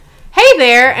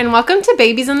there, and welcome to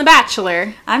Babies and the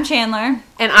Bachelor. I'm Chandler.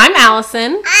 And I'm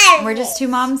Allison. We're just two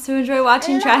moms who enjoy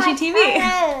watching trashy TV.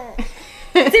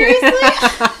 Seriously?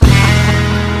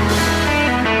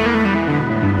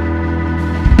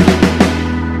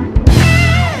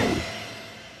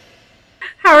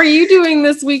 How are you doing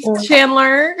this week,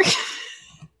 Chandler?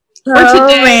 Oh,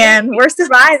 man. We're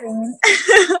surviving.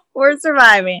 We're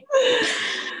surviving.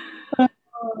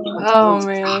 Oh,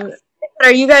 man.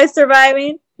 Are you guys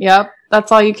surviving? Yep,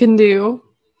 that's all you can do.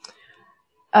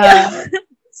 Yeah,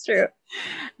 it's true.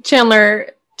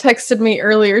 Chandler texted me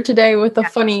earlier today with a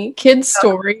funny kid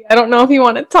story. I don't know if you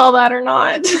want to tell that or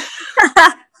not.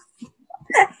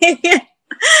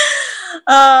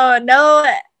 Oh,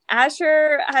 no.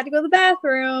 Asher had to go to the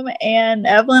bathroom, and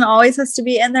Evelyn always has to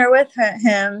be in there with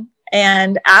him.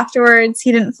 And afterwards,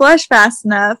 he didn't flush fast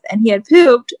enough, and he had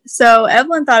pooped. So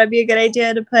Evelyn thought it'd be a good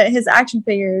idea to put his action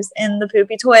figures in the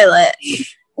poopy toilet.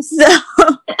 So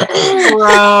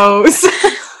gross.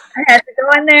 I had to go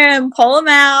in there and pull them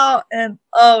out, and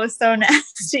it was so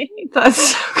nasty.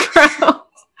 That's so gross.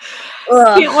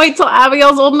 Ugh. Can't wait till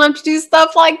Abigail's old enough to do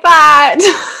stuff like that.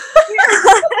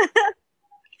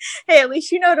 Hey, at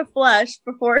least you know to flush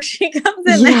before she comes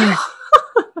in there.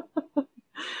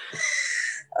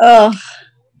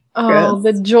 Oh,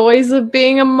 the joys of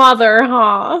being a mother,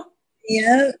 huh?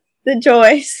 Yeah, the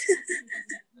joys.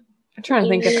 I'm trying to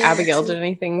think if Abigail did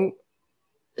anything.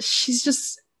 She's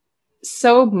just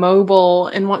so mobile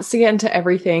and wants to get into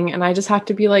everything, and I just have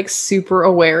to be like super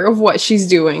aware of what she's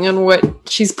doing and what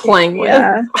she's playing with.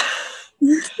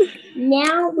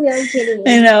 Now we are getting.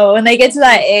 I know, when they get to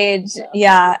that age,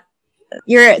 yeah,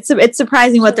 it's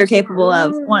surprising what they're capable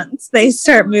of once they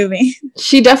start moving.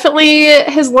 She definitely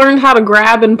has learned how to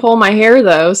grab and pull my hair,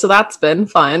 though, so that's been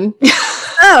fun.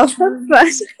 Oh,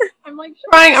 that's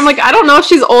fun. I'm like, I don't know if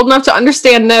she's old enough to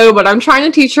understand no, but I'm trying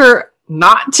to teach her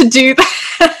not to do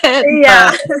that.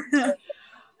 Yeah.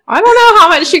 I don't know how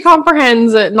much she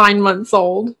comprehends at 9 months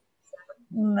old.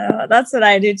 No, that's what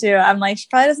I do too. I'm like, she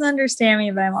probably doesn't understand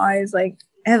me, but I'm always like,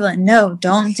 Evelyn, no,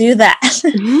 don't do that.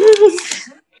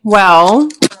 Well,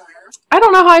 I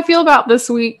don't know how I feel about this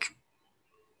week.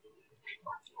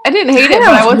 I didn't hate it,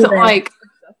 but I wasn't like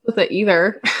obsessed with it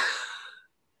either.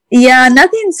 Yeah,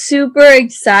 nothing super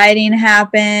exciting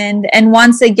happened. And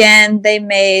once again, they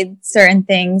made certain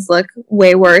things look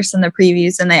way worse in the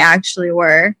previews than they actually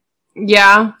were.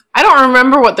 Yeah. I don't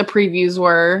remember what the previews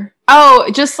were. Oh,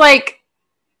 just like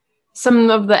some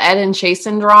of the Ed and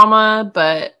Chasen drama,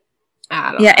 but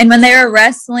I don't know. And when they were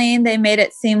wrestling, they made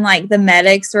it seem like the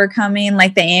medics were coming,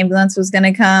 like the ambulance was going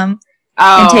to come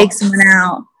and take someone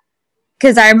out.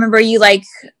 Because I remember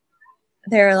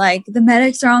they were like, the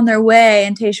medics are on their way,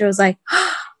 and Tayshia was like,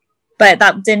 but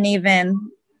that didn't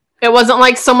even. It wasn't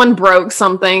like someone broke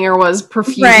something or was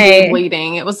profusely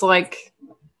bleeding. It was like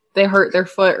they hurt their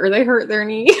foot or they hurt their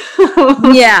knee.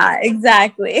 Yeah,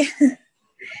 exactly.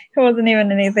 It wasn't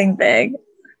even anything big.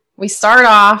 We start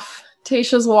off,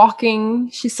 Tayshia's walking.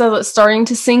 She said it's starting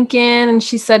to sink in, and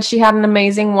she said she had an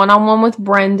amazing one-on-one with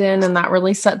Brendan, and that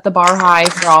really set the bar high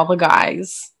for all the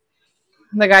guys.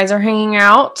 The guys are hanging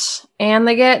out, and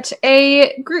they get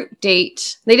a group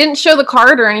date. They didn't show the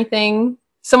card or anything.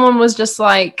 Someone was just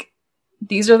like,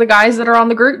 these are the guys that are on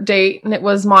the group date, and it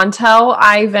was Montel,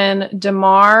 Ivan,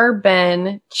 DeMar,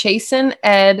 Ben, Chasen,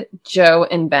 Ed, Joe,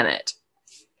 and Bennett.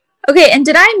 Okay, and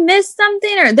did I miss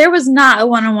something? Or there was not a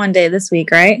one-on-one day this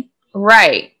week, right?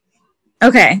 Right.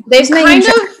 Okay. They kind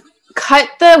of cut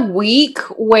the week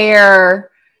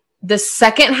where the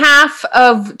second half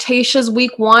of Tayshia's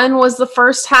week 1 was the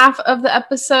first half of the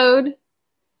episode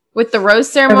with the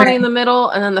rose ceremony in the middle,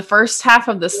 and then the first half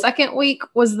of the second week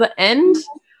was the end.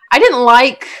 I didn't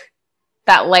like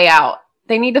that layout.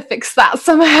 They need to fix that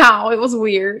somehow. It was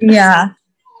weird. Yeah,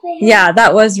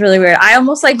 that was really weird. I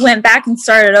almost went back and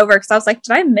started over because I was like,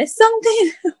 did I miss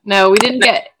something? No, we didn't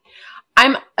get.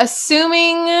 I'm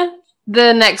assuming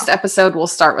the next episode will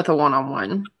start with a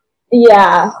one-on-one.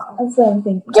 Yeah, that's what I'm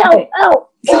thinking. Joe, oh,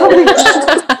 you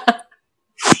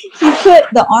put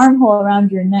the armhole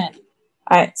around your neck.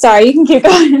 All right, sorry, you can keep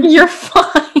going. You're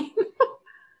fine.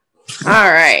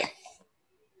 All right.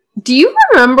 Do you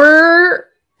remember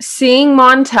seeing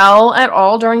Montel at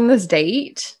all during this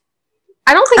date?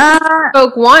 I don't think he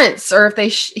spoke once, or if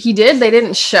he did, they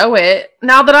didn't show it.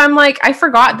 Now that I'm like, I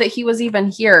forgot that he was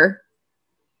even here.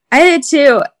 I did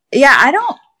too. Yeah, I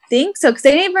don't think so, because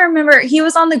I didn't even remember. He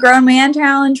was on the Grown Man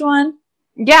Challenge one.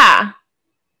 Yeah.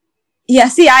 Yeah,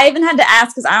 see, I even had to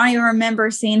ask because I don't even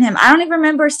remember seeing him. I don't even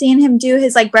remember seeing him do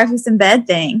his breakfast in bed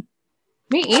thing.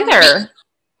 Me either.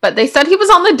 But they said he was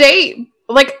on the date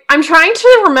Like, I'm trying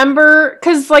to remember,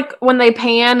 because, like, when they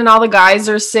pan and all the guys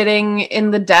are sitting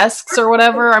in the desks or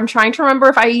whatever, I'm trying to remember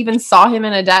if I even saw him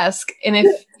in a desk and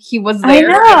if he was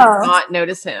there and not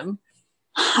notice him.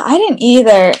 I didn't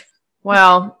either.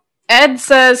 Well, Ed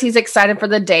says he's excited for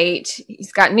the date.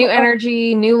 He's got new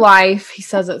energy, new life. He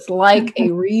says it's like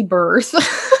a rebirth.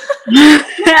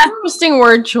 Interesting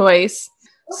word choice.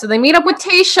 So they meet up with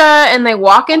Tayshia and they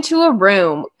walk into a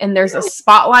room and there's a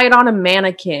spotlight on a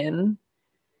mannequin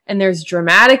and there's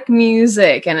dramatic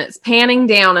music and it's panning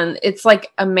down and it's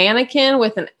like a mannequin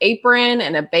with an apron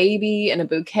and a baby and a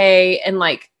bouquet. And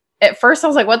like, at first I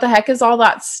was like, what the heck is all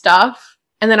that stuff?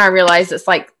 And then I realized it's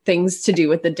like things to do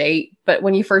with the date. But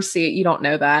when you first see it, you don't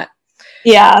know that.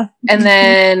 Yeah. And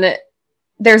then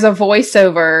there's a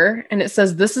voiceover and it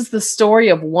says, this is the story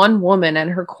of one woman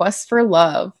and her quest for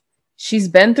love. She's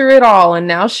been through it all and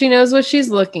now she knows what she's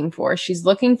looking for. She's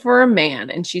looking for a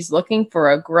man and she's looking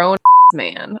for a grown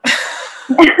man.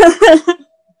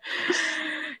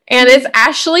 And it's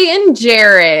Ashley and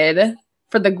Jared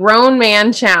for the grown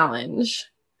man challenge.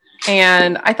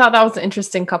 And I thought that was an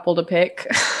interesting couple to pick.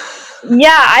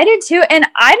 Yeah, I did too. And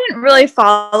I didn't really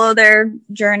follow their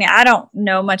journey. I don't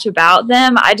know much about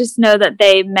them. I just know that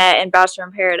they met in Bachelor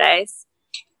in Paradise.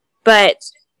 But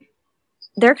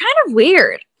they're kind of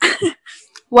weird.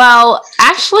 Well,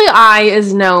 Ashley I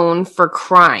is known for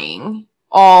crying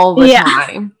all the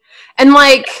time. And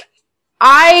like,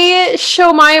 I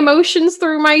show my emotions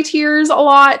through my tears a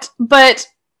lot, but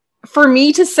for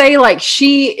me to say like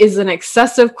she is an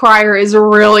excessive crier is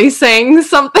really saying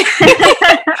something.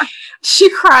 She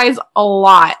cries a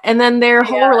lot. And then their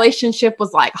whole relationship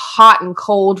was like hot and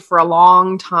cold for a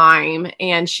long time.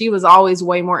 And she was always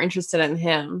way more interested in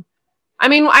him. I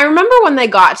mean, I remember when they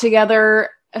got together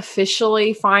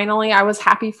officially, finally, I was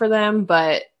happy for them,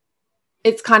 but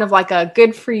it's kind of like a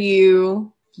good for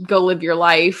you, go live your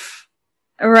life.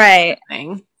 Right.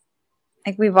 Thing.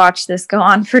 Like we've watched this go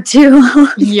on for too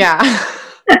long. Yeah.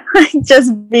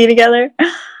 Just be together.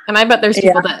 And I bet there's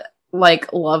people that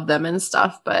like love them and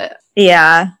stuff, but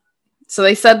yeah. So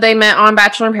they said they met on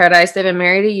Bachelor in Paradise. They've been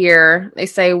married a year. They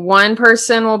say one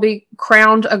person will be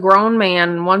crowned a grown man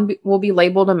and one will be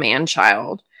labeled a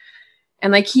man-child.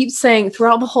 And they keep saying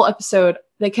throughout the whole episode,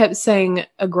 they kept saying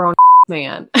a grown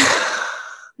man.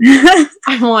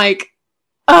 I'm like,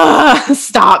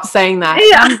 stop saying that.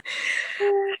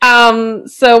 Yeah.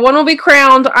 So one will be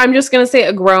crowned, I'm just going to say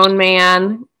a grown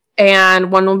man,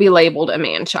 and one will be labeled a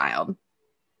man-child.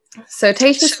 So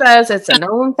Tayshia says it's a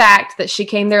known fact that she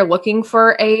came there looking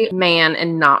for a man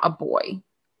and not a boy.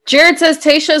 Jared says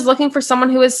Tayshia is looking for someone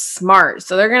who is smart,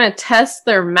 so they're going to test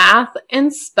their math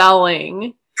and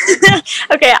spelling.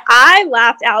 Okay, I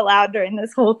laughed out loud during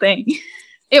this whole thing.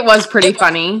 It was pretty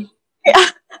funny. Yeah.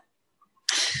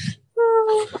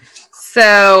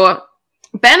 So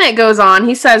Bennett goes on.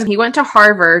 He says he went to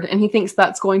Harvard and he thinks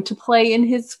that's going to play in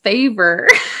his favor.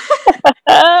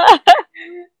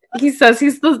 He says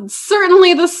he's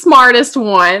certainly the smartest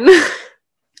one.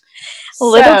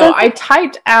 So I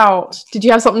typed out. Did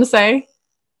you have something to say?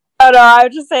 Oh no, I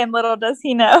was just saying little does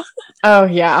he know. Oh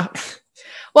yeah.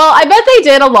 Well, I bet they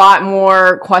did a lot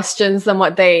more questions than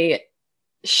what they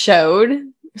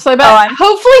showed. So I bet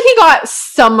hopefully he got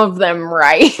some of them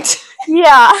right.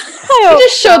 Yeah. He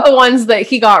just showed the ones that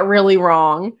he got really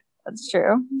wrong. That's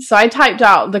true. So I typed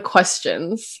out the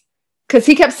questions because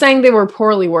he kept saying they were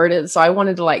poorly worded. So I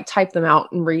wanted to like type them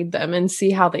out and read them and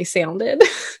see how they sounded.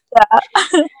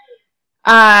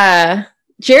 Yeah.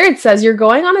 Jared says you're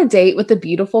going on a date with the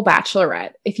beautiful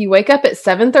bachelorette. If you wake up at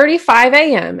 7:35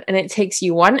 a.m. and it takes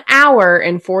you 1 hour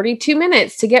and 42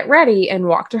 minutes to get ready and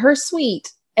walk to her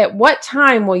suite, at what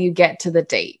time will you get to the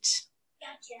date?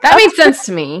 That made sense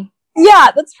to me. Yeah,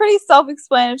 that's pretty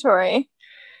self-explanatory.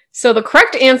 So the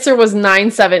correct answer was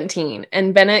 9:17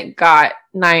 and Bennett got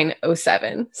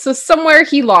 9:07. So somewhere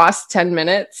he lost 10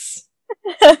 minutes.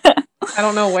 I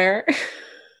don't know where.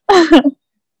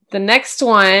 The next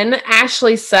one,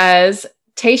 Ashley says,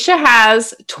 Tayshia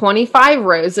has 25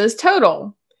 roses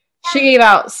total. She gave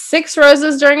out 6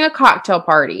 roses during a cocktail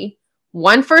party,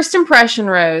 1 first impression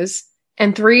rose,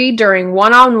 and 3 during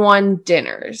one-on-one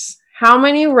dinners. How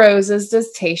many roses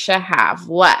does Tayshia have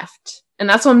left? And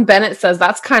that's when Bennett says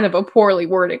that's kind of a poorly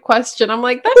worded question. I'm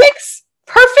like, that makes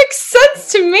perfect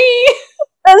sense to me.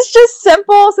 That's just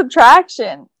simple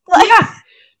subtraction. Yeah.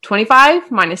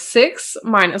 25 minus 6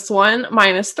 minus 1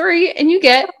 minus 3, and you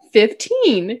get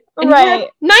 15. And right.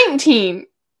 19.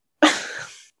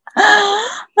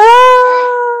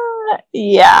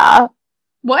 Yeah.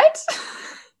 What?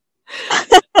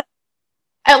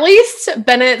 At least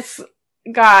Bennett's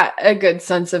got a good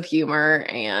sense of humor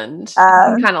and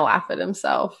can kind of laugh at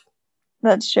himself.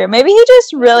 That's true. Maybe he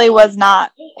just really was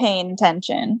not paying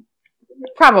attention.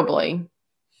 Probably.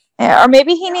 Yeah, or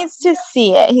maybe he needs to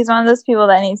see it. He's one of those people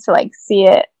that needs to like see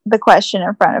it, the question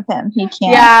in front of him. He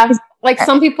can't. Yeah, like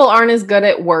some people aren't as good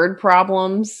at word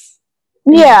problems.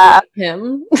 Yeah.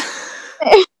 Him.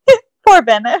 Poor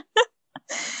Bennett.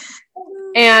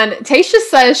 And Tayshia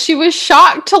says she was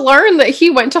shocked to learn that he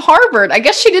went to Harvard. I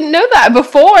guess she didn't know that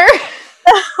before.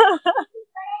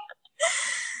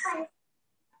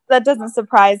 That doesn't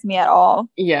surprise me at all.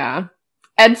 Yeah.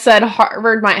 Ed said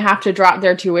Harvard might have to drop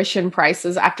their tuition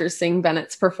prices after seeing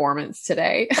Bennett's performance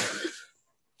today.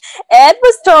 Ed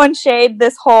was throwing shade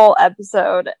this whole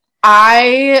episode.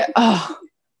 I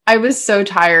was so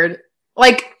tired.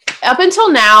 Like, up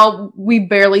until now, we've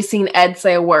barely seen Ed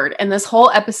say a word. And this whole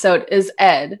episode is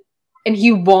Ed. And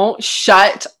he won't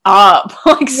shut up.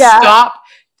 Like, stop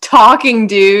talking,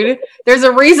 dude. There's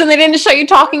a reason they didn't shut you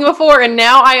talking before. And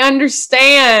now I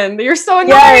understand. You're so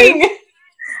annoying. Yes.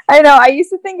 I know. I used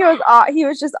to think he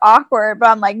was just awkward. But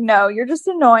I'm like, no, you're just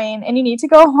annoying. And you need to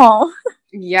go home.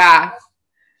 Yeah.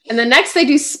 And the next they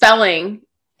do spelling.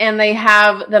 And they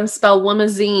have them spell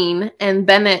limousine, and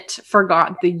Bennett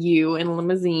forgot the U in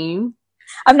limousine.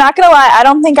 I'm not going to lie. I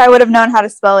don't think I would have known how to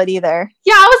spell it either.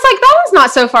 Yeah, I was like, that was not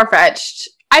so far-fetched.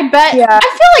 I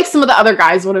feel like some of the other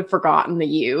guys would have forgotten the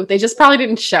U. They just probably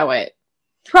didn't show it.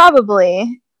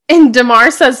 Probably. And DeMar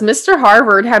says, Mr.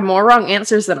 Harvard had more wrong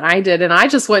answers than I did, and I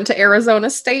just went to Arizona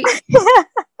State.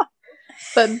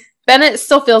 But Bennett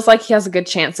still feels like he has a good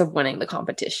chance of winning the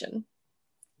competition.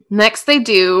 Next, they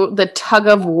do the tug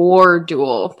of war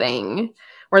duel thing,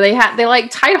 where they like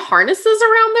tied harnesses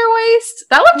around their waist.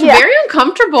 That looked very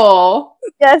uncomfortable.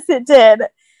 Yes, it did.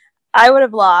 I would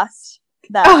have lost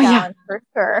that challenge for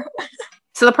sure.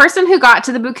 So the person who got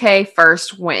to the bouquet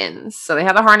first wins. So they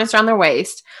have a harness around their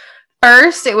waist.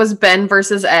 First, it was Ben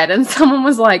versus Ed, and someone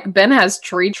was like, Ben has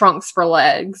tree trunks for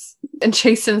legs. And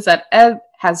Jason said, Ed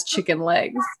has chicken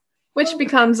legs, which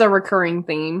becomes a recurring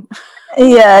theme.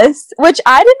 Yes, which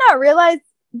I did not realize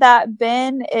that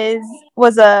Ben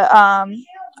was a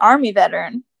Army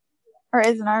veteran, or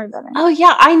is an Army veteran. Oh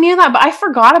yeah, I knew that, but I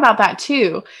forgot about that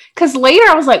too. Because later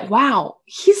I was like, wow,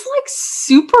 he's like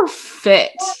super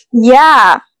fit.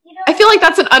 Yeah. I feel like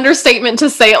that's an understatement to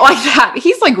say it like that.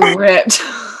 He's like ripped.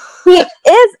 He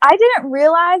is. I didn't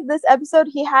realize this episode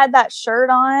he had that shirt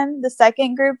on, the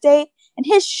second group date, and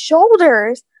his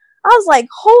shoulders. I was like,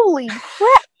 holy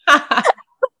crap.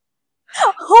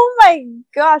 Oh my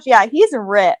gosh. Yeah, he's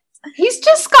ripped. He's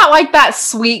just got like that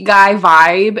sweet guy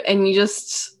vibe, and you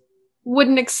just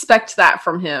wouldn't expect that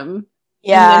from him.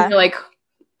 Yeah. And then you're like,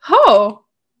 oh,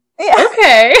 yeah.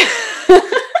 Okay.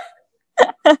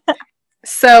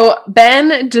 So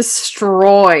Ben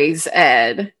destroys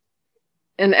Ed.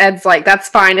 And Ed's like, that's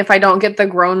fine. If I don't get the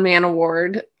grown man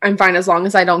award, I'm fine as long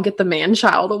as I don't get the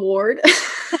man-child award.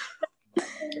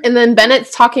 And then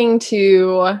Bennett's talking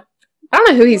to, I don't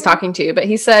know who he's talking to, but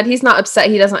he said he's not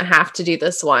upset he doesn't have to do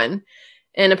this one.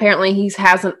 And apparently he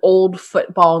has an old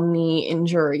football knee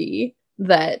injury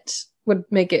that would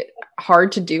make it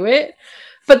hard to do it.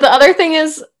 But the other thing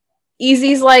is,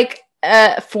 Easy's like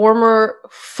a former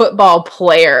football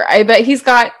player. I bet he's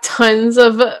got tons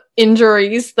of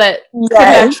injuries that could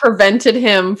have prevented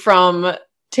him from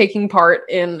taking part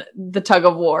in the tug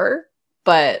of war.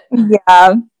 But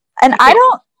yeah. And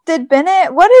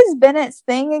what is Bennett's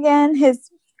thing again?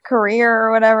 His career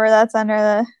or whatever that's under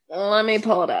the... Let me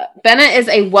pull it up. Bennett is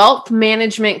a wealth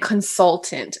management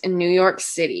consultant in New York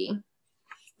City.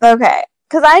 Okay.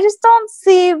 Because I just don't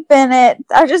see Bennett.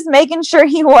 I was just making sure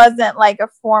he wasn't like a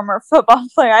former football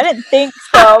player. I didn't think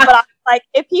so, but I was like,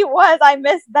 if he was, I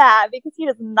missed that because he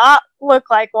does not look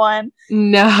like one.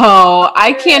 No,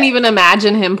 I can't even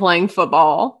imagine him playing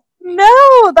football.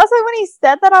 No, that's why when he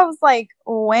said that, I was like,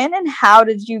 when and how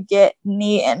did you get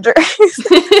knee injuries?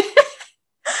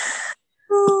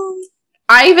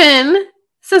 Ivan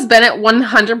says Bennett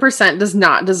 100% does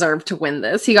not deserve to win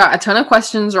this. He got a ton of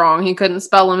questions wrong. He couldn't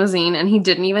spell limousine, and he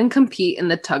didn't even compete in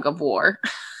the tug of war.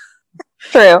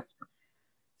 True.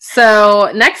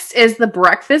 So next is the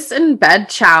breakfast in bed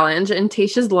challenge, and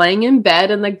Tayshia's laying in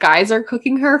bed, and the guys are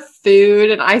cooking her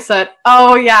food, and I said,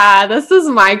 oh yeah, this is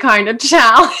my kind of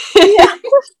challenge. Yeah.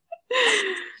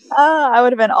 I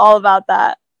would have been all about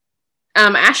that.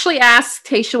 Ashley asks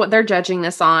Tayshia what they're judging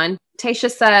this on.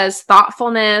 Tayshia says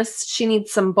thoughtfulness. She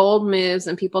needs some bold moves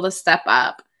and people to step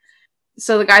up.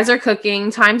 So the guys are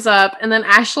cooking. Time's up. And then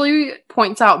Ashley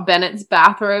points out Bennett's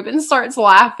bathrobe and starts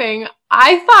laughing.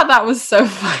 I thought that was so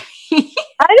funny.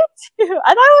 I did too.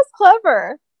 I thought it was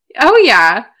clever. Oh,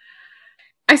 yeah.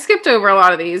 I skipped over a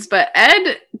lot of these, but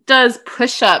Ed does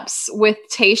push-ups with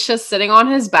Tayshia sitting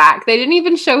on his back. They didn't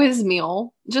even show his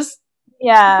meal. Just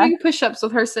doing push-ups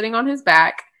with her sitting on his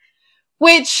back.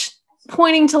 Which,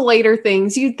 pointing to later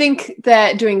things, you'd think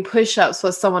that doing push-ups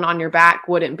with someone on your back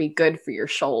wouldn't be good for your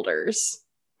shoulders.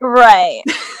 Right.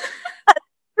 That's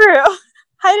true.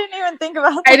 I didn't even think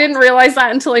about that. I didn't realize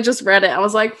that until I just read it. I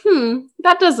was like,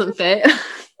 that doesn't fit.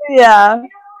 Yeah.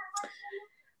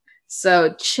 So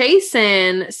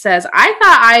Chasen says, I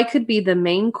thought I could be the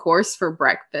main course for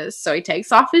breakfast. So he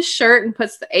takes off his shirt and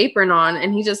puts the apron on,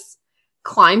 and he just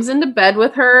climbs into bed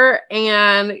with her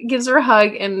and gives her a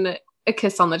hug and a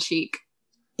kiss on the cheek.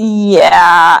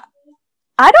 Yeah.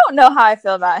 I don't know how I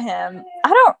feel about him.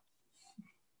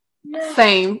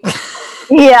 Same.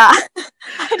 Yeah.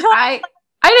 I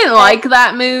didn't like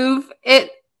that move.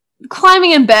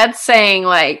 Climbing in bed saying,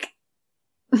 like,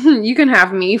 you can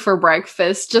have me for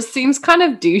breakfast just seems kind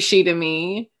of douchey to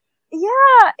me.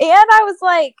 Yeah, and I was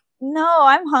like, no,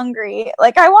 I'm hungry.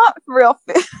 Like, I want real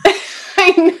food.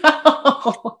 I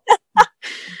know.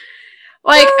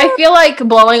 Like, I feel like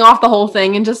blowing off the whole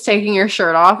thing and just taking your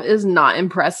shirt off is not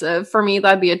impressive. For me,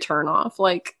 that'd be a turnoff.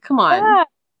 Like, come on. Yeah.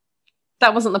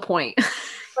 That wasn't the point.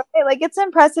 Right, like, it's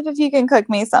impressive if you can cook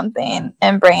me something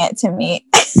and bring it to me.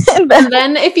 And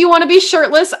then if you want to be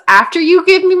shirtless after you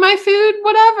give me my food,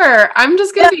 whatever. I'm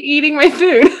just going to be eating my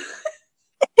food.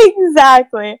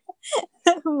 Exactly.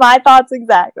 My thoughts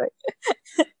exactly.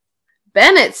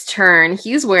 Bennett's turn.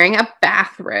 He's wearing a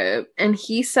bathrobe, and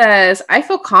he says, I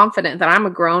feel confident that I'm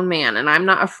a grown man and I'm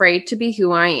not afraid to be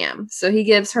who I am. So he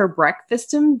gives her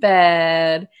breakfast in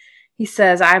bed. He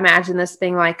says, I imagine this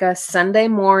being like a Sunday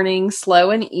morning, slow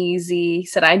and easy. He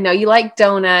said, I know you like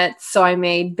donuts, so I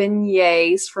made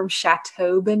beignets from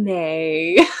Chateau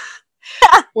Benet.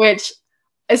 Which,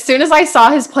 as soon as I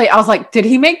saw his plate, I was like, did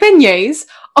he make beignets?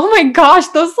 Oh my gosh,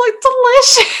 those look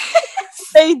delicious.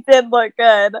 They did look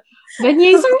good.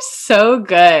 Beignets are so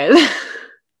good.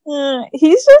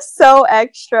 He's just so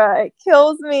extra. It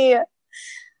kills me.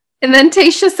 And then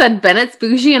Tayshia said, Bennett's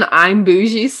bougie and I'm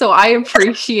bougie, so I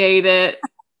appreciate it.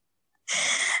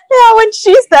 Yeah, when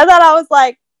she said that, I was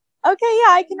like, okay, yeah,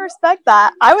 I can respect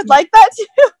that. I would like that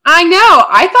too. I know.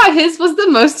 I thought his was the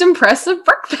most impressive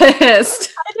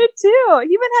breakfast. I did too.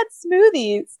 He even had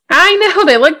smoothies. I know.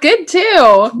 They look good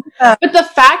too. Yeah. But the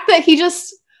fact that he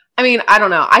just, I mean, I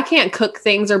don't know. I can't cook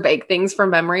things or bake things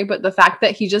from memory, but the fact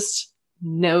that he just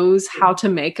knows how to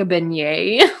make a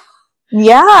beignet.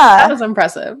 Yeah. That was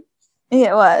impressive.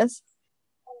 It was.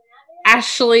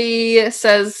 Ashley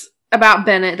says about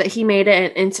Bennett that he made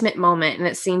it an intimate moment, and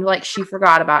it seemed like she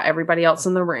forgot about everybody else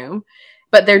in the room.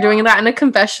 But they're doing that in a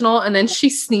confessional, and then she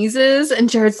sneezes, and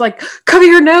Jared's like, cover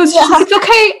your nose. Yeah. She's like,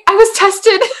 okay, I was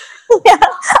tested. Yeah,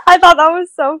 I thought that was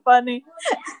so funny.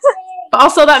 But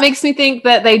also that makes me think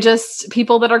that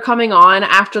people that are coming on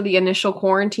after the initial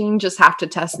quarantine just have to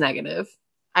test negative.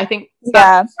 I think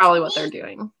that's probably what they're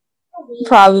doing.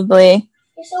 Probably.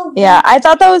 Yeah, I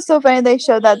thought that was so funny they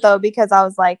showed that though, because I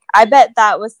was like, I bet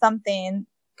that was something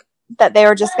that they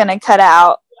were just going to cut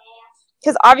out.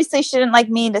 Because obviously she didn't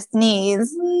mean to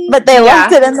sneeze, but they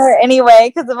left it in there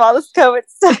anyway because of all this COVID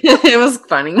stuff. It was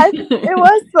funny. It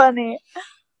was funny.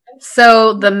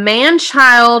 So the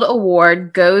Man-Child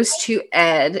Award goes to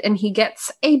Ed, and he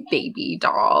gets a baby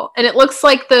doll. And it looks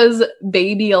like those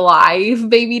Baby Alive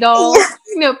baby dolls. Yes.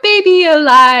 You know, Baby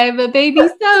Alive, a baby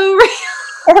so real.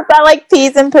 That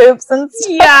pees and poops and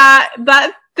stuff. Yeah,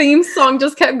 that theme song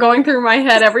just kept going through my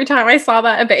head every time I saw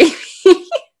that baby.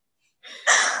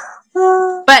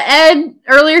 But Ed,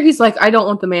 earlier he's like, I don't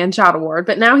want the Man-Child Award,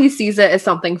 but now he sees it as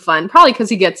something fun, probably because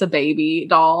he gets a baby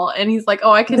doll, and he's like,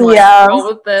 oh, I can roll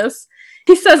with this.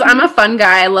 He says, I'm a fun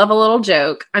guy. I love a little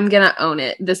joke. I'm gonna own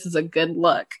it. This is a good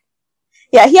look.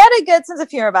 Yeah, he had a good sense of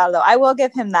humor about it, though. I will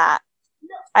give him that.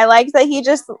 I liked that he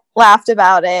just laughed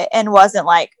about it and wasn't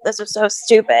like, this was so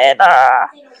stupid.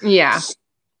 Yeah.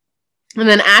 And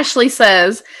then Ashley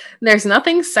says, there's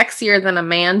nothing sexier than a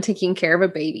man taking care of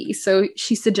a baby. So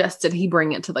she suggested he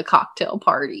bring it to the cocktail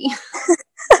party.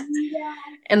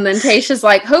 And then Tayshia's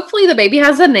like, hopefully the baby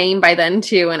has a name by then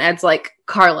too. And Ed's like,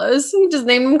 Carlos. He just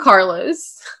named him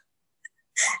Carlos.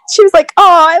 She was like,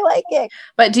 oh, I like it.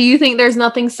 But do you think there's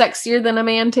nothing sexier than a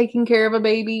man taking care of a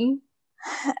baby?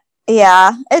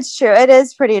 Yeah, it's true. It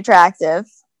is pretty attractive.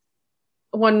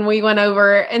 When we went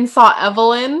over and saw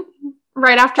Evelyn,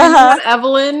 right after we met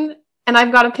Evelyn, and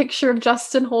I've got a picture of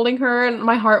Justin holding her, and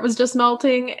my heart was just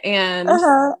melting, and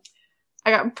I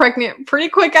got pregnant pretty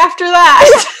quick after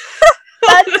that.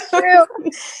 That's true.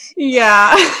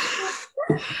 Yeah.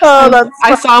 Oh, that's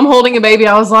I saw him holding a baby.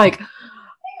 I was like,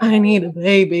 I need a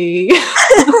baby.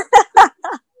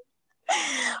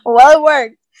 Well, it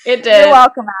worked. It did. You're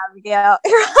welcome, Abigail.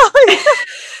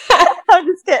 I'm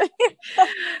just kidding.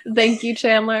 Thank you,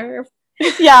 Chandler.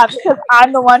 Yeah, because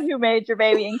I'm the one who made your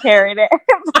baby and carried it.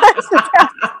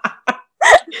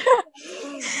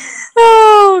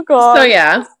 Oh, God. So,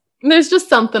 yeah. There's just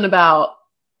something about...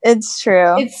 It's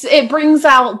true. It brings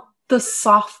out the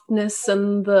softness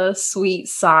and the sweet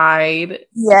side.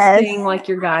 Yes. Seeing, like,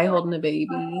 your guy holding a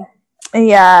baby.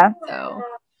 Yeah. So...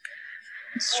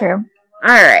 It's true. All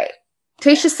right.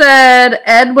 Tayshia said,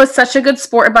 Ed was such a good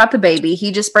sport about the baby.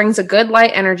 He just brings a good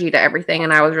light energy to everything,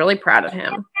 and I was really proud of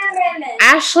him.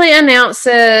 Ashley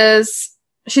announces,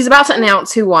 she's about to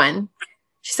announce who won.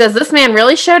 She says, this man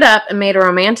really showed up and made a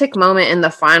romantic moment in the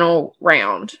final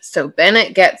round. So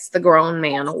Bennett gets the grown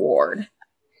man award.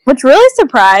 Which really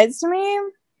surprised me.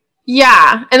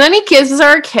 Yeah. And then he gives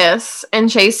her a kiss, and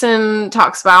Jason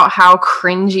talks about how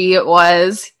cringy it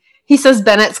was. He says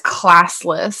Bennett's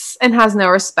classless and has no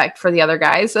respect for the other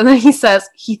guys. And then he says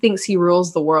he thinks he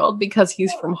rules the world because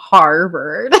he's from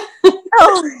Harvard.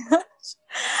 Oh my gosh.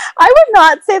 I would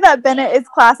not say that Bennett is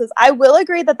classless. I will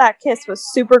agree that kiss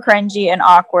was super cringy and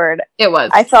awkward. It was.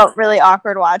 I felt really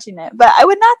awkward watching it. But I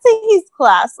would not say he's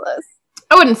classless.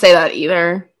 I wouldn't say that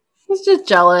either. He's just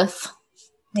jealous.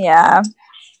 Yeah.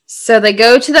 So they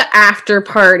go to the after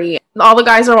party. All the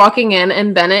guys are walking in,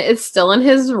 and Bennett is still in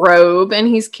his robe, and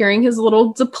he's carrying his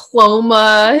little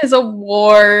diploma, his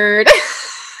award.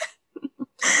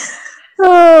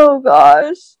 Oh,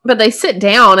 gosh. But they sit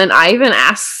down, and Ivan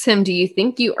asks him, do you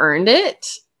think you earned it?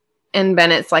 And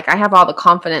Bennett's like, I have all the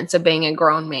confidence of being a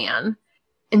grown man.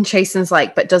 And Chasen's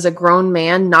like, but does a grown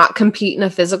man not compete in a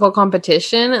physical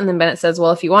competition? And then Bennett says,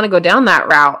 well, if you want to go down that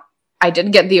route, I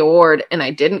did get the award, and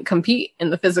I didn't compete in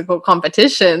the physical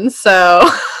competition, so...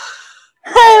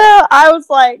 I know. I was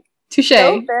like... Touche.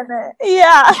 Oh, Bennett.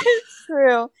 Yeah, it's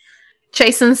true.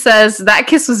 Chasen says, that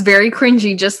kiss was very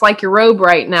cringy, just like your robe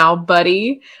right now,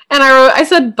 buddy. And I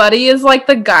said, buddy is like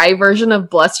the guy version of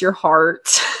bless your heart.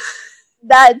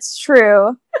 That's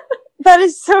true. That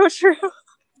is so true.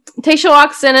 Tayshia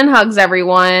walks in and hugs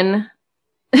everyone.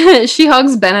 She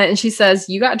hugs Bennett, and she says,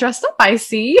 you got dressed up, I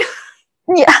see.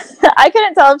 Yeah, I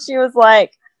couldn't tell if she was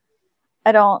like,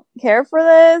 I don't care for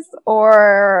this,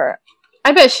 or...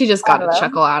 I bet she just got a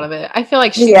chuckle out of it. I feel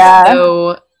like she's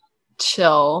so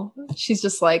chill. She's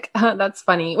just like, that's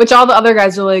funny. Which all the other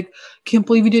guys are like, can't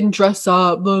believe you didn't dress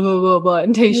up, blah, blah, blah, blah.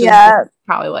 And Tayshia's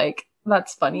probably like,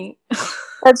 that's funny.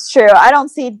 That's true. I don't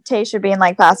see Tayshia being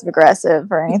like passive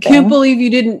aggressive or anything. Can't believe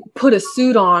you didn't put a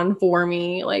suit on for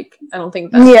me. Like, I don't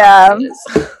think that's what it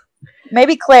is.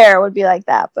 Maybe Claire would be like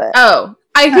that, but... Oh,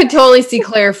 I could totally see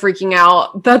Claire freaking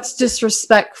out. That's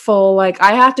disrespectful. Like,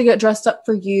 I have to get dressed up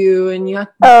for you, and you have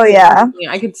to... Oh, yeah.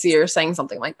 I could see her saying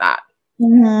something like that.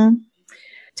 Mm-hmm.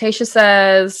 Tayshia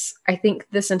says, I think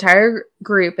this entire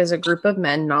group is a group of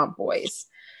men, not boys.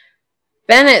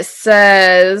 Bennett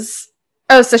says...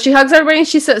 Oh, so she hugs everybody, and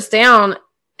she sits down,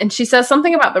 and she says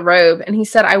something about the robe, and he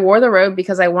said, I wore the robe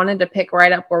because I wanted to pick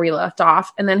right up where we left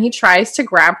off, and then he tries to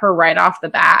grab her right off the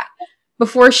bat.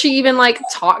 Before she even, like,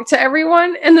 talked to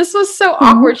everyone. And this was so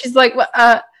awkward. She's like,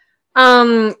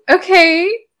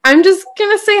 okay, I'm just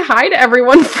gonna say hi to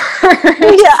everyone first.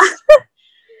 Yeah.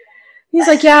 He's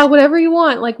like, yeah, whatever you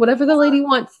want. Like, whatever the lady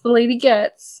wants, the lady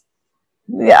gets.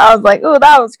 Yeah, I was like, oh,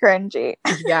 that was cringy.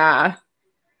 Yeah.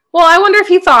 Well, I wonder if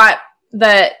he thought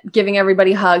that giving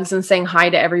everybody hugs and saying hi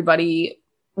to everybody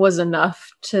was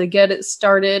enough to get it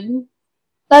started.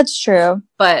 That's true.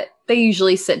 But they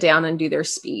usually sit down and do their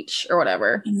speech or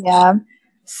whatever. Yeah.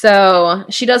 So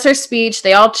she does her speech.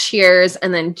 They all cheers.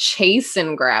 And then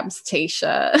Chasen grabs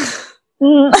Tayshia.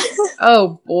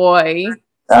 Oh, boy.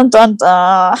 Dun, dun,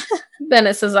 dun.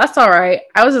 Bennett says, that's all right.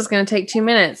 I was just going to take 2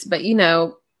 minutes. But, you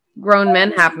know, grown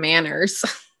men have manners.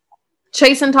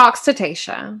 Chasen talks to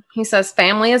Tayshia. He says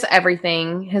family is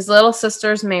everything. His little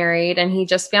sister's married, and he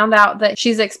just found out that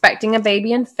she's expecting a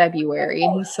baby in February,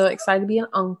 and he's so excited to be an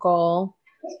uncle.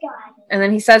 And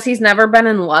then he says he's never been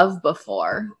in love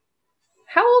before.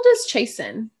 How old is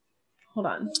Chasen? Hold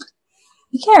on.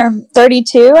 You can't.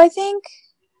 32, I think.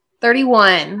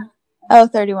 31. Oh,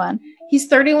 31. He's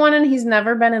 31, and he's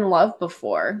never been in love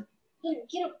before.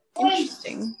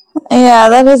 Interesting. Yeah,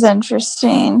 that is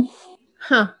interesting.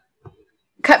 Huh.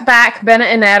 Cut back, Bennett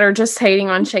and Ed are just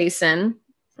hating on Chasen.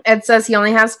 Ed says he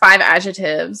only has 5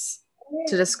 adjectives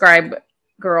to describe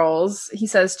girls. He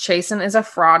says Chasen is a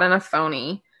fraud and a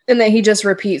phony, and that he just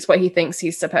repeats what he thinks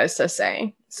he's supposed to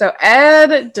say. So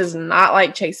Ed does not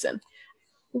like Chasen.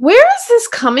 Where is this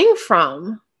coming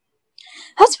from?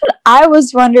 That's what I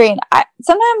was wondering.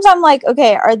 Sometimes I'm like,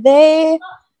 okay, are they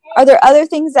Are there other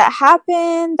things that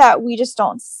happen that we just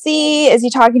don't see? Is he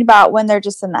talking about when they're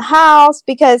just in the house?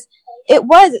 Because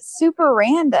it's super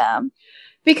random.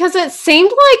 Because it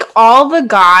seemed like all the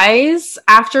guys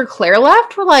after Claire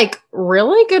left were like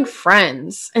really good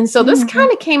friends. And so this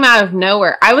kind of came out of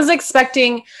nowhere. I was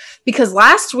expecting, because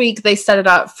last week they set it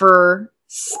up for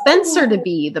Spencer to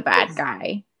be the bad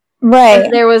guy. Right.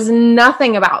 But there was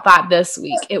nothing about that this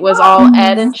week. It was all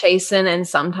Ed and Chasen and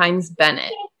sometimes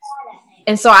Bennett.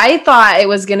 And so I thought it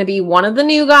was going to be one of the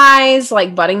new guys,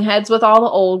 like butting heads with all the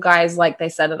old guys like they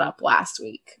set it up last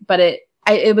week. But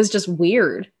it was just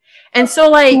weird. And so,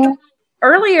 like,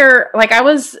 earlier, like, I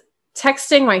was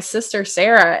texting my sister,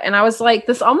 Sarah, and I was like,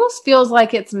 this almost feels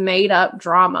like it's made up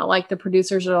drama. Like, the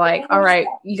producers are like, all right,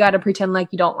 you got to pretend like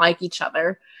you don't like each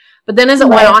other. But then as it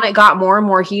went on, it got more and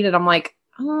more heated. I'm like,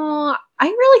 oh, I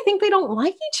really think they don't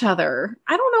like each other.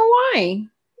 I don't know why.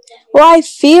 Well,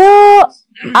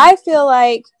 I feel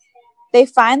like they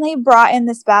finally brought in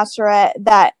this bachelorette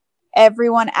that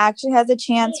everyone actually has a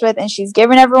chance with, and she's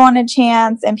giving everyone a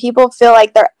chance, and people feel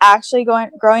like they're actually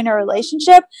growing a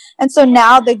relationship. And so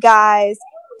now the guys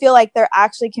feel like they're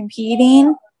actually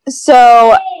competing,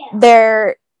 so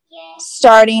they're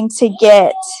starting to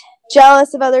get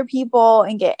jealous of other people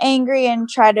and get angry and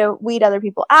try to weed other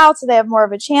people out so they have more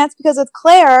of a chance. Because with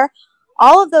Claire,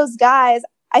 all of those guys,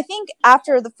 I think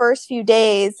after the first few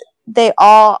days, they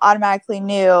all automatically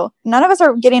knew none of us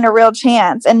are getting a real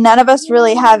chance, and none of us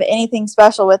really have anything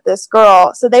special with this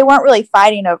girl. So they weren't really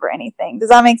fighting over anything. Does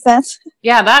that make sense?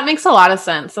 Yeah, that makes a lot of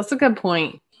sense. That's a good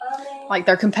point. Like,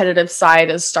 their competitive side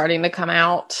is starting to come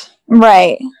out.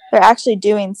 Right. They're actually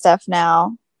doing stuff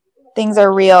now. Things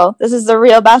are real. This is the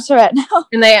real bachelorette now.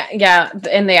 And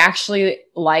they actually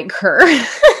like her.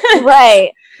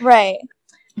 Right.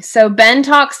 So Ben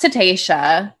talks to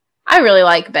Tayshia. I really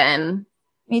like Ben.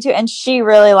 Me too. And she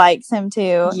really likes him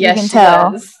too. Yes, you can she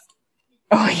tell. Does.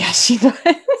 Oh, yeah, she does.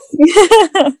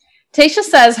 Tayshia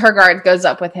says her guard goes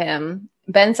up with him.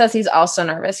 Ben says he's also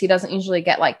nervous. He doesn't usually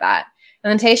get like that. And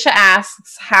then Tayshia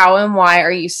asks, how and why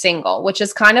are you single? Which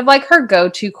is kind of like her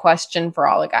go-to question for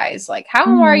all the guys. Like, how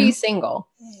and why are you single?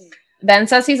 Ben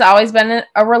says he's always been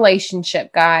a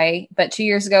relationship guy, but 2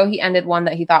 years ago he ended one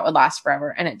that he thought would last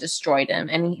forever, and it destroyed him.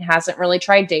 And he hasn't really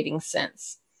tried dating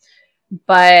since.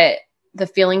 But the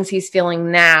feelings he's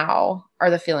feeling now are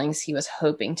the feelings he was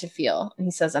hoping to feel. And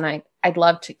he says, and I'd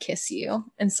love to kiss you.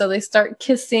 And so they start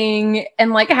kissing,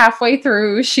 and like halfway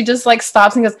through, she just like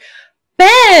stops and goes,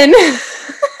 Ben!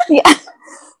 Yeah.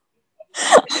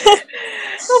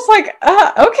 I was like,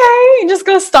 okay. And just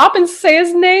go stop and say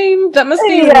his name. That must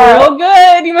be real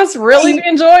good. You must really be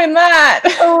enjoying that.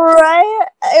 Right?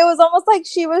 It was almost like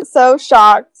she was so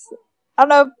shocked. I don't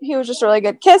know if he was just a really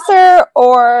good kisser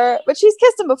but she's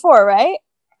kissed him before, right?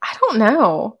 I don't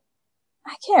know.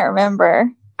 I can't remember.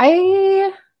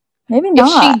 Maybe not.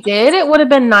 If she did, it would have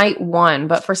been night one,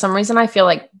 but for some reason I feel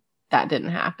like that didn't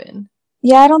happen.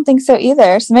 Yeah, I don't think so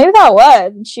either. So maybe that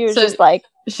was. And she was just like,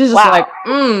 she's just like,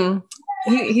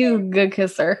 he's a good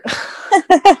kisser.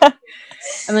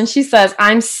 And then she says,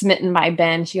 I'm smitten by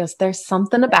Ben. She goes, there's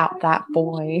something about that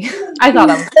boy. I thought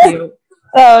that was cute.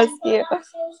 That was cute.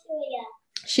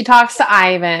 She talks to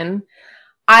Ivan.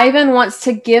 Ivan wants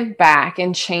to give back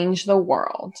and change the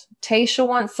world. Tayshia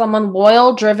wants someone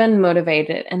loyal, driven,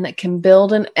 motivated, and that can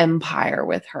build an empire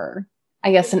with her.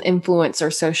 I guess an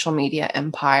influencer social media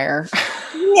empire.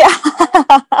 Yeah.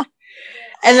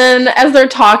 And then as they're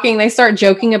talking, they start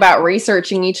joking about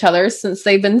researching each other since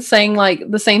they've been saying like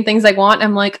the same things they want.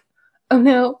 I'm like, oh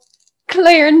no,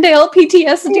 Clarendale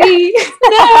PTSD.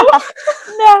 Yeah.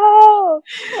 No.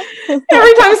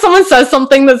 Every time someone says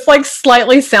something that's like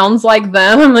slightly sounds like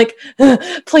them, I'm like,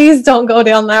 please don't go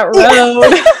down that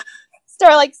road.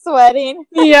 Start like sweating.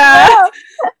 Yeah.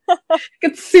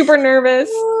 Get super nervous.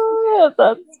 Oh,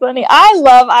 that's funny. I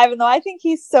love Ivan though. I think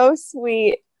he's so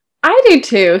sweet. I do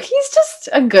too. He's just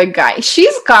a good guy.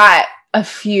 She's got a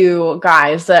few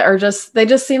guys that are they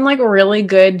just seem like really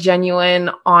good, genuine,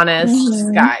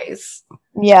 honest guys.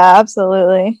 Yeah,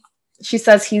 absolutely. She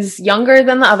says he's younger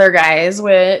than the other guys,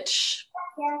 which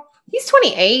he's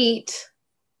 28.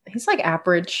 He's like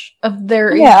average of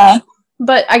their age.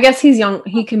 But I guess he's young.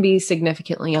 He can be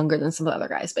significantly younger than some of the other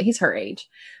guys, but he's her age.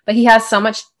 But he has so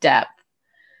much depth.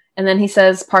 And then he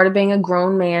says part of being a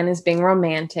grown man is being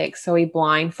romantic. So he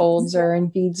blindfolds her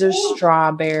and feeds her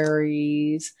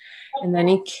strawberries. And then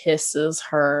he kisses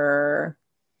her.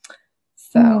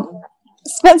 So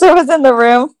Spencer was in the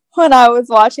room when I was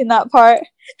watching that part.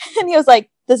 And he was like,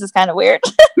 this is kind of weird.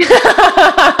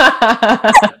 I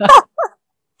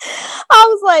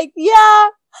was like, yeah,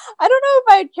 I don't know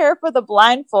if I'd care for the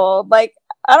blindfold. Like,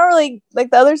 I don't really like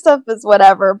the other stuff is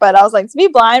whatever, but I was like, to be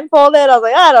blindfolded, I was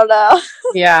like, I don't know.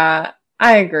 Yeah,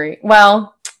 I agree.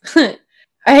 Well, I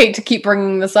hate to keep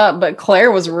bringing this up, but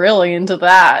Claire was really into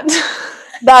that.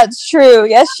 That's true.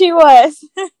 Yes, she was.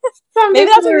 Maybe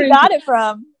that's where we got it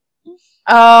from.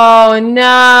 Oh,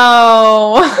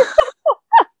 no.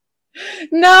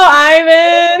 No,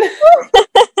 Ivan.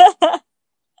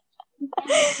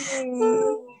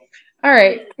 All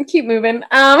right, keep moving.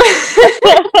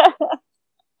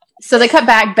 So they cut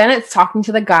back. Bennett's talking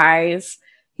to the guys.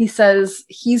 He says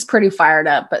he's pretty fired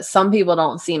up, but some people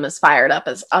don't seem as fired up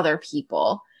as other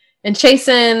people. And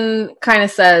Chasen kind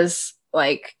of says,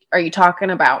 like, are you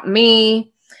talking about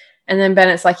me? And then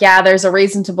Bennett's like, yeah, there's a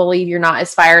reason to believe you're not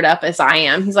as fired up as I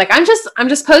am. He's like, I'm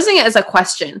just posing it as a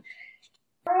question.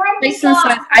 Chasen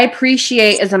says, I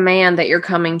appreciate as a man that you're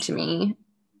coming to me.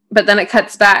 But then it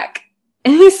cuts back.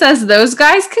 And he says, those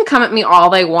guys can come at me all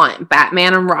they want.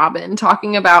 Batman and Robin,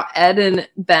 talking about Ed and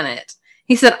Bennett.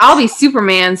 He said, I'll be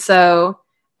Superman, so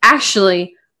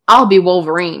actually, I'll be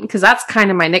Wolverine, because that's kind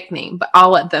of my nickname, but I'll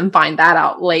let them find that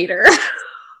out later.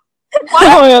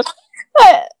 Oh,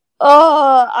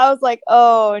 I was like,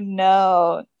 oh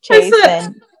no,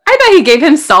 Chasen. I bet he gave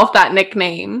himself that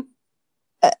nickname.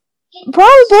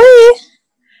 Probably.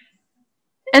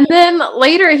 And then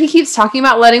later he keeps talking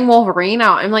about letting Wolverine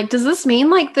out. I'm like, does this mean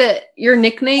like that your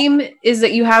nickname is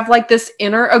that you have like this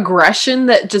inner aggression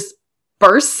that just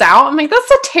bursts out? I'm like,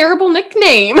 that's a terrible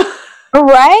nickname.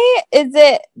 Right? Is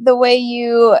it the way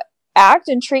you act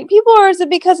and treat people, or is it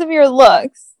because of your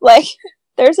looks? Like,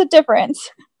 there's a difference.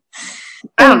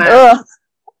 I don't know.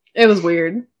 It was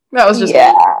weird. That was just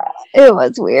weird. It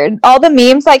was weird. All the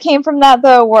memes that came from that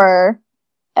though were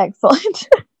excellent.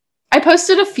 I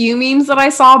posted a few memes that I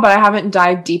saw, but I haven't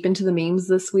dived deep into the memes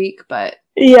this week, but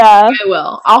yeah, I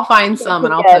will. I'll find some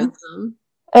and I'll post them.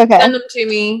 Okay. Send them to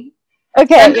me.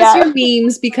 Okay. Send us your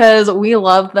memes because we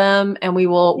love them and we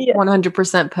will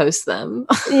 100% post them.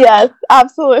 Yes,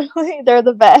 absolutely. They're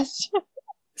the best.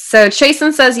 So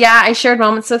Chasen says, yeah, I shared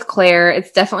moments with Claire.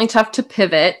 It's definitely tough to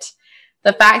pivot.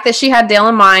 The fact that she had Dale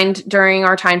in mind during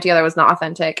our time together was not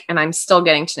authentic, and I'm still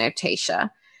getting to know Tasha.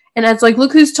 And Ed's like,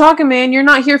 look who's talking, man. You're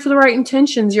not here for the right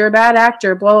intentions. You're a bad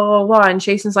actor, blah, blah, blah, blah. And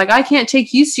Chasen's like, I can't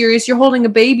take you serious. You're holding a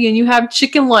baby and you have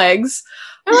chicken legs.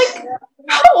 I'm like,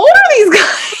 how old are these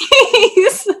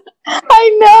guys?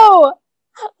 I know.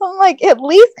 I'm like, at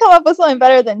least come up with something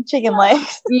better than chicken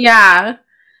legs. Yeah.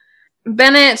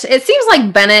 Bennett, it seems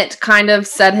like Bennett kind of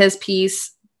said his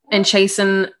piece, and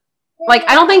Chasen, like,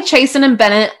 I don't think Chasen and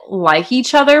Bennett like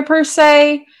each other per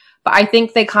se, but I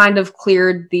think they kind of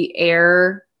cleared the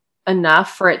air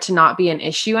enough for it to not be an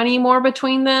issue anymore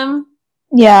between them.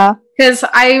 Yeah. Because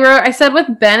I said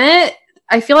with Bennett,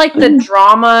 I feel like the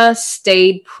drama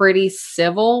stayed pretty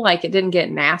civil. Like, it didn't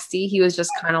get nasty. He was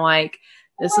just kind of like,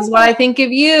 this is what I think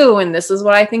of you, and this is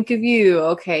what I think of you.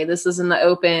 Okay, this is in the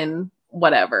open,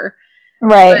 whatever.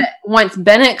 Right. But once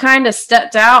Bennett kind of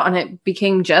stepped out and it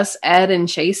became just Ed and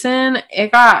Chasen,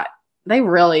 they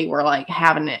really were like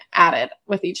having it at it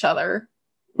with each other.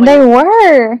 Like, they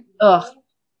were. Ugh.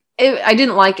 I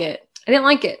didn't like it. I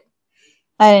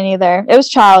didn't either. It was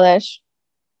childish.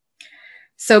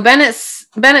 So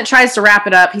Bennett tries to wrap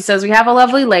it up. He says, we have a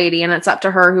lovely lady and it's up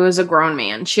to her who is a grown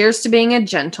man. Cheers to being a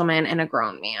gentleman and a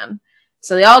grown man.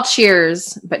 So they all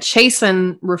cheers, but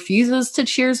Chasen refuses to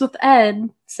cheers with Ed,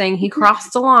 saying he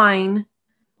crossed the line.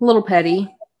 A little petty.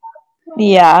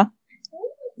 Yeah.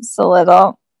 It's a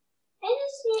little.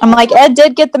 I'm like, Ed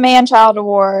did get the man-child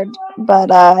award,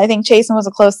 but I think Chasen was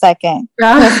a close second.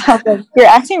 Like, you're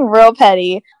acting real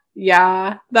petty.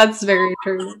 Yeah, that's very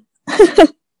true.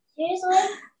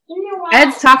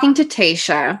 Ed's talking to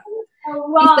Tasha.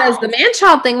 He says, the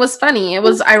man-child thing was funny. It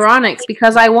was ironic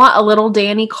because I want a little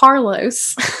Danny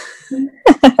Carlos. Give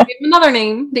him another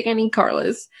name, Danny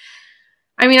Carlos.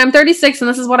 I mean, I'm 36 and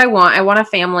this is what I want. I want a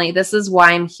family. This is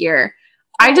why I'm here.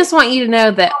 I just want you to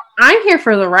know that I'm here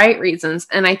for the right reasons,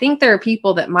 and I think there are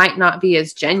people that might not be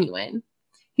as genuine.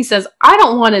 He says, I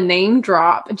don't want to name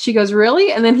drop. And she goes,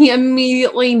 really? And then he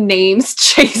immediately names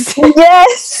Chasen.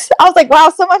 Yes. I was like,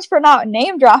 wow, so much for not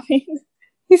name dropping.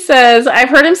 He says, I've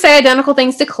heard him say identical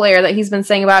things to Claire that he's been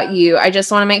saying about you. I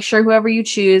just want to make sure whoever you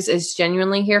choose is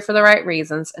genuinely here for the right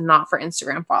reasons and not for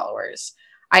Instagram followers.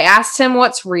 I asked him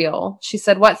what's real. She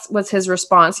said, what's his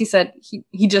response? He said,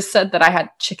 he just said that I had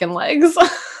chicken legs.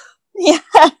 Yeah.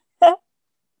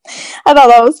 I thought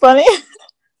that was funny.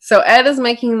 So Ed is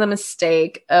making the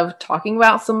mistake of talking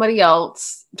about somebody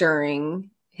else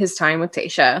during his time with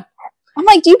Tasha. I'm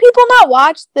like, do people not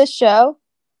watch this show?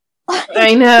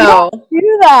 I know.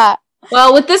 Do that.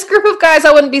 Well, with this group of guys,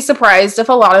 I wouldn't be surprised if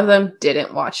a lot of them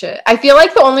didn't watch it. I feel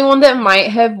like the only one that might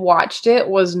have watched it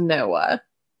was Noah.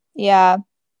 Yeah,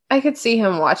 I could see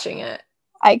him watching it.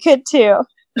 I could too.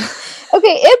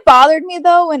 Okay, it bothered me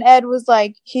though when Ed was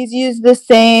like, he's used the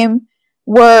same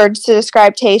words to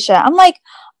describe Tayshia. I'm like,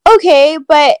 okay,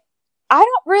 but I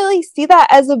don't really see that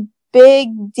as a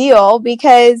big deal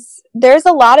because there's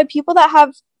a lot of people that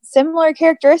have similar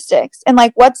characteristics. And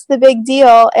like, what's the big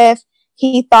deal if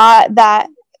he thought that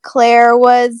Claire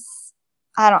was,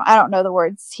 I don't know the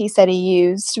words he said he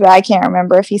used, but I can't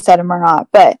remember if he said them or not.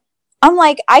 But I'm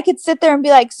like, I could sit there and be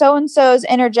like, so-and-so's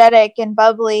energetic and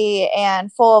bubbly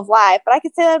and full of life. But I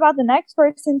could say that about the next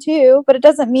person too. But it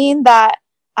doesn't mean that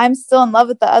I'm still in love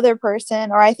with the other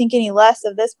person or I think any less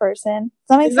of this person. Does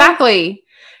that make sense? Exactly.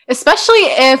 Especially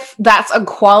if that's a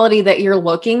quality that you're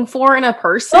looking for in a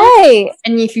person. Right.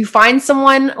 And if you find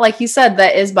someone, like you said,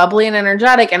 that is bubbly and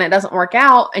energetic and it doesn't work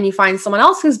out, and you find someone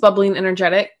else who's bubbly and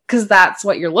energetic because that's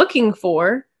what you're looking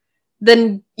for,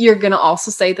 then you're going to also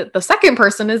say that the second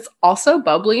person is also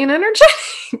bubbly and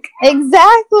energetic.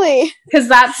 Exactly. Because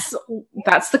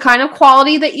that's the kind of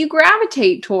quality that you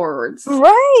gravitate towards.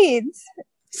 Right.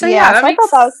 So so I I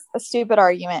thought that was a stupid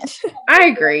argument. I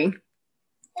agree.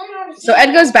 So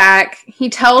Ed goes back. He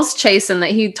tells Chasen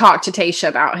that he talked to Tayshia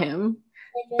about him.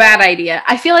 Bad idea.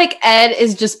 I feel like Ed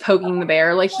is just poking the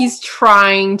bear. Like he's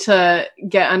trying to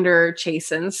get under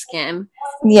Chasen's skin.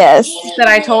 Yes. He said,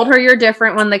 I told her you're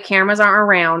different when the cameras aren't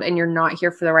around and you're not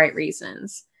here for the right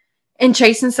reasons. And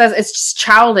Chasen says it's just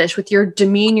childish with your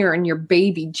demeanor and your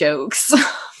baby jokes.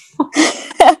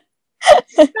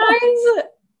 Guys,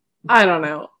 I don't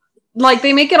know. Like,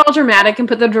 they make it all dramatic and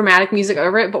put the dramatic music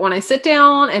over it, but when I sit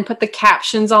down and put the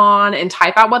captions on and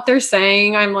type out what they're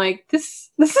saying, I'm like, this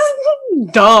is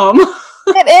dumb.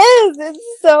 It is.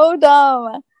 It's so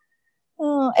dumb.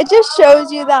 It just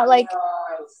shows you that, like,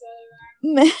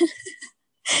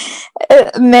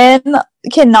 men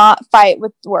cannot fight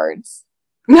with words.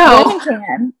 No.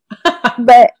 Women can.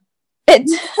 But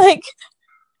it's like...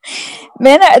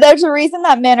 there's a reason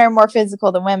that men are more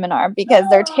physical than women are because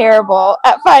they're terrible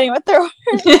at fighting with their words.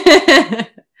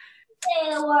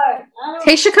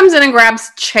 Tayshia comes in and grabs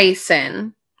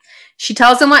Chasen. She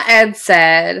tells him what Ed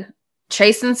said.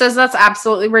 Chasen says that's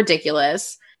absolutely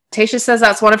ridiculous. Tayshia says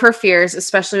that's one of her fears,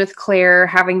 especially with Claire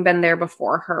having been there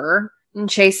before her. And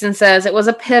Chasen says it was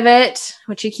a pivot,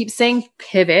 which he keeps saying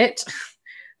pivot.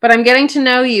 But I'm getting to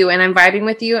know you and I'm vibing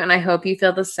with you and I hope you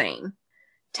feel the same.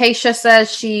 Tayshia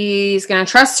says she's going to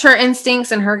trust her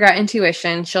instincts and her gut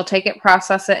intuition. She'll take it,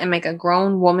 process it, and make a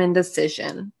grown woman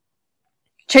decision.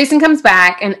 Chasen comes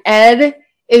back, and Ed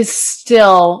is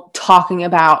still talking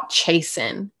about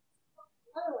Chasen.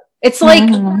 It's like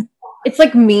it's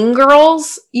like Mean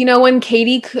Girls. You know, when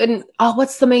Katie couldn't... Oh,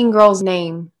 what's the main girl's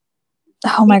name?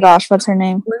 Oh my gosh, what's her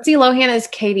name? Lindsay Lohan is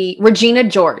Katie. Regina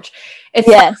George. It's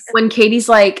yes. Like when Katie's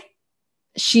like,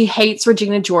 she hates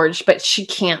Regina George, but she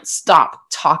can't stop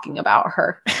talking about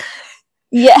her.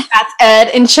 Yeah. That's Ed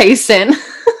and Chasen.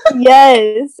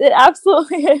 Yes, it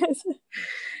absolutely is. You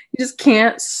just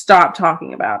can't stop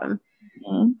talking about him.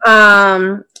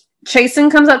 Mm-hmm.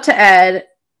 Chasen comes up to Ed,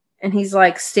 and he's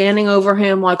like standing over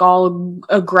him, like all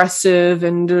aggressive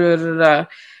and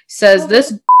says,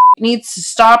 "This needs to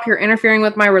stop. You're interfering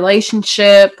with my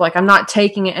relationship. Like, I'm not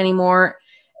taking it anymore."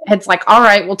 Ed's like, "All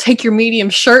right, well, take your medium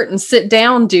shirt and sit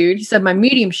down, dude." He said, "My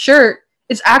medium shirt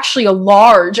is actually a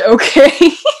large, okay?"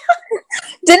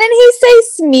 Didn't he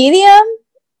say medium?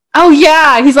 Oh,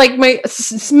 yeah. He's like, my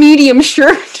medium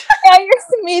shirt. Yeah,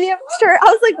 your medium shirt. I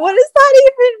was like, what does that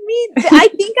even mean? I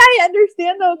think I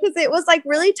understand, though, because it was, like,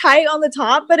 really tight on the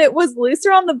top, but it was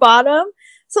looser on the bottom.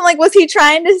 So, I'm like, was he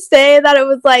trying to say that it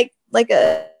was, like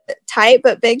a tight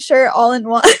but big shirt all in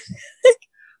one?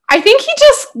 I think he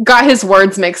just got his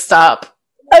words mixed up.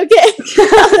 Okay.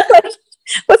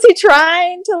 Was he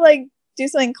trying to, like, do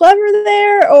something clever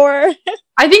there, or...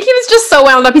 I think he was just so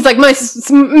wound up. He's like, my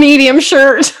medium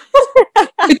shirt.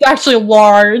 It's actually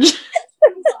large.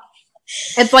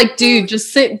 It's like, dude,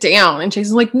 just sit down. And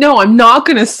Chasen's like, no, I'm not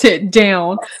going to sit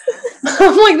down.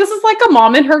 I'm like, this is like a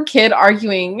mom and her kid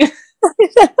arguing.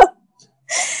 It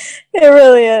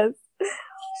really is.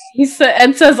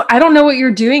 Ed says, I don't know what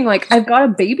you're doing. Like, I've got a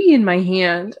baby in my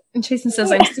hand. And Chasen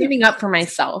says, I'm standing up for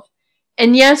myself.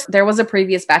 And yes, there was a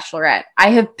previous Bachelorette. I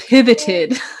have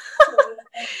pivoted.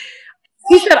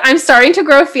 He said, I'm starting to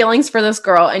grow feelings for this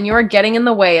girl, and you are getting in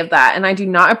the way of that. And I do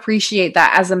not appreciate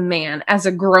that as a man, as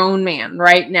a grown man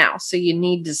right now. So you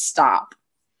need to stop.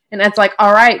 And Ed's like,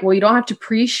 all right, well, you don't have to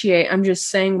appreciate. I'm just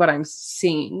saying what I'm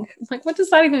seeing. I'm like, what does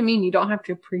that even mean? You don't have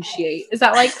to appreciate. Is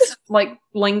that like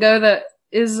lingo that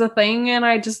is a thing and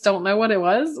I just don't know what it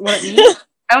means.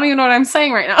 I don't even know what I'm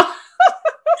saying right now.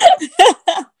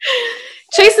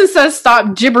 Jason says,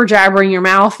 stop jibber jabbering your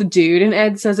mouth, dude. And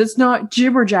Ed says, it's not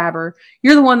jibber jabber.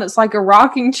 You're the one that's like a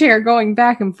rocking chair going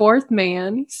back and forth,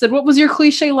 man. He said, what was your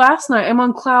cliche last night? I'm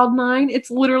on cloud 9.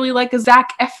 It's literally like a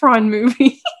Zac Efron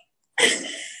movie.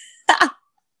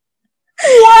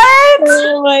 What?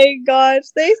 Oh my gosh,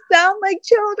 they sound like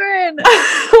children.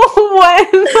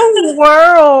 What in the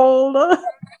world?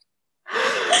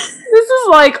 This is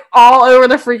like all over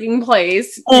the freaking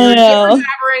place. You're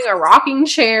jabbering a rocking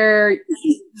chair,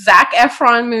 Zac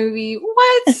Efron movie.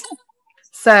 What?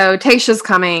 So Tayshia's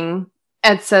coming.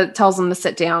 Ed tells him to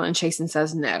sit down, and Chasen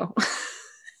says no.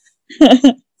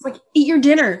 It's like, eat your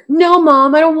dinner. No,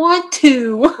 Mom, I don't want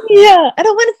to. Yeah, I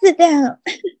don't want to sit down.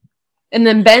 And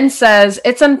then Ben says,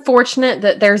 it's unfortunate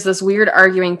that there's this weird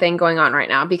arguing thing going on right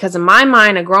now, because in my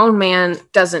mind, a grown man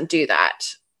doesn't do that.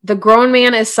 The grown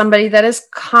man is somebody that is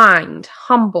kind,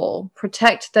 humble,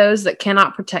 protect those that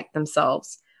cannot protect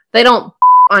themselves. They don't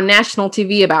on national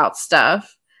TV about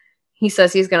stuff. He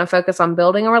says he's going to focus on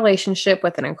building a relationship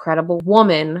with an incredible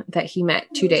woman that he met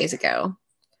 2 days ago.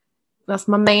 That's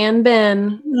my man,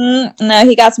 Ben. No,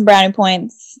 he got some brownie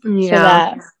points for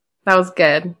that. That was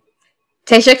good.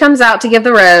 Tayshia comes out to give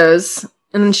the rose,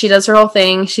 and then she does her whole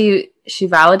thing. She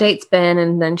validates Ben,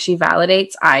 and then she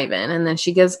validates Ivan, and then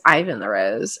she gives Ivan the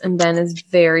rose. And Ben is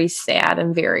very sad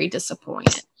and very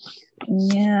disappointed.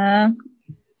 Yeah.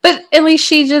 But at least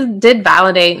she just did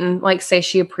validate and like say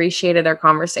she appreciated their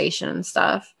conversation and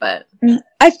stuff. But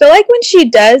I feel like when she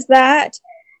does that,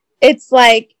 it's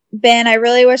like, Ben, I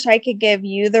really wish I could give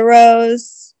you the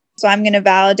rose. So I'm going to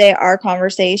validate our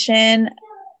conversation,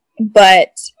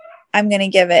 but I'm going to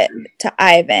give it to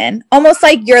Ivan. Almost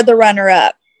like you're the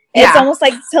runner-up. It's almost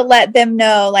like to let them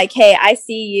know, like, hey, I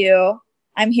see you.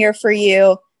 I'm here for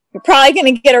you. You're probably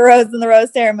going to get a rose in the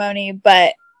rose ceremony,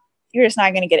 but you're just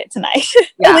not going to get it tonight.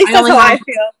 Yeah, At least that's how I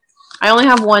feel. I only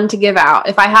have one to give out.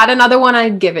 If I had another one,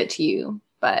 I'd give it to you.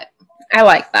 But I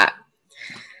like that.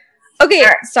 Okay,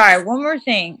 sorry. One more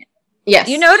thing. Yes.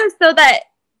 You notice, though, that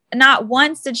not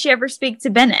once did she ever speak to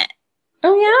Bennett.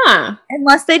 Oh, yeah.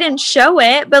 Unless they didn't show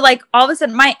it. But, like, all of a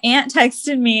sudden, my aunt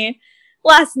texted me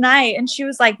last night, and she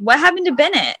was like, what happened to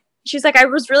Bennett? She's like, I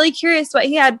was really curious what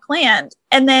he had planned.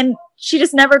 And then she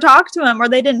just never talked to him, or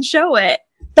they didn't show it.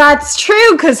 That's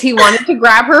true, because he wanted to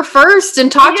grab her first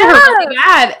and talk to her really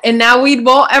bad. And now we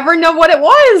won't ever know what it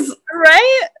was.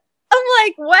 Right? I'm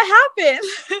like, what happened?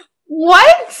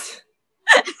 What?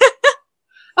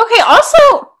 Okay,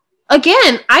 also,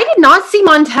 again, I did not see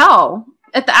Montel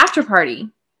at the after party.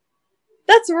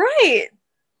 That's right.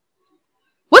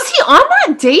 Was he on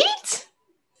that date?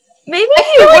 Maybe I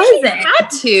he feel like wasn't. he had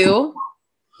to.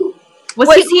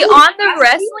 Was he on the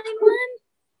wrestling one?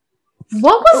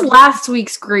 What was last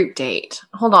week's group date?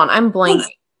 Hold on, I'm blanking.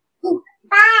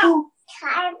 I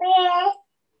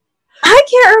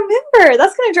can't remember.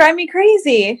 That's going to drive me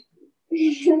crazy.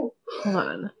 Hold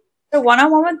on. The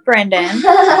one-on-one with Brendan.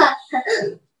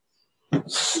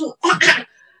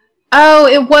 Oh,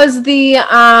 it was the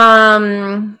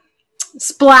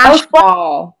splash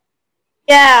ball.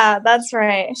 Yeah, that's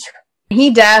right. He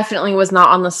definitely was not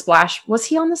on the splash. Was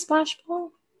he on the splash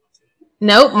ball?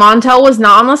 Nope, Montel was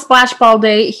not on the splash ball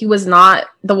date. He was not.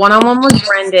 The one-on-one with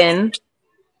Brendan.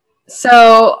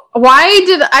 So why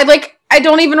did I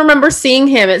don't even remember seeing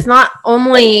him. It's not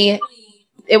only,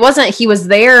 it wasn't he was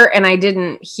there and I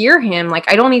didn't hear him. Like,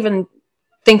 I don't even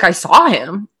think I saw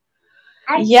him.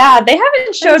 Yeah, they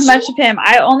haven't showed much of him.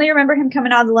 I only remember him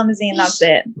coming out of the limousine. That's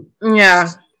it. Yeah.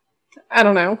 I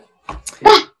don't know.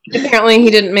 Apparently,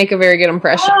 he didn't make a very good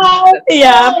impression.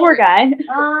 Yeah, poor guy.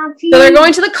 So they're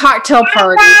going to the cocktail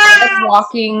party. He's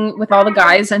walking with all the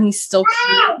guys, and he's still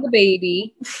cute with the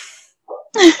baby.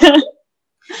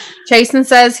 Jason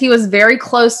says he was very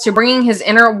close to bringing his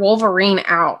inner Wolverine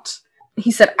out.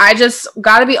 He said, I just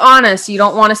got to be honest, you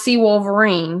don't want to see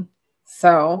Wolverine.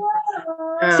 So.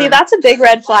 See, that's a big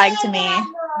red flag to me.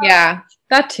 Yeah,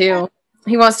 that too.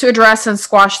 He wants to address and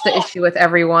squash the issue with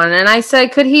everyone. And I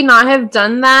said, could he not have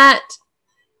done that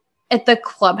at the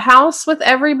clubhouse with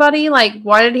everybody? Like,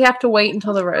 why did he have to wait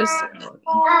until the rose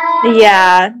ceremony?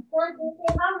 Yeah.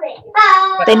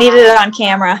 They needed it on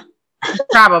camera.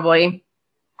 Probably.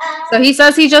 So he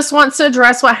says he just wants to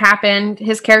address what happened.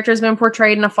 His character has been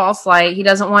portrayed in a false light. He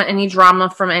doesn't want any drama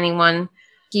from anyone.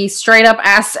 He straight up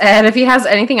asks Ed if he has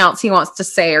anything else he wants to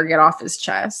say or get off his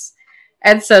chest.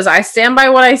 Ed says, I stand by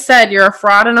what I said. You're a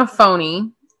fraud and a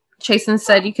phony. Chasen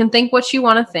said, you can think what you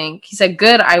want to think. He said,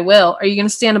 good, I will. Are you going to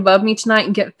stand above me tonight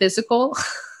and get physical?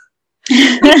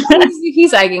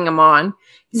 He's egging him on.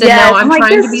 He said, no, I'm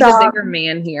trying to be the bigger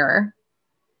man here.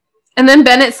 And then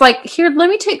Bennett's like, here, let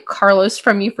me take Carlos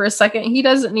from you for a second. He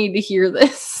doesn't need to hear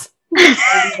this.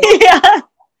 Yeah.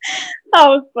 That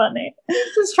was funny.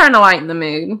 He's just trying to lighten the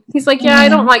mood. He's like, yeah, I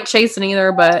don't like Chasen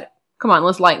either, but come on,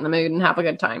 let's lighten the mood and have a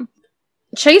good time.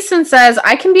 Chasen says,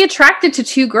 I can be attracted to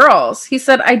two girls. He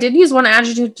said, I did use one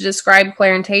adjective to describe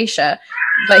Claire and Tayshia,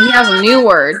 but he has a new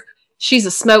word. She's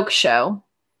a smoke show.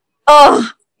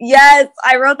 Oh, yes.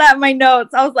 I wrote that in my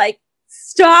notes. I was like,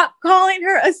 stop calling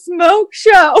her a smoke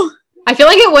show. I feel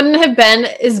like it wouldn't have been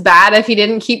as bad if he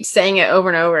didn't keep saying it over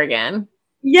and over again.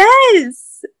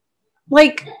 Yes.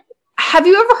 Like, have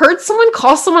you ever heard someone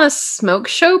call someone a smoke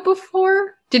show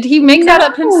before? Did he make that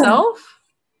up himself?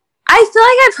 I feel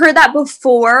like I've heard that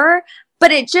before,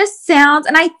 but it just sounds,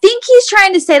 and I think he's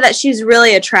trying to say that she's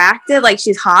really attractive, like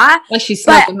she's hot. Like she's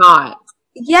smoking hot.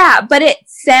 Yeah, but it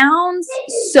sounds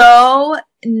so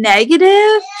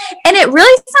negative, and it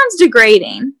really sounds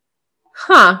degrading.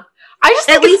 Huh. I just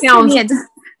think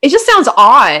it just sounds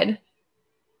odd.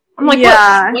 I'm like,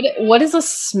 yeah. What is a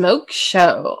smoke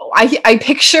show? I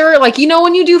picture, like, you know,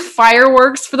 when you do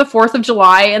fireworks for the 4th of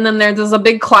July and then there's a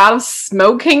big cloud of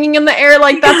smoke hanging in the air.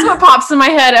 Like, that's what pops in my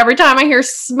head every time I hear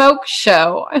smoke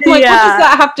show. I'm like, what does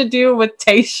that have to do with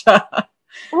Tayshia?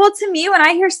 Well, to me, when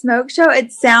I hear smoke show,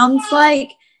 it sounds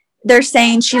like they're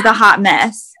saying she's a hot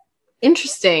mess.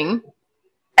 Interesting.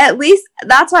 At least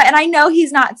that's why. And I know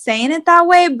he's not saying it that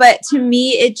way, but to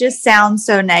me, it just sounds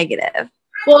so negative.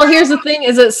 Well, here's the thing,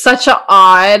 is it's such an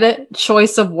odd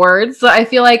choice of words that I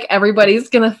feel like everybody's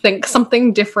going to think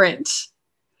something different.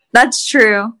 That's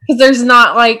true. Because there's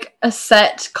not like a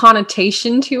set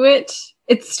connotation to it.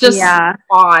 It's just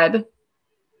odd.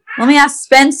 Let me ask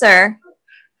Spencer.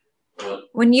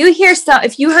 When you hear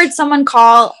if you heard someone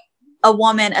call a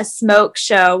woman a smoke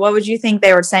show, what would you think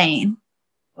they were saying?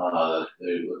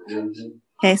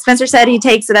 Okay, Spencer said he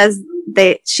takes it as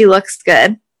she looks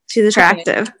good. She's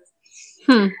attractive.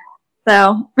 Okay.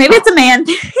 So maybe it's a man.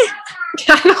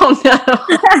 I don't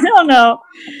know. I don't know.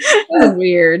 That's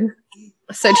weird.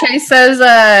 So Chase says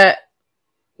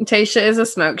Tayshia is a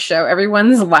smoke show.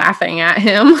 Everyone's laughing at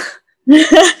him.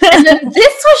 And then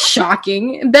this was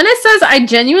shocking. Bennett says, I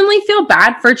genuinely feel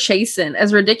bad for Chasen.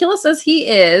 As ridiculous as he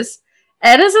is,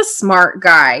 Ed is a smart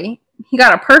guy. He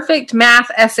got a perfect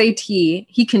math SAT.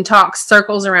 He can talk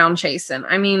circles around Chasen.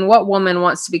 I mean, what woman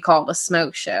wants to be called a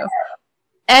smoke show?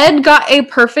 Ed got a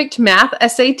perfect math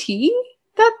SAT?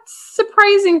 That's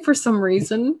surprising for some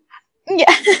reason. Yeah.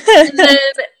 And then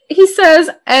he says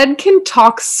Ed can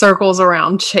talk circles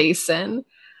around Chasen.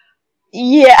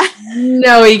 Yeah.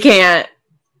 No, he can't.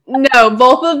 No,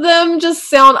 both of them just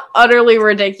sound utterly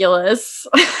ridiculous.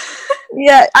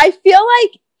 Yeah, I feel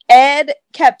like Ed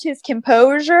kept his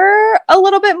composure a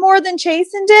little bit more than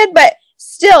Chasen did, but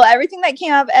still, everything that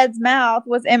came out of Ed's mouth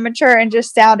was immature and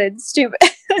just sounded stupid.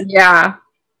 Yeah.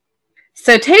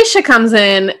 So Tayshia comes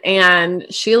in and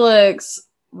she looks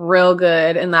real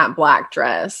good in that black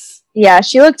dress. Yeah,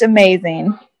 she looked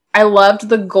amazing. I loved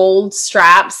the gold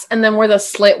straps, and then where the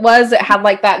slit was, it had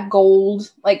like that gold,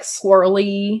 like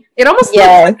swirly. It almost looked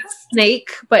like a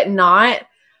snake, but not.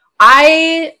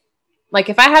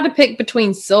 If I had to pick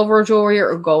between silver jewelry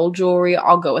or gold jewelry,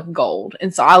 I'll go with gold.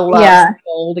 And so I love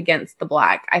gold against the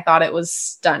black. I thought it was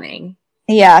stunning.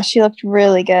 Yeah, she looked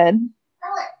really good.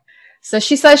 So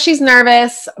she says she's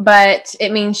nervous, but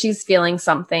it means she's feeling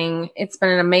something. It's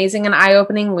been an amazing and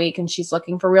eye-opening week, and she's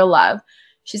looking for real love.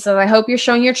 She says, I hope you're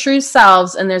showing your true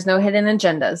selves and there's no hidden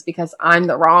agendas, because I'm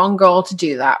the wrong girl to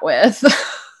do that with.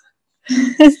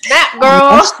 Snap,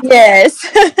 girl. Yes.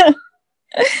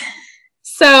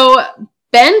 So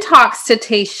Ben talks to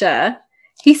Tayshia.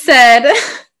 He said,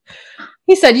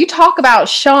 you talk about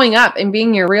showing up and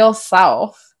being your real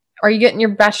self. Are you getting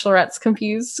your bachelorettes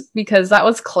confused? Because that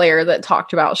was Claire that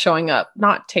talked about showing up,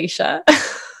 not Tayshia.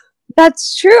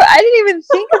 That's true. I didn't even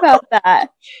think about that.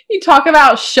 You talk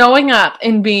about showing up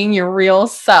and being your real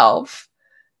self.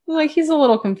 Like, he's a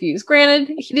little confused.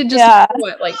 Granted, he did just,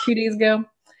 2 days ago?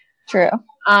 True.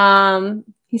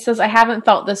 He says, I haven't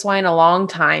felt this way in a long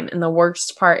time, and the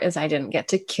worst part is I didn't get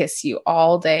to kiss you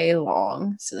all day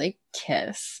long. So they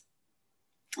kiss.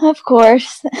 Of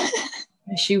course.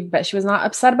 She was not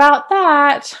upset about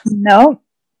that. No.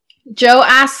 Joe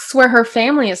asks where her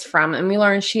family is from, and we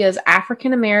learn she is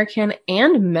African American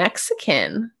and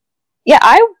Mexican. Yeah,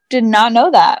 I did not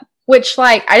know that. Which,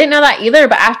 I didn't know that either,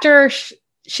 but after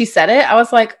she said it, I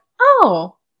was like,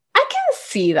 oh, I can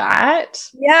see that.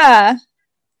 Yeah.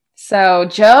 So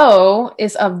Joe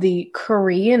is of the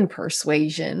Korean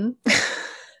persuasion.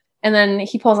 And then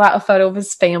he pulls out a photo of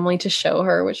his family to show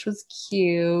her, which was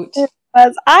cute.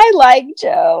 I like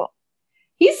Joe.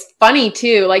 He's funny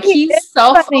too. Like, He is he's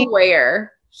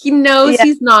self-aware. He knows Yeah.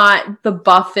 he's not the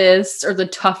buffest or the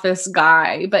toughest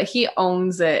guy, but he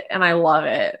owns it, and I love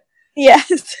it.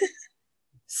 Yes.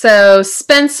 So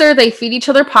Spencer, they feed each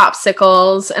other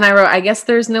popsicles, and I wrote, I guess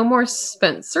there's no more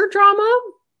Spencer drama.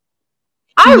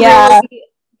 I really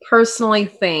personally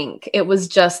think it was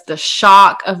just the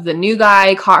shock of the new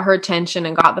guy caught her attention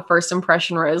and got the first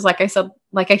impression rose. Like I said,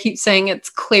 like I keep saying, it's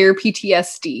clear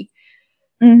PTSD.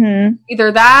 Mm-hmm.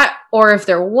 Either that, or if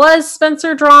there was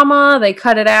Spencer drama, they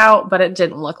cut it out, but it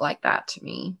didn't look like that to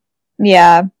me.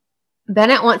 Yeah.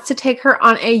 Bennett wants to take her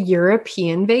on a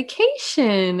European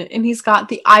vacation, and he's got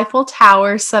the Eiffel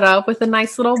Tower set up with a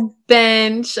nice little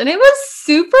bench, and it was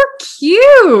super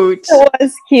cute. It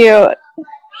was cute.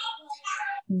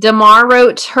 Damar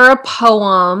wrote her a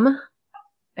poem.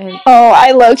 And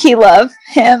I low-key love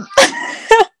him.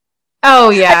 oh,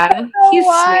 yeah. He's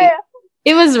why. sweet.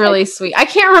 It was really sweet. I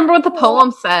can't remember what the poem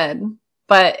said,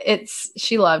 but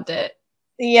she loved it.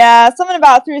 Yeah, something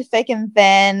about through thick and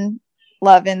thin,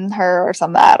 loving her or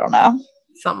something. I don't know.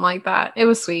 Something like that. It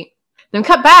was sweet. Then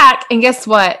cut back, and guess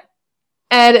what?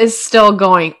 Ed is still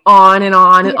going on and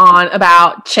on and on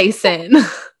about Chasen.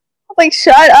 Like,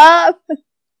 shut up.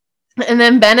 And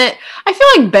then Bennett, I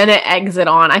feel like Bennett eggs it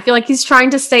on. I feel like he's trying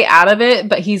to stay out of it,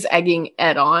 but he's egging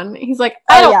Ed on. He's like,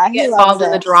 I don't get involved in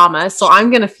the drama, so I'm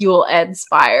going to fuel Ed's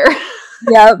fire.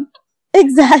 Yep,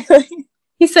 exactly.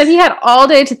 He said he had all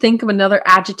day to think of another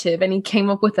adjective, and he came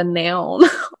up with a noun.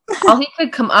 All he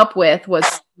could come up with was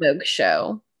smoke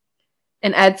show.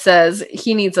 And Ed says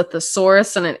he needs a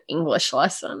thesaurus and an English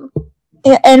lesson.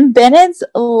 And Bennett's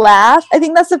laugh, I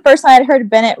think that's the first time I'd heard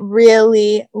Bennett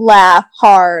really laugh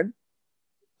hard.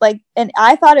 Like, and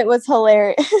I thought it was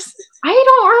hilarious. I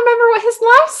don't remember what his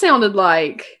laugh sounded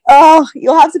like. Oh,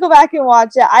 you'll have to go back and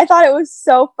watch it. I thought it was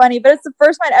so funny, but it's the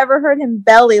first time I'd ever heard him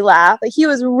belly laugh. Like, he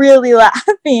was really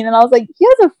laughing, and I was like, he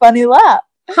has a funny laugh.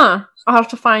 Huh. I'll have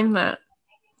to find that.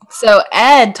 So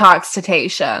Ed talks to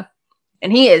Tayshia,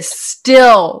 and he is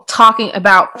still talking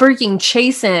about freaking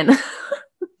Chasen.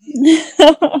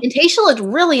 And Tayshia looked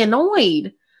really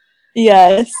annoyed.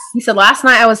 Yes. He said, last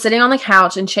night I was sitting on the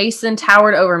couch and Chasen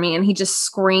towered over me and he just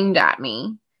screamed at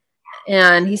me.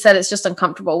 And he said it's just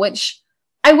uncomfortable, which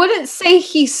I wouldn't say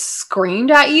he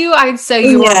screamed at you. I'd say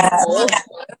you both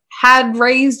had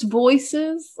raised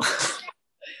voices.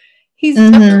 He's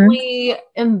definitely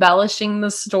embellishing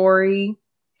the story.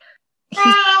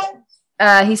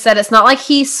 He said it's not like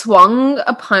he swung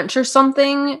a punch or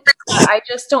something. I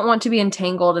just don't want to be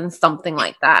entangled in something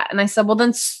like that. And I said, well,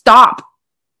 then stop.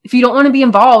 If you don't want to be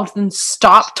involved, then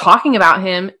stop talking about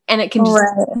him and it can just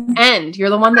end.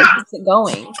 You're the one that keeps it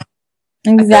going.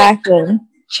 Exactly.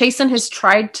 Chasen has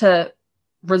tried to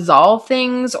resolve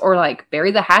things or like bury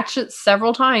the hatchet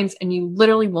several times and you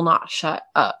literally will not shut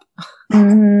up.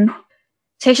 Mm-hmm.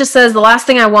 Tayshia says, the last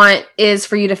thing I want is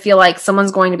for you to feel like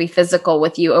someone's going to be physical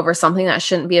with you over something that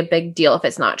shouldn't be a big deal if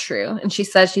it's not true. And she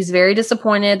says she's very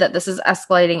disappointed that this is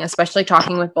escalating, especially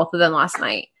talking with both of them last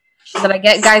night. She said, I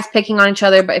get guys picking on each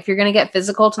other, but if you're going to get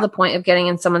physical to the point of getting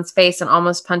in someone's face and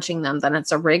almost punching them, then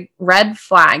it's a red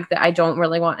flag that I don't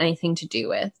really want anything to do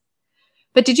with.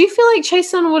 But did you feel like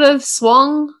Chasen would have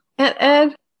swung at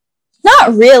Ed?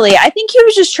 Not really. I think he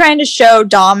was just trying to show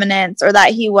dominance or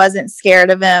that he wasn't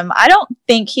scared of him. I don't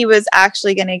think he was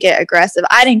actually going to get aggressive.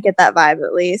 I didn't get that vibe,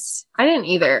 at least. I didn't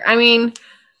either. I mean,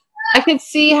 I could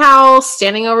see how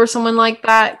standing over someone like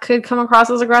that could come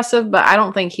across as aggressive, but I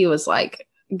don't think he was like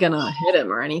gonna hit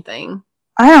him or anything.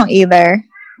 I don't either.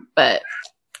 But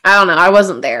I don't know. I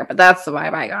wasn't there, but that's the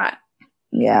vibe I got.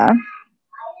 Yeah.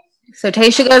 So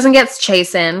Tayshia goes and gets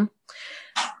Chasen.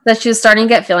 That she was starting to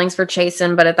get feelings for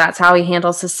Chasen, but if that's how he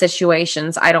handles his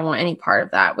situations, I don't want any part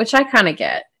of that, which I kind of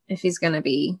get if he's going to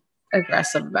be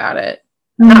aggressive about it.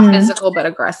 Not physical, but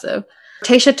aggressive.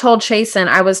 Tayshia told Chasen,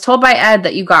 I was told by Ed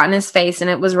that you got in his face and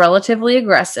it was relatively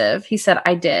aggressive. He said,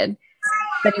 I did.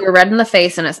 That you were red in the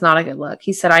face and it's not a good look.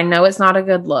 He said, I know it's not a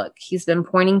good look. He's been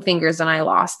pointing fingers and I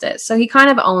lost it. So he kind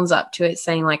of owns up to it,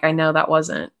 saying like, I know that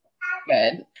wasn't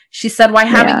good. She said, why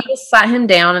haven't you just sat him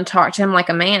down and talked to him like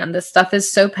a man? This stuff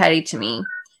is so petty to me.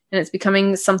 And it's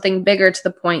becoming something bigger to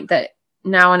the point that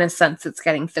now in a sense it's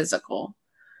getting physical.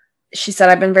 She said,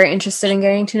 I've been very interested in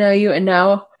getting to know you and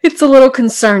now it's a little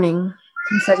concerning.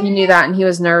 He said he knew that and he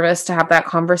was nervous to have that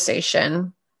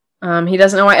conversation. He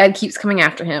doesn't know why Ed keeps coming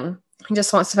after him. He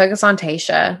just wants to focus on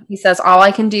Tayshia. He says, all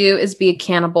I can do is be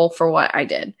accountable for what I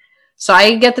did. So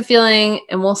I get the feeling,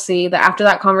 and we'll see, that after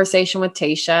that conversation with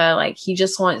Tayshia, like, he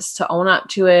just wants to own up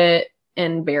to it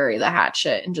and bury the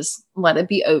hatchet and just let it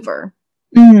be over.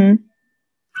 Mm-hmm.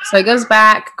 So he goes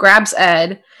back, grabs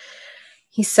Ed,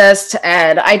 He says to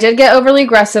Ed, I did get overly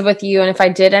aggressive with you, and if I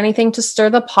did anything to stir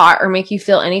the pot or make you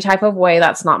feel any type of way,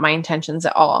 that's not my intentions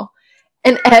at all.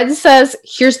 And Ed says,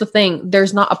 here's the thing,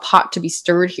 there's not a pot to be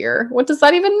stirred here. What does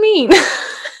that even mean?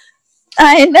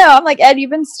 I know. I'm like, Ed,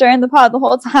 you've been stirring the pot the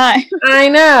whole time. I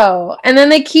know. And then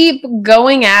they keep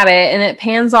going at it, and it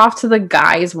pans off to the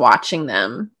guys watching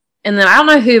them. And then I don't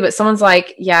know who, but someone's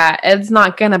like, yeah, Ed's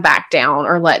not going to back down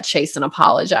or let Chasen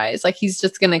apologize. Like, he's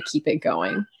just going to keep it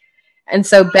going. And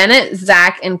so Bennett,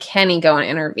 Zach, and Kenny go and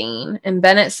intervene. And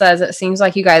Bennett says, it seems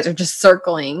like you guys are just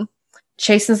circling.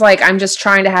 Chasen's like, I'm just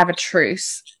trying to have a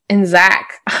truce. And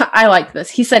Zach, I like this.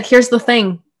 He said, here's the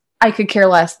thing. I could care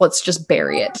less. Let's just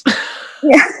bury it.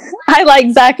 Yeah, I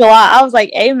like Zach a lot. I was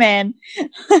like, amen.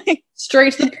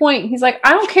 Straight to the point. He's like,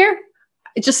 I don't care.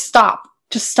 Just stop.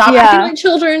 Just stop acting like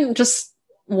children. Just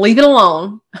leave it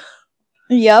alone.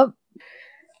 Yep.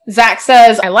 Zach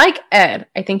says, I like Ed.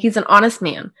 I think he's an honest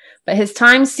man, but his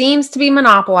time seems to be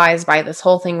monopolized by this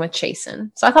whole thing with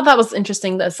Chasen. So I thought that was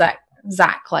interesting that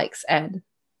Zach likes Ed.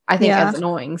 I think Ed's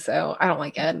annoying, so I don't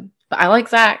like Ed. But I like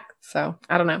Zach, so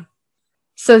I don't know.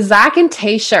 So Zach and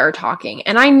Tayshia are talking,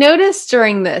 and I noticed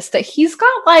during this that he's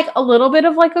got like a little bit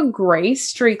of like a gray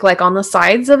streak like on the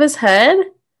sides of his head.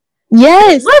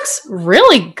 Yes. It looks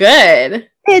really good.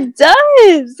 It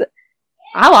does.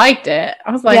 I liked it.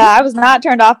 I was like, yeah, I was not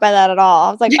turned off by that at all.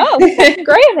 I was like, oh,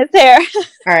 gray in his hair.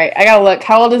 All right, I gotta look.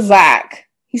 How old is Zach?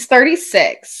 He's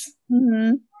 36.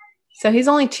 Mm-hmm. So he's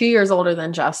only 2 years older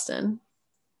than Justin.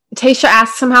 Tayshia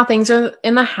asks him how things are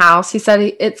in the house. He said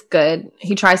it's good.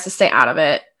 He tries to stay out of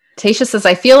it. Tayshia says,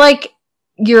 I feel like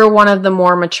you're one of the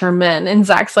more mature men. And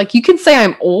Zach's like, you can say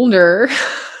I'm older.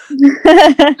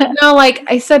 No, like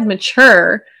I said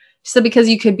mature. She said, because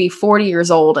you could be 40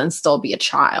 years old and still be a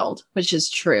child, which is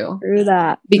true. True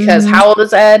that. Because how old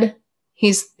is Ed?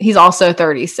 He's also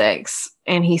 36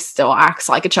 and he still acts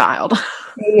like a child.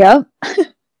 Yep.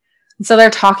 So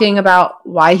they're talking about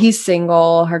why he's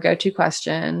single, her go-to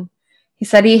question. He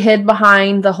said he hid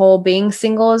behind the whole being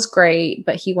single is great,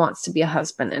 but he wants to be a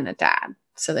husband and a dad.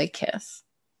 So they kiss.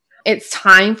 It's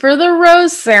time for the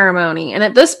rose ceremony. And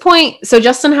at this point, so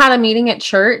Justin had a meeting at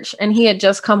church and he had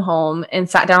just come home and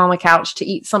sat down on the couch to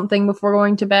eat something before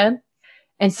going to bed.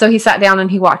 And so he sat down and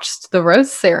he watched the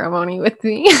rose ceremony with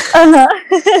me. So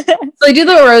they do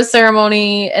the rose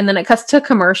ceremony and then it cuts to a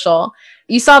commercial.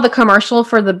 You saw the commercial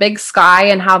for the Big Sky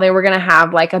and how they were going to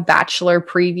have like a bachelor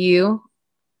preview.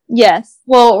 Yes.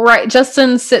 Well, right.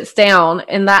 Justin sits down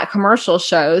and that commercial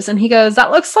shows and he goes,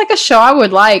 that looks like a show I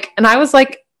would like. And I was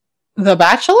like, The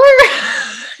Bachelor?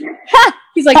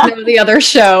 He's like, no, the other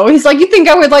show. He's like, you think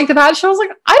I would like The Bachelor? I was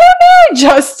like, I don't know,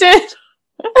 Justin.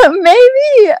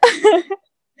 Maybe.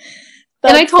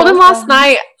 And I told him last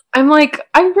night, I'm like,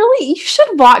 you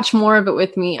should watch more of it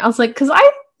with me. I was like, because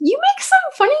you make some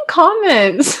funny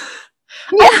comments.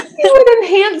 Yeah. I think it would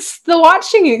enhance the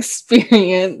watching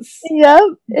experience. Yep,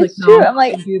 it's like, true. no, I'm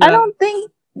like, I don't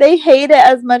think they hate it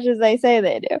as much as they say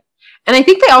they do. And I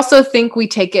think they also think we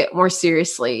take it more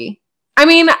seriously. I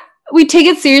mean, we take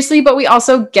it seriously, but we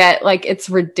also get like it's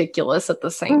ridiculous at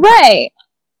the same time. Right.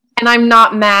 And I'm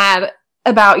not mad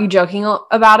about you joking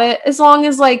about it as long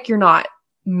as like you're not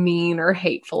mean or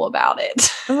hateful about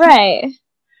it. Right.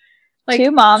 Like,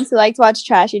 two moms who like to watch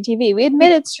trashy TV. We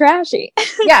admit it's trashy.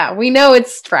 Yeah, we know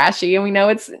it's trashy and we know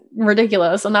it's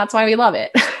ridiculous and that's why we love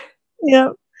it.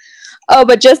 Yep. Oh,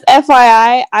 but just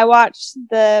FYI, I watched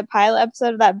the pilot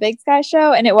episode of that Big Sky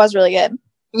show and it was really good.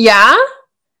 Yeah?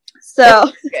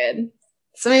 So good.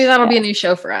 So maybe that'll be a new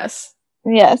show for us.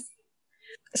 Yes.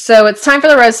 So it's time for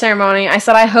the rose ceremony. I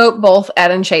said I hope both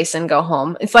Ed and Chasen go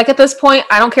home. It's like at this point,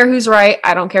 I don't care who's right.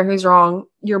 I don't care who's wrong.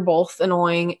 You're both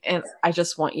annoying, and I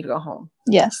just want you to go home.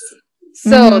 Yes.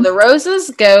 So the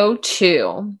roses go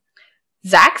to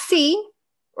Zach C.,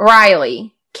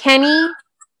 Riley, Kenny,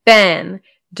 Ben,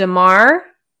 Damar,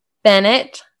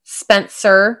 Bennett,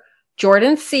 Spencer,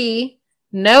 Jordan C.,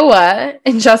 Noah,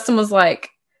 and Justin was like,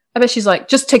 I bet she's like,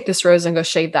 just take this rose and go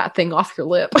shave that thing off your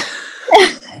lip.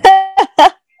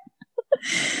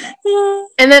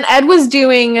 And then Ed was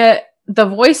doing the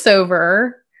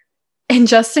voiceover and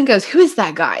Justin goes, who is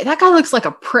that guy? That guy looks like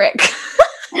a prick.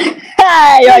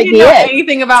 I didn't know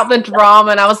anything about the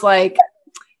drama and I was like,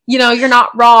 you're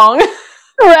not wrong.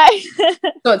 Right.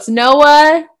 So it's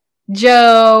Noah,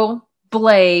 Joe,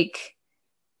 Blake,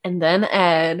 and then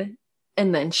Ed,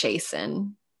 and then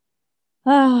Chasen.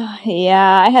 Oh,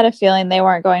 yeah. I had a feeling they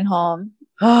weren't going home.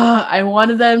 I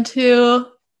wanted them to.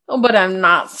 But I'm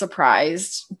not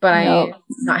surprised. But I'm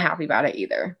not happy about it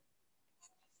either.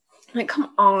 Like,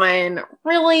 come on.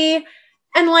 Really?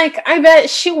 And like, I bet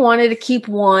she wanted to keep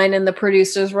one, and the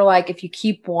producers were like, if you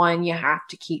keep one, you have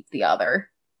to keep the other.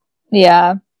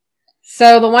 Yeah.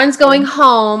 So the ones going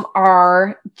home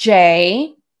are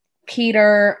Jay,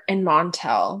 Peter, and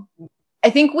Montel. I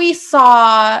think we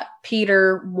saw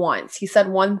Peter once. He said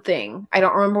one thing. I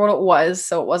don't remember what it was,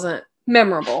 so it wasn't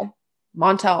memorable.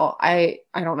 Montel, I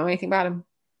don't know anything about him.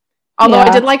 Although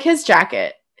I did like his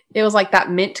jacket. It was like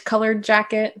that mint colored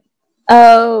jacket.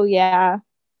 Oh, yeah.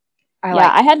 I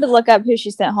I had to look up who she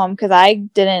sent home because I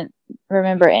didn't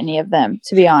remember any of them,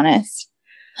 to be honest.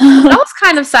 I was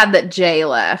kind of sad that Jay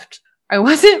left. I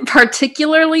wasn't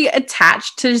particularly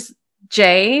attached to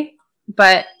Jay,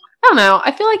 but I don't know.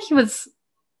 I feel like he was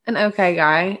an okay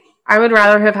guy. I would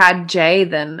rather have had Jay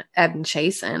than Ed and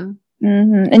Chasen.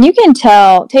 Mm-hmm. And you can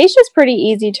tell Tayshia's pretty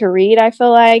easy to read, I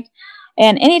feel like.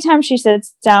 And anytime she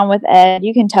sits down with Ed,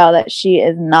 you can tell that she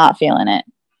is not feeling it.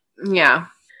 Yeah.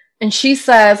 And she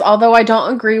says, although I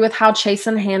don't agree with how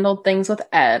Chasen handled things with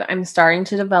Ed, I'm starting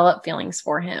to develop feelings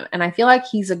for him. And I feel like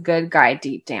he's a good guy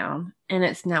deep down. And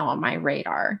it's now on my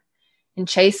radar. And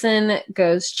Chasen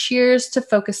goes, cheers to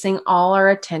focusing all our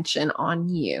attention on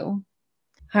you.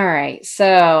 All right.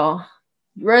 So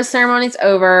rose ceremony's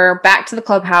over. Back to the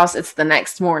clubhouse. It's the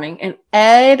next morning. And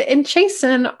Ed and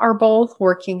Chasen are both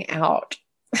working out.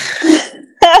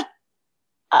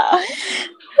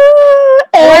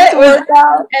 What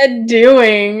was Ed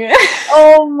doing?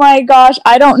 Oh my gosh,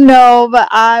 I don't know, but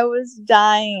I was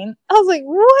dying. I was like,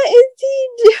 what is he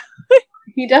doing?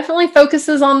 He definitely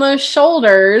focuses on those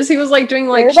shoulders. He was like doing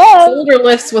like shoulder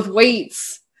lifts with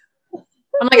weights.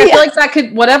 I'm like, I feel like that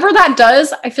could, whatever that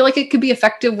does, I feel like it could be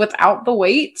effective without the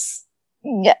weights.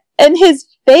 Yeah, and his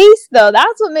face though,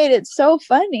 that's what made it so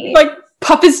funny. Like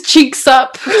puff his cheeks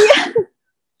up. Yeah.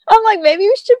 I'm like, maybe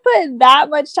you should put that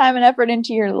much time and effort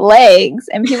into your legs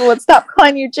and people would stop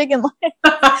calling you chicken legs.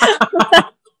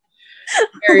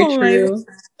 Very true.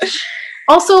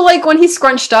 Also, like when he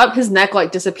scrunched up, his neck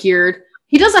like disappeared.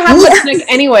 He doesn't have much neck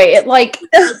anyway. It like,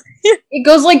 it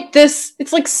goes like this.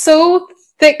 It's like so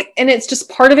thick and it's just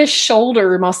part of his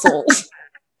shoulder muscles.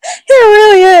 It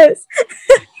really is.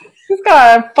 He's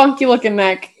got a funky looking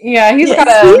neck. Yeah, he's got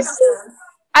a...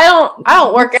 I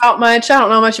don't work out much. I don't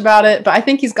know much about it, but I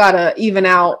think he's got to even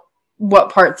out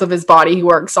what parts of his body he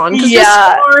works on. Because just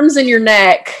your arms and your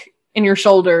neck and your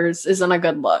shoulders isn't a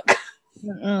good look.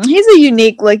 He's a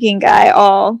unique looking guy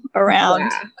all around.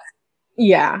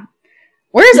 Yeah.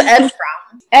 Where's Ed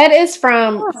from? Ed is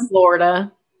from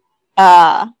Florida.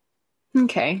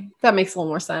 Okay. That makes a little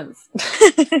more sense.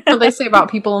 What they say about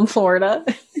people in Florida.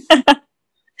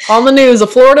 On the news, a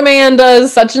Florida man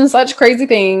does such and such crazy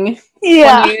thing.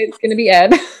 Yeah. It's going to be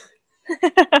Ed.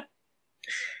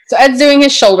 So Ed's doing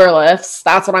his shoulder lifts.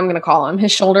 That's what I'm going to call him.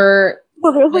 His shoulder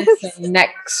lifts and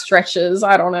neck stretches.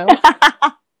 I don't know.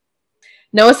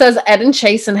 Noah says Ed and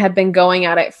Chasen have been going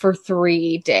at it for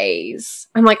 3 days.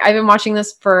 I'm like, I've been watching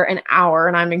this for an hour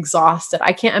and I'm exhausted.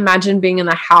 I can't imagine being in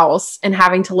the house and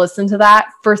having to listen to that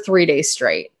for 3 days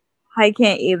straight. I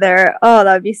can't either. Oh,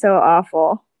 that would be so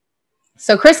awful.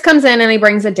 So Chris comes in and he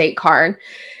brings a date card.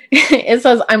 It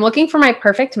says, I'm looking for my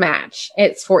perfect match.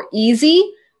 It's for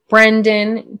Easy,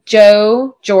 Brendan,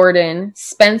 Joe, Jordan,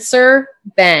 Spencer,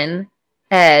 Ben,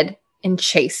 Ed, and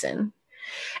Chasen.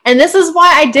 And this is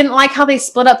why I didn't like how they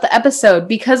split up the episode,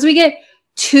 because we get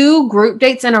 2 group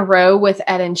dates in a row with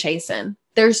Ed and Chasen.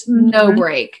 There's no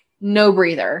break, no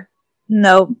breather.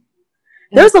 Nope.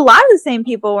 There was a lot of the same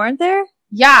people, weren't there?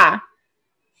 Yeah.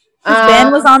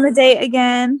 Ben was on the date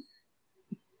again.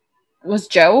 Was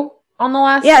Joe on the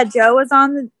last? Yeah, Joe was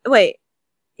on the... Wait.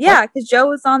 Yeah, because Joe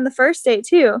was on the first date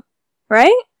too,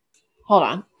 right? Hold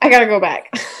on. I gotta go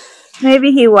back.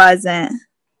 Maybe he wasn't.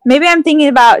 Maybe I'm thinking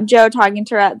about Joe talking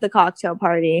to her at the cocktail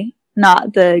party,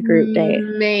 not the group date.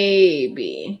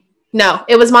 Maybe. No,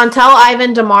 it was Montel,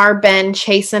 Ivan, DeMar, Ben,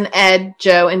 Chasen, Ed,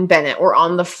 Joe, and Bennett were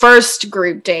on the first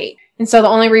group date. And so the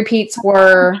only repeats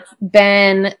were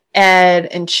Ben, Ed,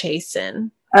 and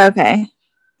Chasen. Okay.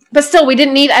 But still, we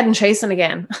didn't need Ed and Chasen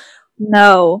again.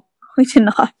 No, we did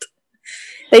not.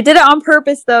 They did it on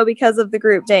purpose, though, because of the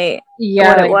group date.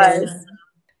 Yeah, what it was. Did.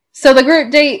 So the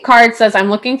group date card says, I'm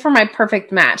looking for my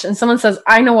perfect match. And someone says,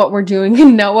 I know what we're doing.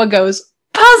 And Noah goes,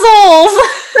 puzzles!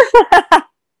 I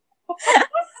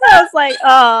was like,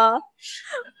 oh,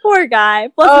 poor guy.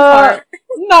 Bless his heart.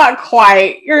 Not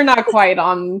quite. You're not quite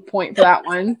on point for that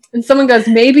one. And someone goes,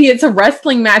 maybe it's a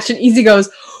wrestling match. And Easy goes,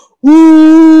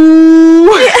 ooh.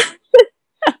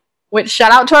 Which,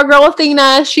 shout out to our girl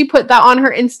Athena. She put that on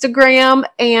her Instagram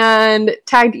and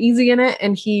tagged Easy in it.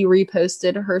 And he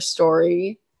reposted her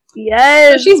story.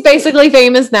 Yes. So she's basically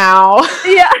famous now.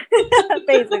 Yeah,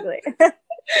 basically.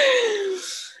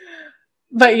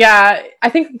 But yeah, I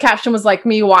think the caption was like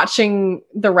me watching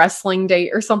the wrestling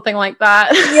date or something like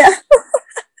that. Yeah.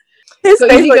 His So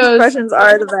facial Easy goes, expressions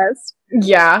are the best.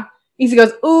 yeah. Easy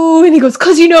goes, ooh, and he goes,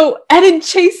 cause Ed and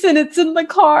Chasen, it's in the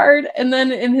card. And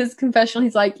then in his confessional,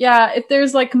 he's like, yeah, if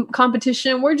there's like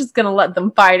competition, we're just gonna let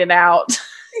them fight it out.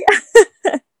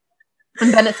 Yeah.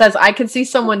 And Bennett says, I could see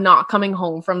someone not coming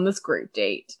home from this group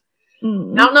date. I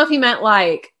don't know if he meant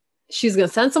like she's gonna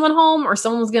send someone home or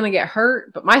someone's gonna get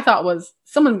hurt, but my thought was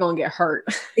someone's gonna get hurt.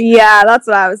 Yeah, that's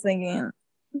what I was thinking.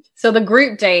 So the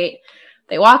group date,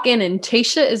 they walk in and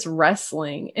Tayshia is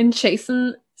wrestling, and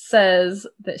Chasen says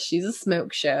that she's a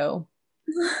smoke show.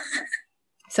 He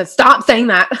said, stop saying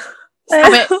that.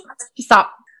 Stop it.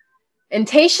 Stop. And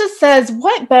Tayshia says,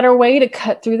 what better way to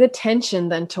cut through the tension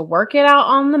than to work it out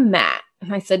on the mat?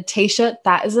 And I said, Tayshia,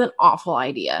 that is an awful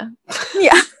idea.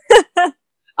 Yeah.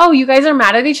 Oh, you guys are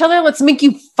mad at each other? Let's make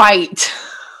you fight.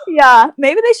 Yeah.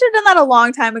 Maybe they should have done that a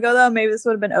long time ago, though. Maybe this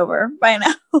would have been over by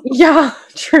now. Yeah,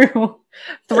 true.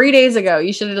 3 days ago,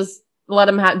 you should have just let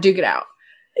him duke it out.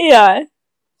 Yeah.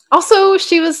 Also,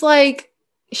 she was like,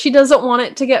 she doesn't want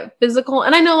it to get physical.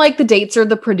 And I know, like, the dates are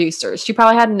the producers. She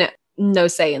probably had no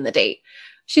say in the date.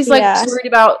 She's like, worried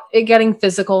about it getting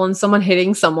physical and someone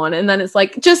hitting someone. And then it's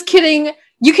like, just kidding.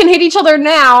 You can hit each other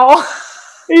now.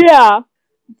 Yeah.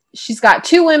 She's got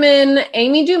 2 women.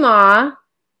 Amy Dumas.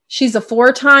 She's a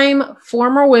 4-time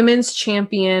former women's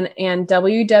champion and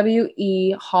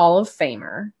WWE Hall of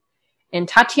Famer. And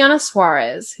Tatiana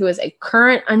Suarez, who is a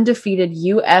current undefeated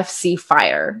UFC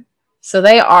fighter. So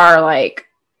they are like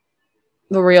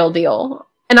the real deal.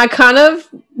 And I kind of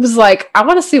was like, I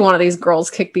want to see one of these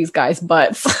girls kick these guys'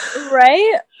 butts.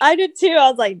 Right? I did too. I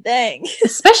was like, dang.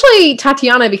 Especially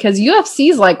Tatiana, because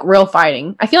UFC is like real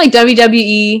fighting. I feel like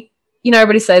WWE,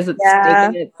 everybody says it's fake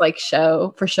and it's like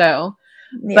show for show.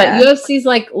 Yeah. But UFC is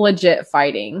like legit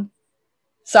fighting.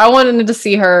 So I wanted to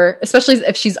see her, especially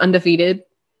if she's undefeated.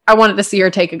 I wanted to see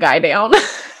her take a guy down.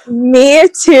 Me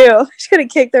too. She could have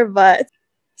kicked their butt.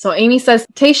 So Amy says,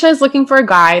 Tayshia is looking for a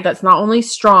guy that's not only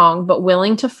strong, but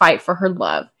willing to fight for her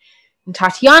love. And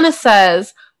Tatiana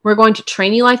says, we're going to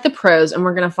train you like the pros, and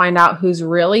we're going to find out who's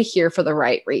really here for the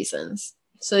right reasons.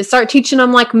 So they start teaching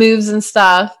them like moves and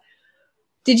stuff.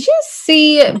 Did you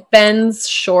see Ben's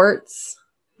shorts?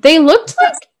 They looked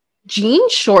like jean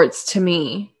shorts to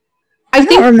me. I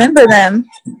don't remember them.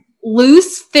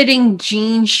 Loose-fitting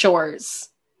jean shorts.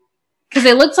 Because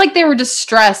they looked like they were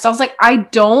distressed. I was like, I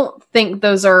don't think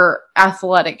those are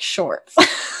athletic shorts. I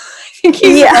think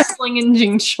he's wrestling in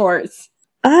jean shorts.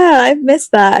 I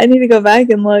missed that. I need to go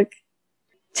back and look.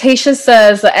 Tayshia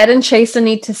says that Ed and Chasen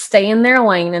need to stay in their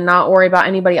lane and not worry about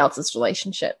anybody else's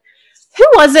relationship. Who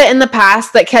was it in the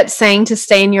past that kept saying to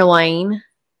stay in your lane?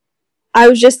 I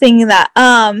was just thinking that.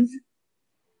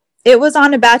 It was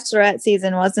on a Bachelorette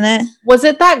season, wasn't it? Was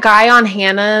it that guy on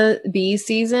Hannah B's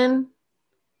season?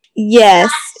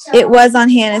 Yes, it was on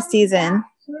Hannah's season.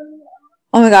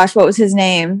 Oh my gosh, what was his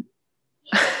name?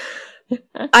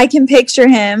 I can picture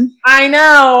him. I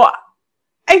know.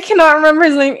 I cannot remember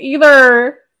his name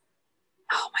either.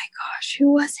 Oh my gosh,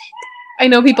 who was it? I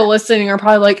know people listening are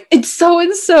probably like, it's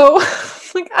so-and-so.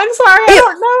 Like, I'm sorry, I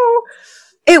don't know.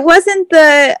 It wasn't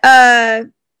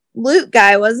the Luke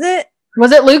guy, was it?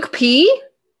 Was it Luke P?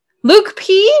 Luke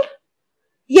P?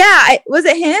 Yeah, was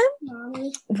it him?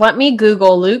 Let me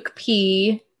Google Luke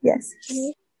P. Yes.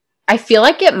 I feel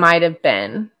like it might have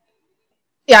been.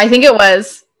 Yeah, I think it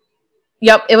was.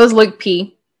 Yep, it was Luke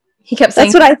P. He kept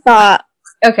saying... That's what I thought.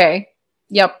 Okay.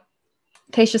 Yep.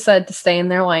 Tayshia said to stay in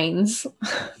their lanes.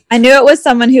 I knew it was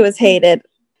someone who was hated.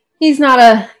 He's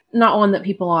not one that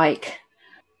people like.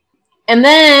 And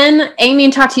then Amy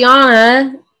and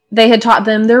Tatiana, they had taught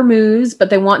them their moves, but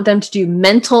they want them to do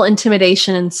mental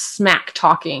intimidation and smack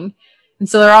talking. And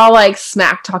so they're all like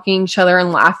smack talking each other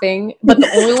and laughing. But the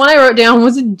only one I wrote down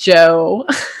was Joe.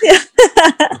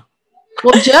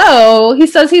 Well, Joe, he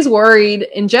says he's worried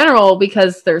in general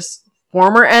because there's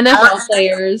former NFL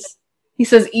players. He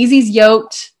says Easy's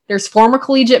yoked. There's former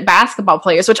collegiate basketball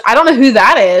players, which I don't know who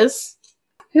that is.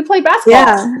 Who played basketball?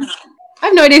 Yeah. I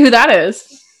have no idea who that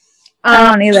is.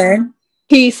 I don't either.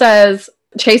 He says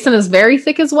Chasen is very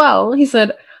thick as well. He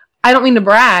said, I don't mean to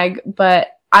brag, but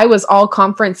I was all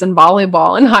conference in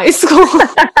volleyball in high school.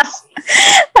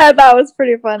 I thought it was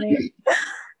pretty funny.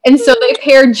 And so they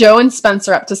paired Joe and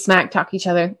Spencer up to smack talk each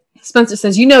other. Spencer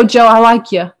says, Joe, I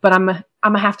like you, but I'm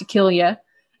gonna have to kill you.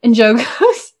 And Joe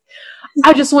goes,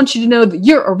 I just want you to know that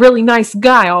you're a really nice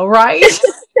guy, all right?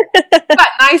 You got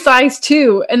nice eyes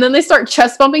too. And then they start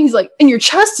chest bumping. He's like, and your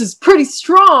chest is pretty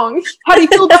strong. How do you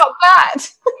feel about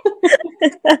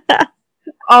that?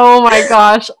 Oh my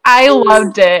gosh. I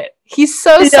loved it. He's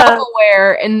so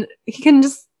self-aware and he can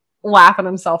just laugh at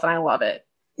himself, and I love it.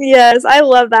 Yes, I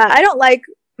love that. I don't like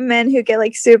men who get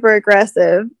like super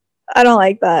aggressive. I don't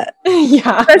like that.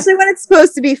 Yeah. Especially when it's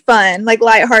supposed to be fun, like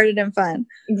lighthearted and fun.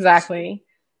 Exactly.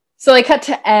 So they cut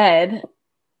to Ed,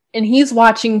 and he's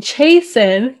watching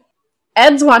Chasen.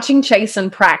 Ed's watching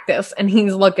Chasen practice, and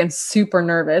he's looking super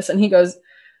nervous, and he goes,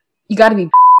 "You gotta be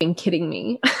kidding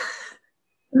me."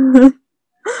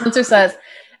 Spencer says,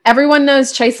 "Everyone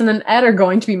knows Chasen and Ed are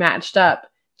going to be matched up.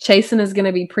 Chasen is going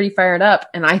to be pretty fired up,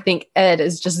 and I think Ed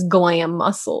is just glam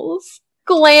muscles."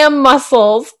 Glam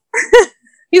muscles.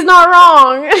 He's not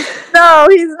wrong. No,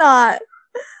 he's not.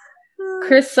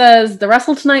 Chris says, "The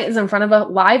wrestle tonight is in front of a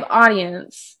live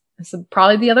audience." So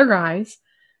probably the other guys.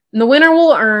 "And the winner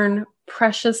will earn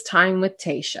precious time with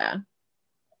Tayshia."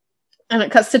 And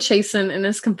it cuts to Chasen in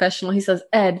his confessional. He says,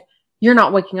 "Ed, you're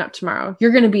not waking up tomorrow.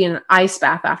 You're going to be in an ice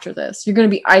bath after this. You're going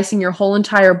to be icing your whole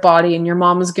entire body, and your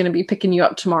mom is going to be picking you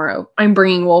up tomorrow. I'm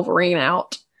bringing Wolverine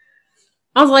out."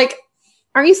 I was like,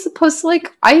 aren't you supposed to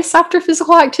like ice after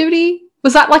physical activity?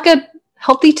 Was that like a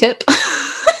healthy tip?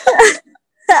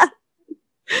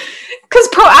 Because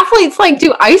pro athletes like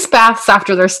do ice baths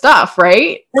after their stuff,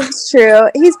 right? That's true.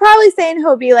 He's probably saying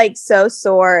he'll be like so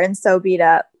sore and so beat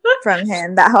up from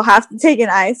him that he'll have to take an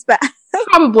ice bath.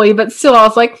 Probably, but still, I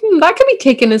was like, that could be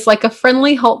taken as like a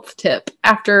friendly health tip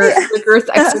after rigorous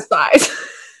exercise.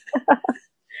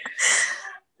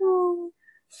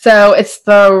 So it's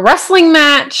the wrestling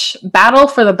match, Battle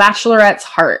for the Bachelorette's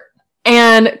Heart.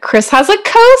 And Chris has a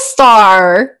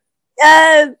co-star.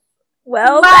 Yes.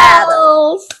 Wells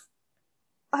Adams.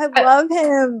 I love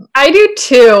him. I do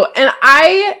too.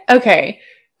 And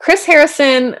Chris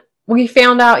Harrison, we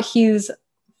found out he's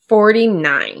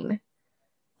 49.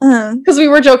 Because we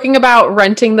were joking about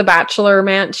renting the Bachelor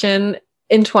Mansion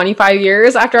in 25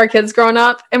 years after our kids grown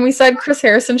up, and we said Chris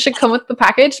Harrison should come with the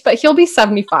package, but he'll be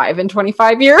 75 in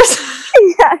 25 years.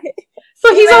 Yeah.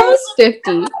 So he's almost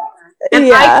 50.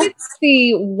 And I could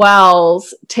see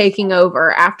Wells taking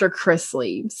over after Chris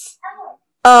leaves.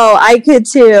 Oh, I could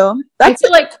too. I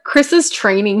feel like Chris is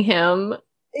training him.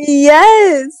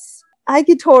 Yes. I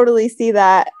could totally see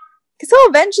that. Because he'll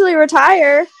eventually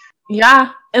retire.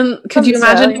 Yeah. And could you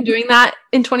imagine him doing that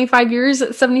in 25 years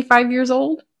at 75 years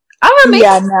old? I don't know. Maybe.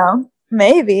 Yeah, no.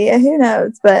 Maybe. Who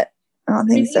knows? But I don't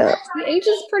think so. He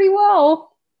ages pretty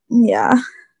well. Yeah.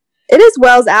 It is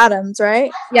Wells Adams,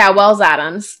 right? Yeah, Wells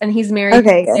Adams. And he's married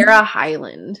to Sarah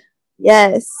Hyland.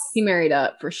 Yes. He married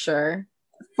up for sure.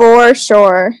 For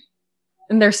sure.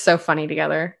 And they're so funny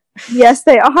together. Yes,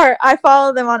 they are. I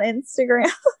follow them on Instagram.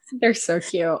 They're so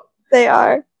cute. They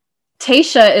are.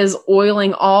 Tayshia is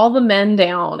oiling all the men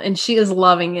down, and she is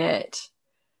loving it.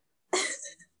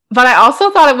 But I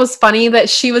also thought it was funny that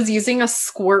she was using a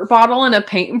squirt bottle and a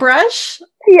paintbrush.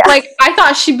 Yeah. Like, I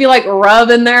thought she'd be, like,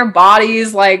 rubbing their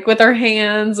bodies, like, with her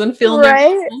hands and feeling their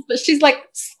hands. But she's like,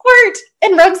 squirt,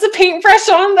 and rubs the paintbrush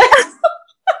on them.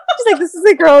 She's like, this is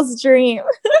a girl's dream.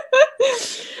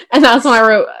 And that's when I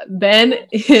wrote, Ben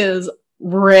is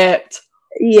ripped.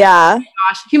 Yeah. Oh my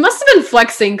gosh. He must have been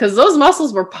flexing because those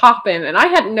muscles were popping, and I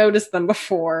hadn't noticed them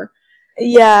before.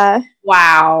 Yeah.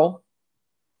 Wow.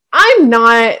 I'm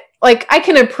not, like, I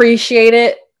can appreciate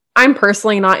it. I'm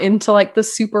personally not into, like, the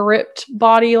super ripped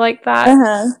body like that.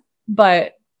 Uh-huh.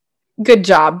 But good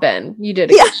job, Ben. You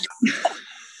did a good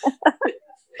job.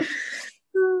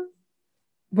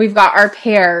 We've got our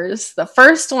pairs. The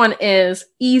first one is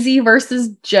Easy versus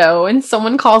Joe, and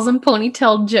someone calls him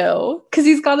Ponytail Joe because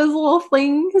he's got his little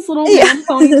fling, his little man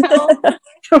ponytail.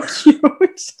 So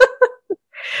cute.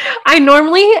 I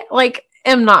normally, like,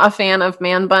 am not a fan of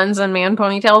man buns and man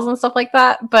ponytails and stuff like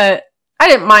that, but I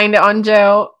didn't mind it on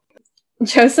Joe.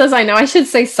 Joe says, I know I should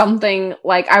say something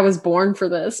like I was born for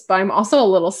this, but I'm also a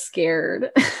little scared.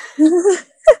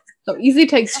 So Easy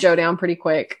takes Joe down pretty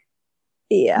quick.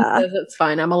 Yeah. He says it's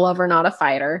fine. I'm a lover, not a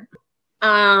fighter.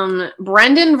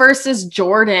 Brendan versus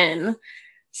Jordan.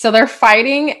 So they're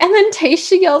fighting, and then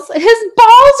Tayshia yells, his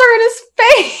balls are in his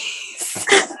face.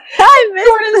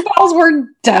 Jordan's balls were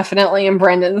definitely in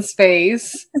Brendan's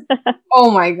face.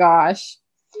 Oh my gosh.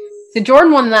 So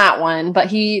Jordan won that one, but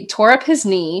he tore up his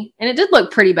knee, and it did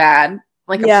look pretty bad.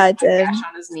 Like a it did. gash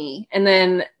on his knee. And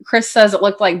then Chris says it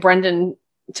looked like Brendan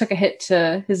took a hit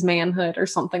to his manhood or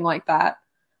something like that.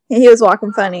 He was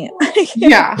walking funny.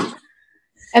 Yeah.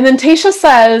 And then Tayshia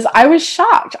says, I was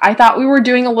shocked. I thought we were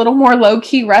doing a little more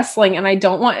low-key wrestling, and I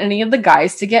don't want any of the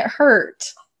guys to get hurt.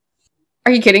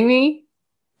 Are you kidding me?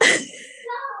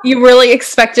 You really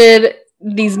expected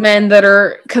these men that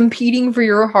are competing for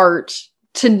your heart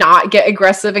to not get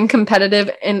aggressive and competitive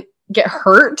and get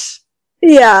hurt?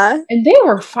 Yeah. And they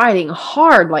were fighting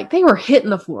hard. Like, they were hitting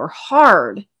the floor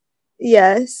hard.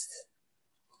 Yes.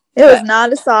 It was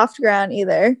not a soft ground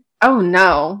either. Oh,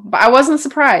 no. But I wasn't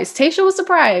surprised. Tayshia was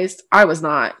surprised. I was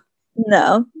not.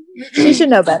 No. She should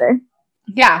know better.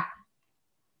 Yeah.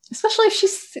 Especially if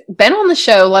she's been on the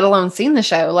show, let alone seen the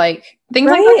show. Like, things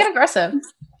like that get aggressive.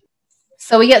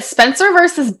 So we get Spencer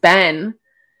versus Ben.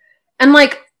 And,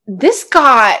 like, this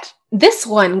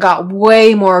one got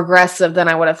way more aggressive than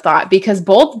I would have thought, because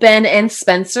both Ben and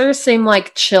Spencer seem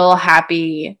like chill,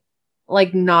 happy,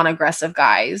 like non-aggressive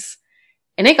guys.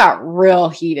 And it got real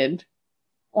heated.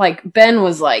 Like, Ben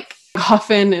was like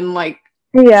huffing and like,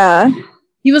 yeah,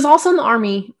 he was also in the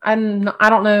army. I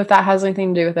don't know if that has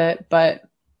anything to do with it, but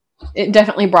it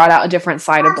definitely brought out a different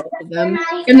side of both of them.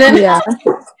 And then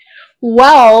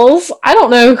Wells, I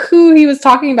don't know who he was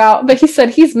talking about, but he said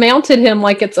he's mounted him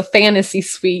like it's a fantasy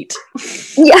suite.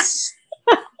 Yes.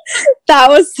 That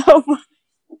was so funny.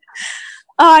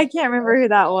 Oh, I can't remember who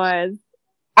that was.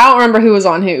 I don't remember who was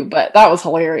on who, but that was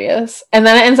hilarious. And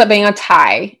then it ends up being a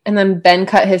tie, and then Ben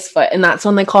cut his foot, and that's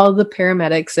when they called the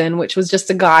paramedics in, which was just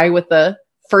a guy with a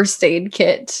first aid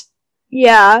kit.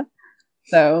 Yeah.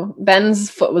 So Ben's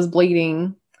foot was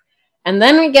bleeding. And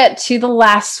then we get to the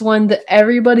last one that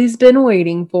everybody's been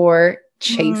waiting for,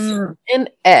 Chasen and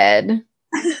Ed.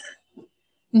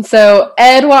 And so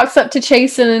Ed walks up to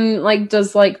Chasen and like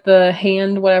does like the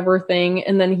hand whatever thing,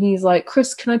 and then he's like,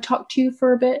 Chris, can I talk to you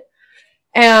for a bit?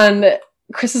 And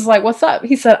Chris is like, what's up?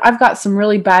 He said, I've got some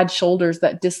really bad shoulders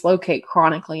that dislocate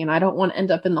chronically, and I don't want to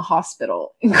end up in the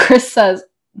hospital. And Chris says,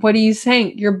 what are you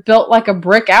saying? You're built like a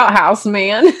brick outhouse,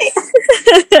 man.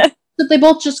 But they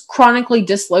both just chronically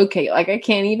dislocate. Like, I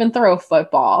can't even throw a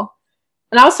football.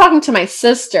 And I was talking to my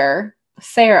sister,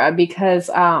 Sarah, because,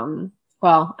 I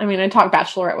talk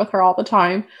Bachelorette with her all the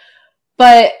time.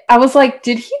 But I was like,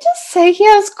 did he just say he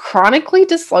has chronically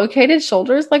dislocated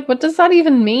shoulders? Like, what does that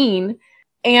even mean?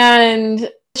 And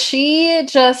she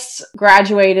just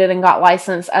graduated and got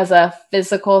licensed as a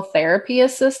physical therapy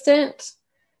assistant.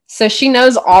 So she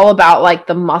knows all about like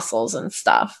the muscles and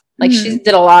stuff. Like she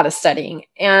did a lot of studying.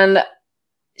 And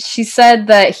she said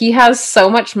that he has so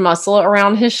much muscle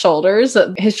around his shoulders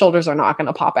that his shoulders are not going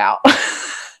to pop out.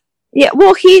 Yeah,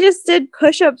 well, he just did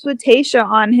push-ups with Tayshia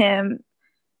on him.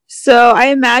 So I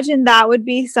imagine that would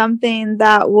be something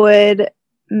that would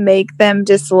make them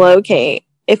dislocate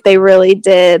if they really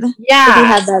did. Yeah. If he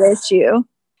had that issue.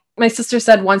 My sister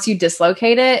said once you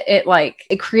dislocate it,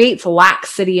 it creates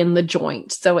laxity in the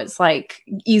joint. So it's like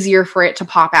easier for it to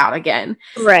pop out again.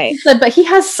 Right. She said, but he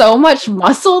has so much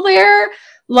muscle there.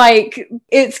 Like,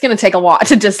 it's going to take a lot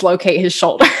to dislocate his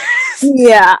shoulder.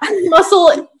 Yeah.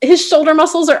 His shoulder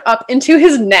muscles are up into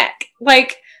his neck.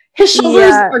 Like, his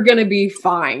shoulders are going to be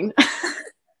fine.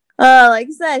 Like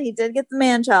I said, he did get the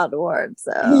Man-Child Award,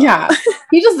 so. Yeah.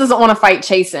 He just doesn't want to fight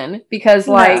Chasen because,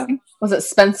 was it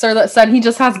Spencer that said he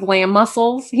just has glam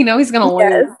muscles? You know he's going to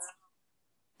lose.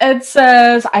 Ed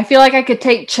says, I feel like I could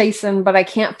take Chasen, but I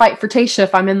can't fight for Tayshia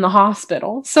if I'm in the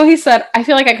hospital. So he said, I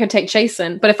feel like I could take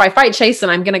Chasen, but if I fight Chasen,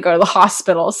 I'm going to go to the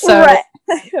hospital. So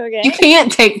you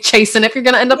can't take Chasen if you're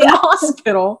going to end up in the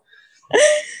hospital.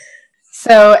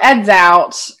 So Ed's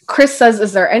out. Chris says,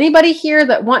 is there anybody here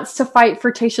that wants to fight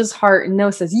for Tayshia's heart? And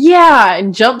Noah says, yeah,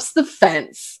 and jumps the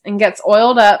fence and gets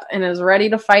oiled up and is ready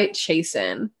to fight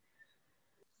Chasen.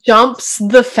 Jumps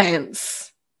the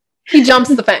fence. He jumps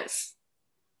the fence.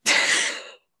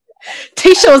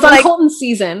 Tayshia was on Colton's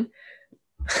season.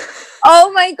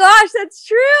 Oh my gosh, that's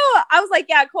true. I was like,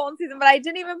 yeah, Colton's season, but I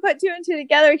didn't even put two and two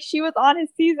together. She was on his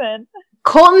season.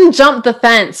 Colton jumped the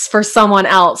fence for someone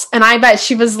else, and I bet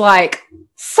she was like,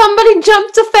 somebody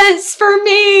jumped a fence for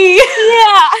me.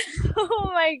 Yeah.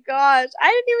 Oh my gosh. I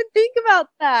didn't even think about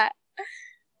that.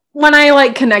 When I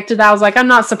connected that, I was like, I'm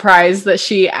not surprised that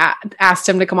she asked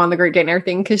him to come on the Great Date and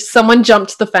everything, because someone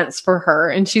jumped the fence for her,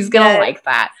 and she's gonna like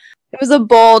that. It was a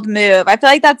bold move. I feel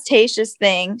like that's Tayshia's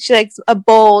thing. She likes a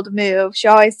bold move. She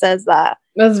always says that.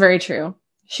 That's very true.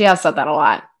 She has said that a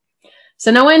lot.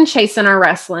 So Noah and Chasen are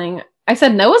wrestling. I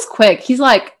said Noah's quick. He's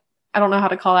like, I don't know how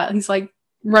to call it. He's like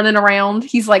running around.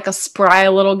 He's like a spry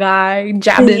little guy,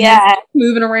 jabbing,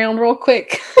 moving around real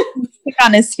quick. Quick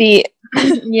on his feet.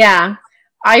 Yeah.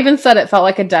 I even said it felt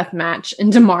like a death match. And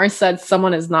Damar said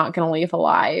someone is not going to leave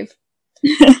alive.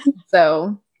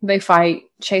 So they fight.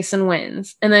 Chasen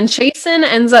wins. And then Chasen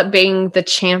ends up being the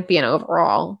champion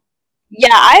overall.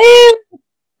 Yeah,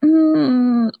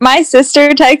 my sister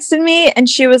texted me and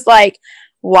she was like,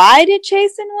 why did Chasen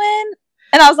win?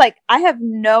 And I was like, I have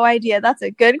no idea. That's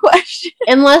a good question.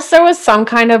 Unless there was some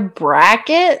kind of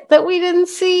bracket that we didn't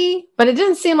see. But it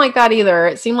didn't seem like that either.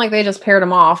 It seemed like they just paired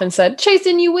them off and said,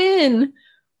 Chasen, you win.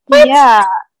 What? Yeah.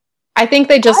 I think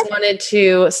they just wanted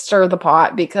to stir the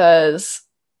pot because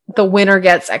the winner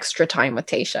gets extra time with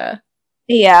Tayshia.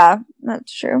 Yeah,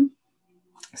 that's true.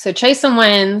 So Chasen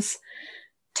wins.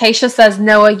 Tayshia says,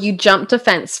 Noah, you jumped a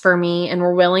fence for me and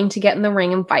were willing to get in the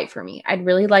ring and fight for me. I'd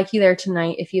really like you there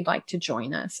tonight if you'd like to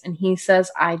join us. And he says,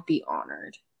 I'd be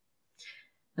honored.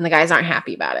 And the guys aren't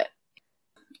happy about it.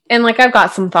 And like, I've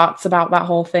got some thoughts about that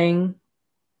whole thing.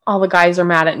 All the guys are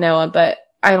mad at Noah, but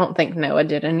I don't think Noah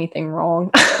did anything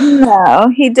wrong. No,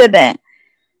 he didn't.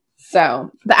 So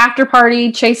the after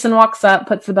party, Chasen walks up,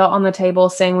 puts the belt on the table,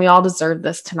 saying we all deserve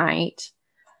this tonight.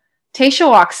 Tayshia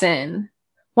walks in.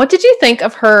 What did you think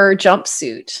of her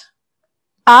jumpsuit?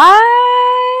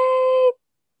 I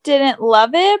didn't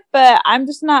love it, but I'm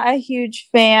just not a huge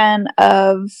fan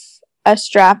of a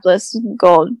strapless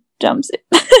gold jumpsuit.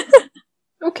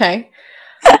 Okay.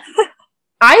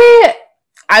 I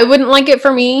wouldn't like it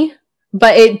for me,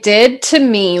 but it did to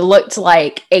me looked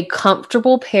like a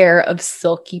comfortable pair of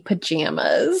silky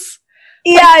pajamas.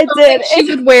 Yeah, it did. She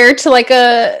would wear to like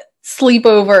a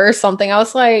sleepover or something. I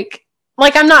was like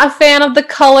I'm not a fan of the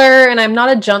color and I'm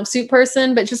not a jumpsuit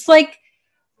person, but just like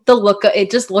the look of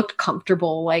it just looked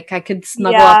comfortable. Like I could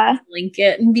snuggle up in a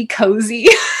blanket and be cozy.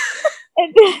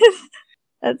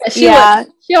 She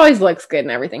always looks good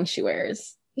in everything she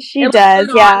wears. She does,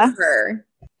 yeah.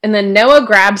 And then Noah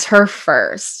grabs her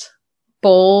first.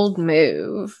 Bold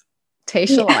move.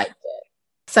 Tayshia liked it.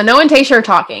 So Noah and Tayshia are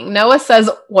talking. Noah says,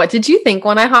 what did you think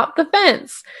when I hopped the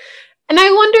fence? And I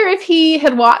wonder if he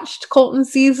had watched Colton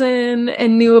season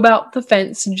and knew about the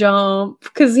fence jump,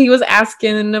 because he was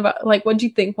asking about, like, what'd you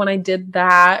think when I did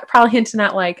that? Probably hinting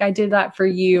at, like, I did that for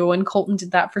you and Colton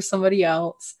did that for somebody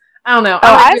else. I don't know.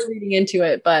 I'm reading into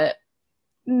it, but...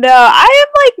 No, I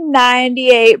am, like,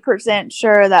 98%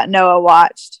 sure that Noah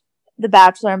watched The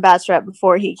Bachelor and Bachelorette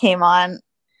before he came on.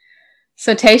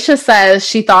 So Tayshia says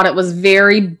she thought it was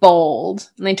very bold.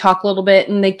 And they talk a little bit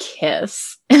and they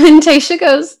kiss. And then Tayshia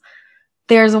goes...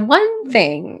 There's one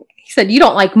thing. He said, you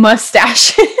don't like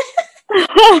mustaches. He's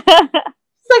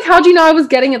like, how'd you know I was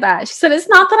getting at that? She said, it's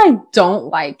not that I don't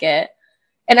like it.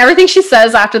 And everything she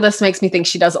says after this makes me think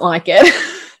she doesn't like it.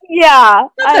 Yeah.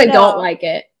 Not that I don't like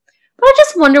it. But I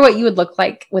just wonder what you would look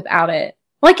like without it.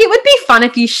 Like, it would be fun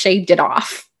if you shaved it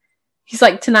off. He's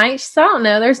like, tonight? She said, I don't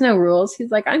know. There's no rules.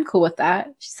 He's like, I'm cool with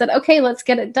that. She said, okay, let's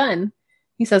get it done.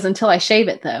 He says, until I shave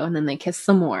it, though. And then they kiss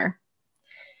some more.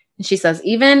 And she says,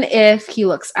 even if he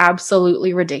looks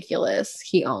absolutely ridiculous,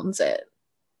 he owns it.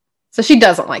 So she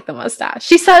doesn't like the mustache.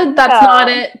 She said that's not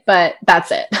it, but that's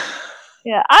it.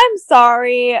 Yeah, I'm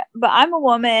sorry, but I'm a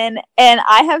woman, and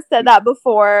I have said that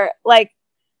before. Like,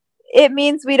 it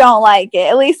means we don't like it,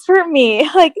 at least for me.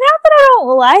 Like, not that I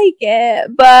don't like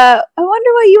it, but I wonder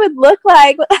what you would look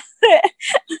like without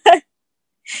it.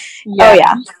 Yeah. Oh,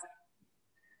 yeah.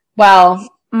 Well,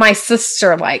 my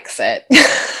sister likes it.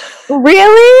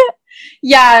 Really?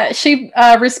 Yeah, she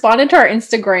responded to our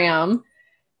Instagram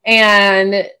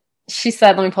and she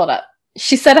said, let me pull it up.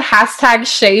 She said hashtag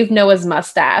shave Noah's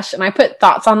mustache. And I put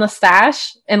thoughts on the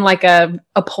stash in like a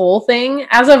poll thing.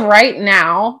 As of right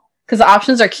now, because the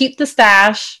options are keep the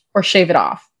stash or shave it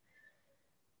off.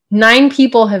 9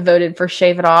 people have voted for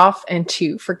shave it off and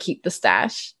 2 for keep the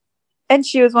stash. And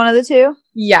she was one of the 2?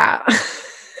 Yeah.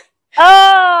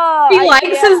 Oh, he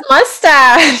likes his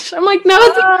mustache. I'm like, no,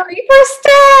 it's a creeper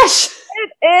stash.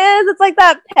 It is. It's like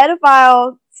that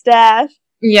pedophile stash.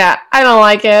 Yeah, I don't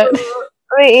like it.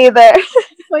 Me either.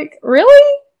 Like,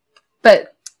 really?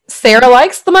 But Sarah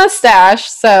likes the mustache,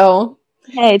 so.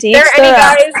 Hey, do you there any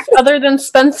guys other than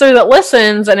Spencer that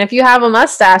listens? And if you have a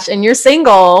mustache and you're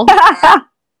single,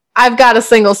 I've got a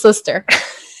single sister.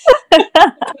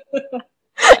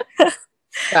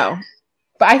 So.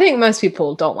 But I think most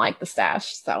people don't like the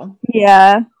stash, so.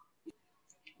 Yeah.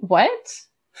 What?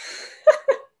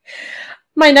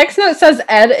 My next note says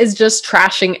Ed is just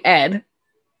trashing Ed.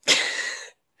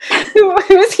 Who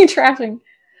is he trashing?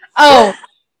 Oh,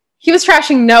 he was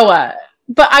trashing Noah.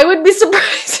 But I would be surprised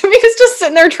if he was just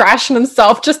sitting there trashing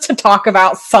himself just to talk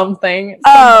about something.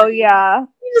 Oh, yeah.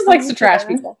 He just likes to trash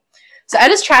people. So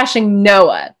Ed is trashing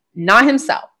Noah, not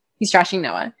himself. He's trashing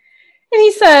Noah. And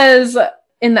he says...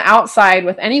 in the outside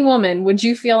with any woman, would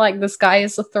you feel like this guy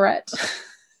is a threat?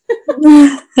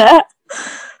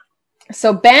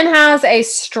 So Ben has a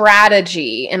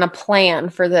strategy and a plan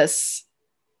for this,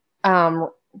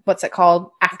 what's it called?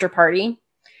 After party.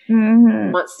 Mm-hmm.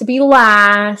 He wants to be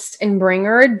last and bring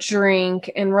her a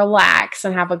drink and relax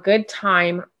and have a good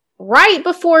time right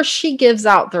before she gives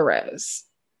out the rose.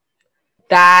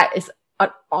 That is an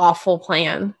awful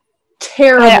plan.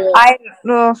 Terrible.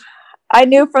 I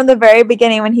knew from the very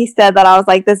beginning when he said that, I was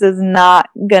like, this is not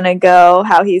gonna go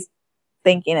how he's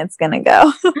thinking it's gonna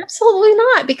go. Absolutely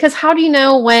not, because how do you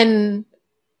know when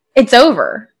it's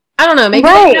over? I don't know. Maybe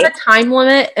Right. they have a time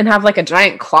limit and have like a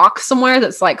giant clock somewhere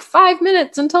that's like 5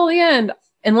 minutes until the end.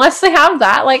 Unless they have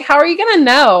that, like, how are you gonna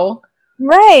know?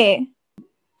 Right.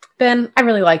 Ben, I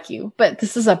really like you, but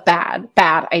this is a bad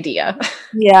idea.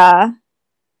 Yeah.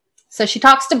 So she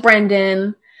talks to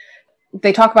Brendan.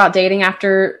 They talk about dating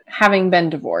after having been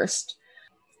divorced.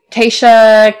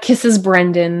 Tayshia kisses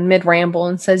Brendan mid-ramble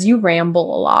and says, "You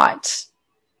ramble a lot."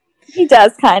 He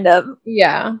does, kind of.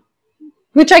 Yeah.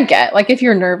 Which I get. Like, if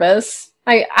you're nervous,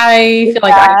 I feel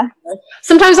like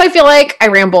sometimes I feel like I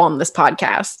ramble on this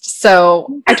podcast.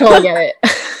 So I totally get it.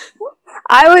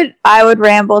 I would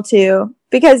ramble too,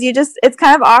 because it's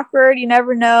kind of awkward. You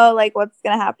never know like what's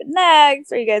gonna happen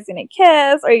next. Are you guys gonna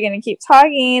kiss? Are you gonna keep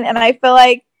talking? And I feel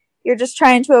like you're just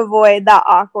trying to avoid that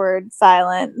awkward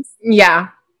silence. Yeah.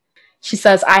 She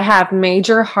says, "I have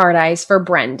major hard eyes for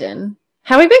Brendan."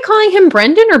 Have we been calling him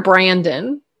Brendan or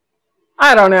Brandon?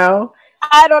 I don't know.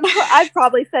 I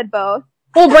probably said both.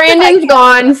 Well, Brandon's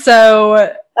gone,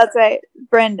 so That's right.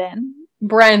 Brendan.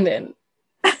 Brendan.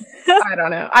 I don't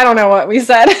know. I don't know what we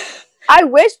said. I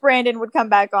wish Brandon would come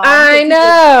back on. I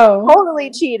know.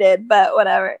 Totally cheated, but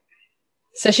whatever.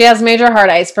 So she has major hard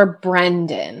eyes for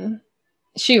Brendan.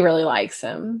 She really likes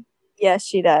him. Yes,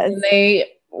 she does. And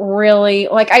they really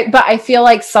but I feel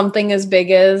like something as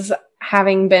big as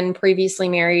having been previously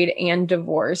married and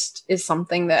divorced is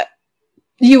something that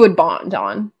you would bond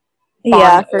on.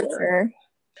 Yeah, for sure.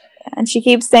 And she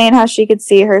keeps saying how she could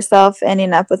see herself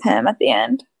ending up with him at the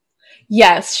end.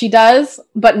 Yes, she does,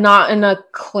 but not in a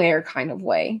Claire kind of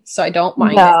way. So I don't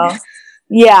mind it.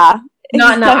 Yeah.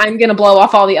 Not I'm going to blow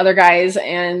off all the other guys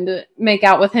and make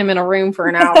out with him in a room for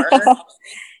an hour.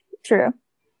 True.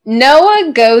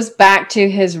 Noah goes back to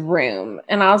his room,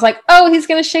 and I was like, oh, he's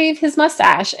going to shave his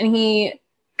mustache. And he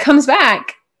comes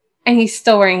back, and he's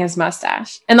still wearing his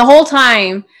mustache. And the whole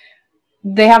time,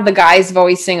 they have the guys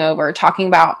voicing over, talking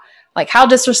about like how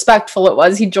disrespectful it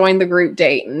was he joined the group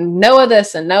date, and Noah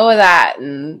this and Noah that,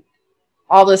 and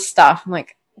all this stuff. I'm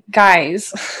like,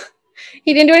 guys,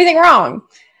 he didn't do anything wrong.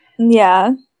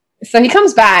 Yeah. So he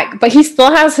comes back, but he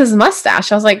still has his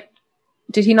mustache. I was like,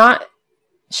 did he not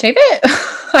shave it?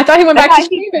 I thought he went back to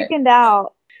shave it.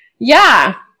 Out.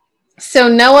 Yeah. So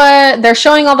Noah, they're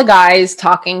showing all the guys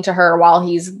talking to her while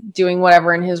he's doing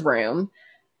whatever in his room.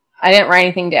 I didn't write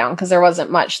anything down because there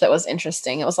wasn't much that was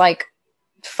interesting. It was like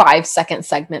 5-second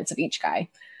segments of each guy.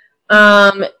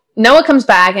 Noah comes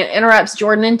back and interrupts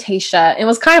Jordan and Tayshia. It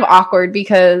was kind of awkward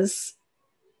because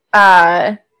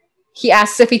he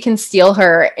asks if he can steal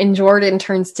her, and Jordan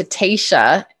turns to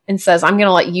Tayshia and says, "I'm going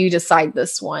to let you decide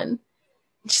this one."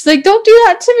 She's like, "Don't do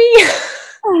that to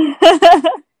me."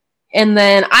 And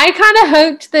then I kind of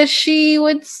hoped that she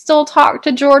would still talk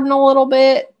to Jordan a little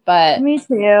bit, but me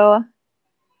too.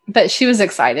 But she was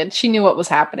excited. She knew what was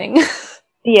happening.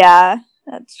 Yeah,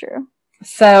 that's true.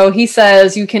 So he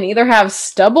says, "You can either have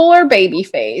stubble or baby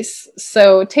face."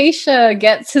 So Tayshia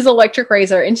gets his electric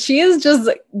razor, and she is just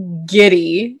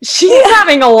giddy. She's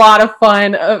having a lot of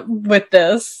fun with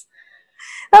this.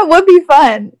 That would be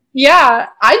fun. Yeah,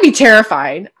 I'd be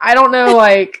terrified. I don't know,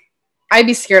 like, I'd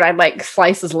be scared I'd, like,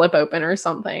 slice his lip open or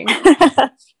something.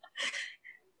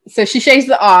 So she shakes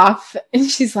it off, and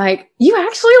she's like, "You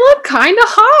actually look kind of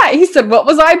hot." He said, "What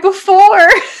was I before?"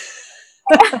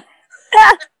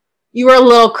 You were a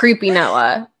little creepy,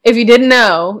 Noah. If you didn't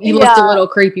know, you looked a little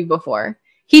creepy before.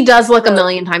 He does look a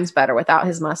million times better without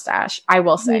his mustache, I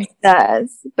will say. He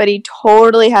does, but he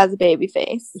totally has a baby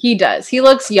face. He does. He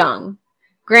looks young.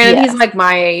 Granted, he's like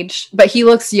my age, but he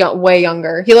looks way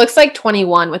younger. He looks like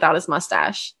 21 without his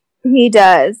mustache. He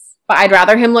does. But I'd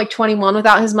rather him look 21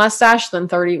 without his mustache than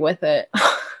 30 with it.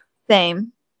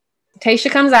 Same.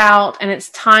 Tayshia comes out, and it's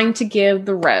time to give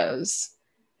the rose.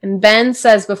 And Ben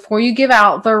says, "Before you give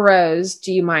out the rose,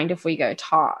 do you mind if we go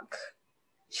talk?"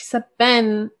 She said,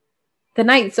 "Ben, the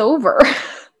night's over."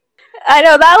 I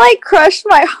know, that like crushed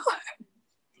my heart.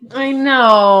 I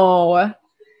know.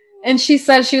 And she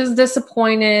said she was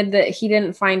disappointed that he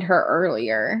didn't find her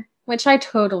earlier, which I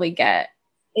totally get.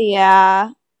 Yeah.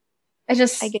 I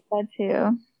get that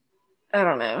too. I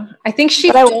don't know. I think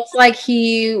she feels like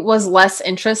he was less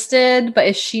interested, but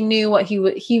if she knew what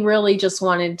he really just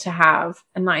wanted to have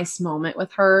a nice moment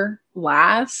with her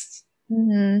last.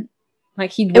 Mm-hmm.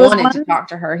 Like he wanted to talk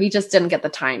to her. He just didn't get the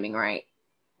timing right.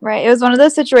 Right. It was one of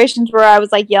those situations where I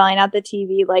was like yelling at the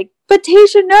TV, like, but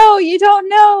Tayshia, no, you don't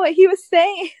know what he was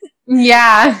saying.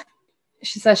 Yeah.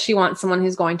 She says she wants someone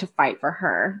who's going to fight for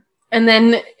her. And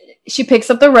then she picks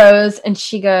up the rose and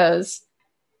she goes,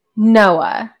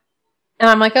 Noah. And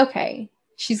I'm like, okay.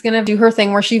 She's going to do her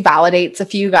thing where she validates a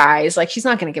few guys. Like, she's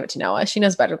not going to give it to Noah. She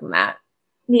knows better than that.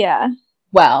 Yeah.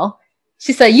 Well,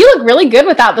 she said, you look really good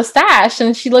without the stash.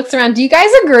 And she looks around. Do you guys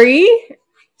agree?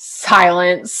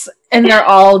 Silence. And they're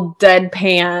all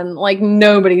deadpan. Like,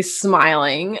 nobody's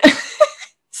smiling.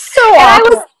 So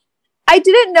awful. I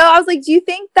didn't know. I was like, do you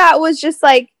think that was just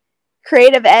like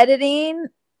creative editing,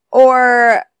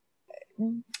 or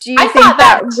do you think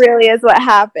that really is what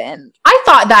happened? I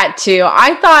thought that too.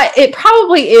 I thought it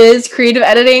probably is creative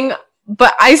editing,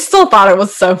 but I still thought it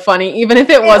was so funny. Even if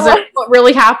it wasn't what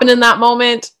really happened in that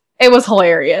moment, it was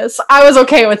hilarious. I was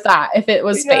okay with that if it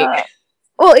was fake.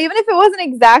 Well, even if it wasn't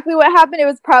exactly what happened, it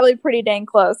was probably pretty dang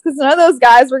close, because none of those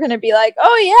guys were going to be like,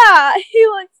 oh yeah, he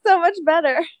looks so much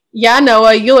better. Yeah,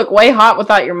 Noah, you look way hot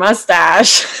without your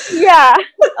mustache. Yeah.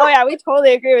 Oh, yeah, we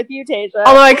totally agree with you, Tayshia.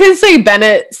 Although I could see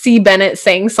Bennett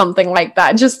saying something like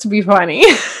that just to be funny.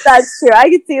 That's true. I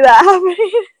could see that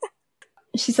happening.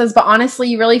 She says, but honestly,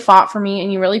 you really fought for me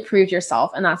and you really proved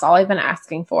yourself, and that's all I've been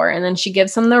asking for. And then she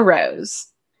gives him the rose.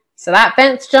 So that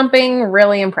fence jumping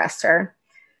really impressed her.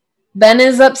 Ben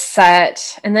is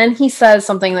upset, and then he says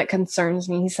something that concerns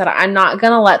me. He said, I'm not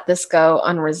going to let this go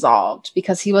unresolved,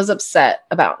 because he was upset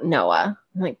about Noah.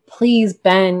 I'm like, please,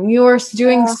 Ben, you're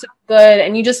doing so good,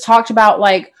 and you just talked about,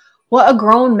 like, what a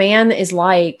grown man is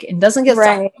like, and doesn't get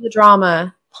sucked into the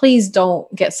drama. Please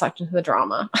don't get sucked into the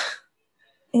drama.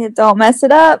 Yeah, don't mess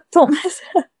it up. Don't mess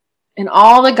it up. And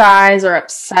all the guys are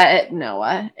upset at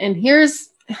Noah, and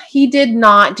he did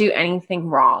not do anything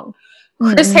wrong.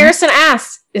 Chris Harrison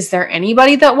asked, is there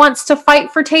anybody that wants to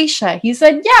fight for Tayshia? He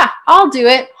said, yeah, I'll do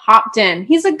it. Hopped in.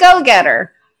 He's a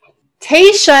go-getter.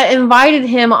 Tayshia invited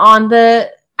him on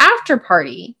the after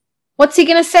party. What's he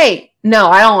going to say? No,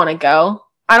 I don't want to go.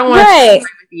 I don't want to fight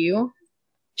with you.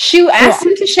 She asked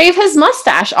him to shave his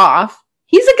mustache off.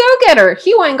 He's a go-getter.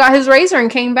 He went and got his razor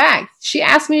and came back. She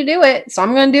asked me to do it, so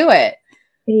I'm going to do it.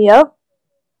 Yep.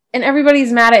 And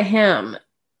everybody's mad at him.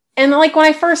 And like when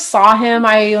I first saw him,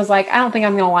 I was like, I don't think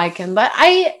I'm going to like him. But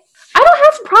I don't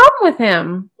have a problem with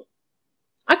him.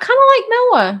 I kind of like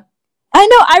Noah. I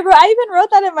know. I even wrote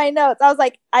that in my notes. I was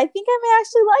like, I think I may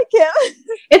actually like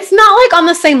him. It's not like on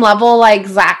the same level like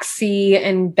Zaxi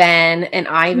and Ben and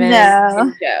Ivan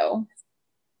and Joe.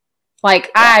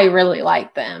 Like, I really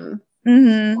like them.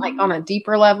 Mm-hmm. Like on a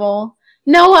deeper level.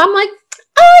 Noah, I'm like,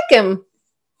 I like him.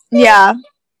 Yeah.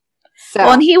 So.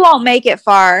 Well, and he won't make it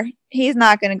far. He's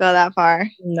not going to go that far.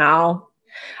 No.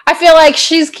 I feel like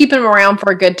she's keeping him around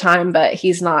for a good time, but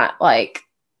he's not like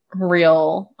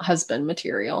real husband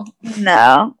material.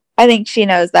 No. I think she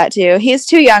knows that too. He's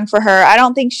too young for her. I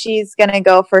don't think she's going to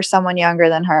go for someone younger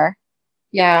than her.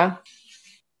 Yeah.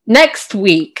 Next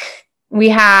week, we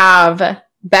have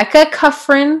Becca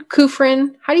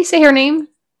Kufrin. How do you say her name?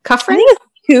 Kufrin? I think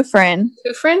it's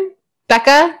Kufrin?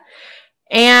 Becca.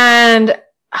 And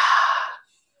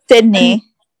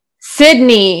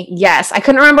Sydney, yes. I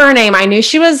couldn't remember her name. I knew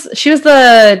she was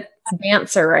the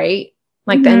dancer, right?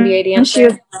 Like the NBA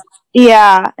dancer.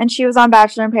 And she was on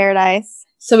Bachelor in Paradise.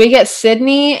 So we get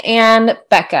Sydney and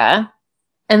Becca.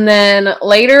 And then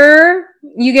later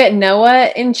you get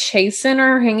Noah and Chasen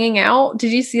are hanging out.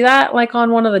 Did you see that? Like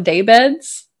on one of the day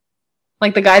beds?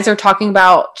 Like the guys are talking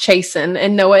about Chasen,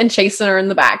 and Noah and Chasen are in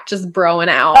the back just broing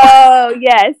out. Oh,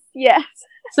 yes.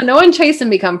 So Noah and Chasen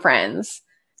become friends.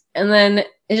 And then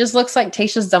it just looks like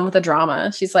Tayshia's done with the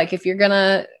drama. She's like, if you're going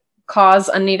to cause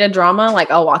unneeded drama,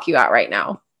 like, I'll walk you out right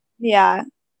now. Yeah.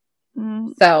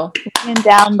 So. And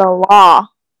down the law.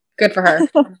 Good for her.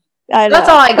 That's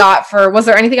all I got for. Was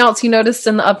there anything else you noticed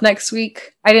in the Up Next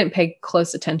week? I didn't pay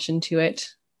close attention to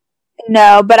it.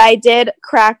 No, but I did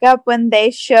crack up when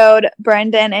they showed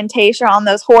Brendan and Tayshia on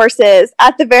those horses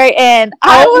at the very end.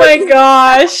 Oh my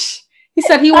gosh. He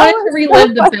said he wanted to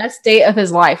relive the best date of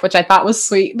his life, which I thought was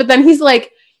sweet. But then he's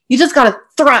like, you just got to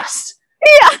thrust.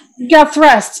 Yeah. You got to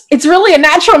thrust. It's really a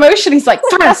natural motion. He's like,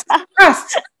 thrust.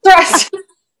 Saying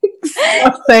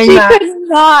she that. Could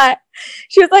not.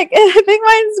 She was like, I think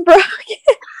mine's broken.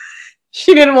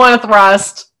 She didn't want to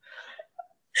thrust.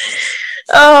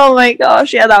 Oh my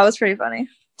gosh. Yeah, that was pretty funny.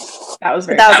 That was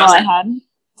all I had.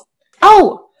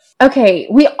 Oh, okay.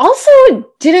 We also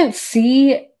didn't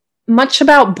see much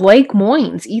about Blake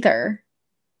Moynes either.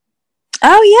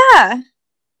 Oh, yeah.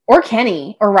 Or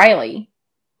Kenny or Riley.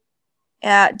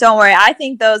 Yeah, don't worry. I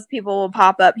think those people will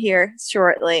pop up here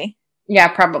shortly. Yeah,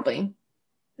 probably.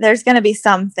 There's going to be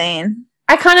something.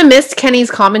 I kind of missed Kenny's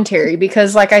commentary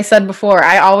because, like I said before,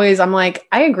 I'm like,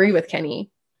 I agree with Kenny.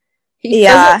 He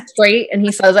says it straight and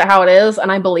he says it how it is,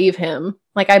 and I believe him.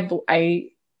 Like, I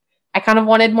kind of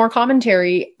wanted more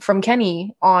commentary from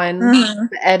Kenny on the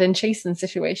Ed and Chasen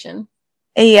situation.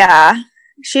 Yeah.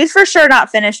 She's for sure not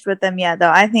finished with them yet, though.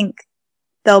 I think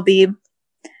they'll be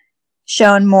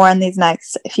shown more in these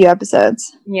next few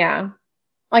episodes. Yeah.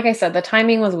 Like I said, the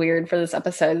timing was weird for this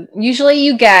episode. Usually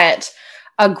you get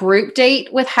a group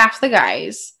date with half the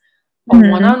guys, a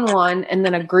one-on-one, and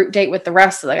then a group date with the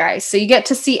rest of the guys. So you get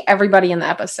to see everybody in the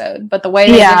episode. But the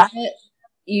way they did it,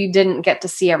 you didn't get to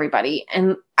see everybody.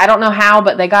 And I don't know how,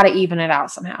 but they got to even it out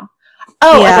somehow.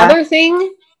 Oh, another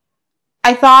thing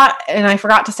I thought, and I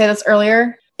forgot to say this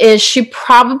earlier, is she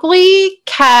probably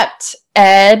kept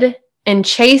Ed and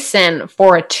Chasen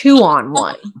for a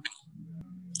 2-on-1.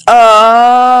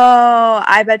 Oh,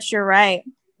 I bet you're right.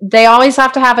 They always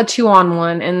have to have a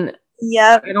 2-on-1, and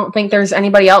I don't think there's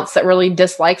anybody else that really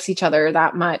dislikes each other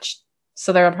that much.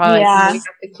 So they're probably we have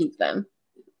to keep them.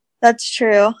 That's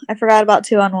true. I forgot about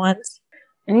 2-on-1s.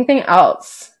 Anything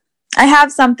else? I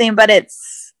have something, but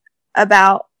it's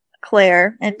about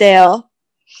Claire and Dale.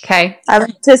 Okay. I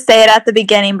want to say it at the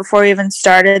beginning before we even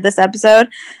started this episode.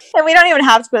 And we don't even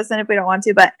have to put this in if we don't want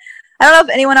to, but I don't know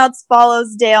if anyone else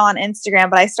follows Dale on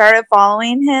Instagram, but I started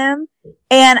following him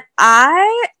and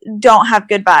I don't have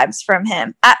good vibes from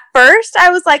him. At first,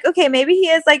 I was like, okay, maybe he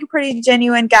is like a pretty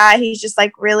genuine guy. He's just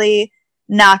like really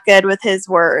not good with his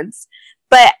words.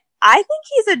 But I think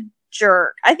he's a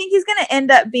jerk. I think he's going to end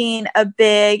up being a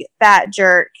big fat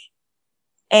jerk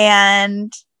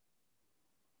and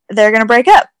they're going to break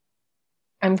up.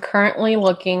 I'm currently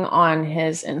looking on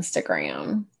his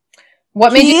Instagram.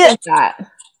 What made you think that?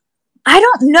 I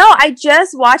don't know. I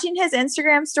just watching his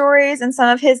Instagram stories and some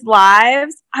of his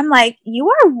lives. I'm like, you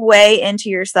are way into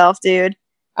yourself, dude.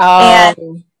 Oh,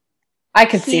 and I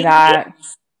could see that.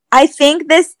 I think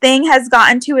this thing has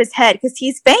gotten to his head because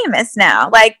he's famous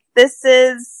now. Like, this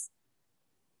is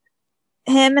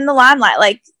him in the limelight.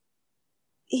 Like,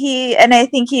 and I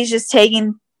think he's just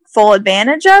taking full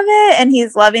advantage of it and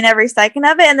he's loving every second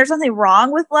of it. And there's nothing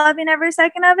wrong with loving every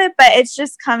second of it, but it's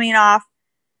just coming off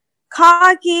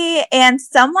cocky. And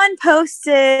someone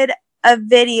posted a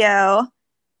video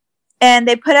and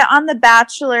they put it on the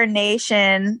Bachelor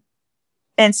Nation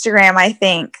Instagram, I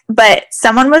think. But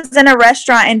someone was in a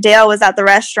restaurant and Dale was at the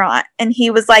restaurant and he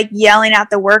was like yelling at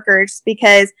the workers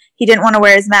because he didn't want to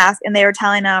wear his mask and they were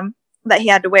telling him that he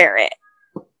had to wear it.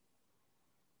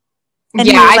 And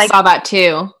I saw that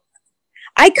too.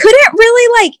 I couldn't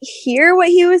really like hear what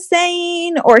he was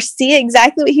saying or see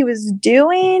exactly what he was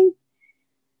doing.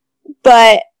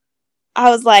 But I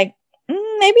was like,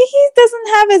 maybe he doesn't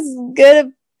have as good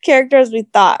a character as we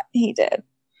thought he did.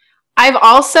 I've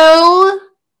also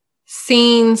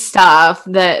seen stuff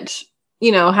that,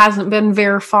 hasn't been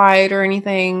verified or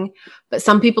anything. But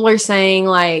some people are saying,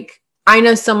 like, I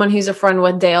know someone who's a friend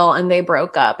with Dale and they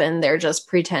broke up and they're just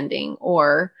pretending.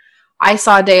 Or I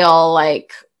saw Dale,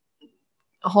 like,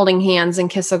 holding hands and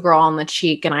kiss a girl on the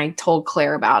cheek and I told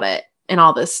Claire about it and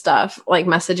all this stuff, like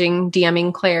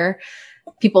DMing Claire,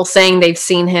 people saying they've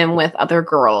seen him with other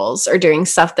girls or doing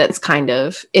stuff that's kind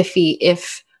of iffy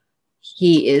if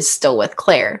he is still with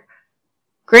Claire.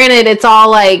 Granted, it's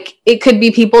all like, it could be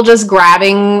people just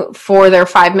grabbing for their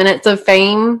 5 minutes of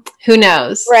fame. Who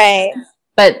knows? Right.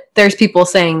 But there's people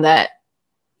saying that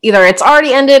either it's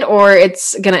already ended or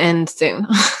it's going to end soon.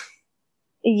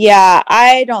 Yeah,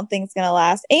 I don't think it's going to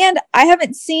last. And I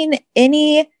haven't seen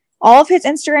all of his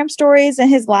Instagram stories and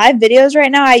his live videos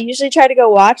right now. I usually try to go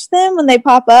watch them when they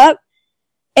pop up.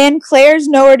 And Claire's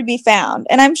nowhere to be found.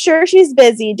 And I'm sure she's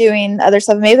busy doing other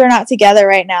stuff. Maybe they're not together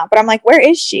right now. But I'm like, where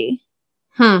is she?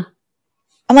 I'm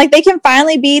like, they can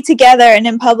finally be together and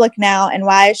in public now. And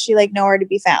why is she like nowhere to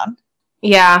be found?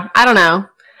 Yeah, I don't know.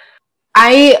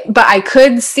 But I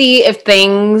could see if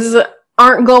things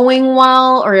aren't going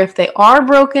well or if they are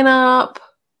broken up,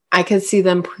 I could see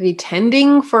them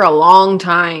pretending for a long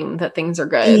time that things are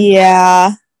good.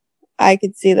 Yeah, I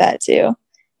could see that too.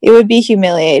 It would be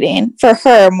humiliating for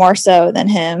her more so than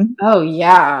him. Oh,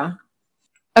 yeah.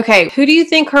 Okay, who do you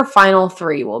think her final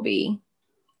 3 will be?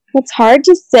 It's hard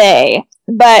to say,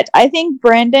 but I think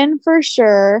Brendan for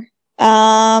sure.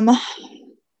 I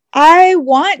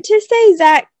want to say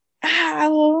Zach.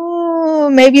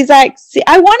 Maybe Zach C.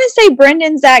 I want to say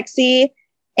Brendan, Zach C,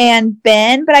 and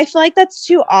Ben, but I feel like that's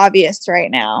too obvious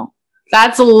right now.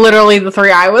 That's literally the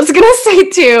 3 I was going to say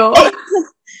too.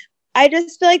 I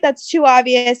just feel like that's too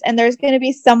obvious, and there's going to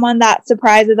be someone that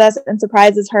surprises us and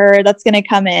surprises her that's going to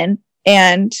come in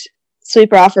and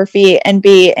sweep her off her feet and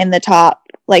be in the top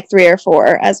like 3 or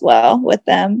 4 as well with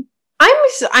them.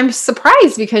 I'm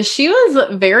surprised because she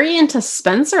was very into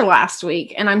Spencer last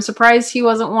week, and I'm surprised he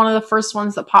wasn't one of the first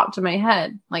ones that popped to my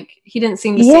head. Like, he didn't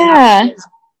seem to see that.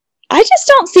 I just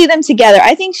don't see them together.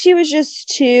 I think she was just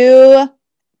too,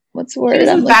 what's the word? He was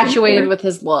infatuated with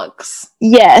his looks.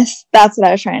 Yes, that's what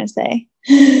I was trying to say.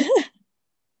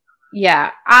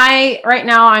 Yeah, right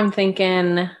now I'm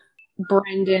thinking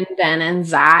Brendan, Ben, and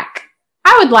Zach.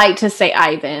 I would like to say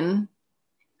Ivan.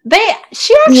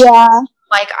 She actually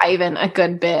like Ivan a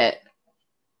good bit.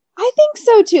 I think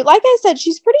so too. Like I said,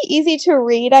 she's pretty easy to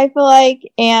read, I feel like,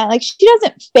 and like she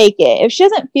doesn't fake it. If she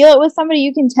doesn't feel it with somebody,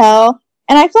 you can tell.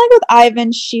 And I feel like with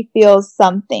Ivan, she feels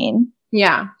something.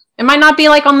 Yeah. It might not be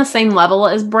like on the same level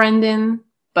as Brendan,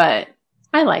 but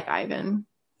I like Ivan.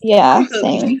 Yeah,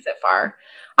 same. He takes it far.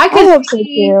 I hope so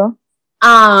too.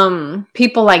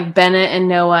 People like Bennett and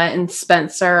Noah and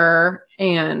Spencer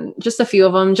and just a few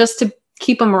of them, just to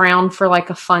keep them around for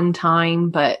like a fun time.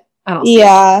 But I don't see it.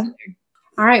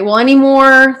 All right. Well, any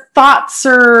more thoughts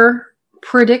or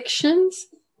predictions?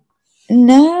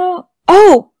 No.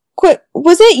 Oh, quick.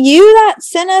 Was it you that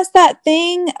sent us that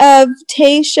thing of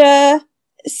Tayshia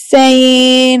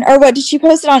saying, or what, did she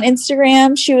post it on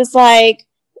Instagram? She was like,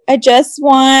 I just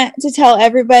want to tell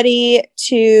everybody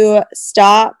to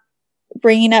stop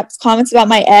bringing up comments about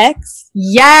my ex.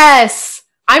 Yes.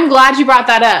 I'm glad you brought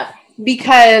that up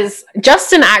because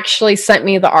Justin actually sent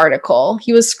me the article.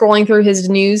 He was scrolling through his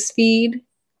news feed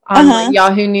on like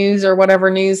Yahoo News or whatever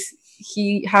news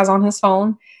he has on his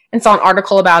phone and saw an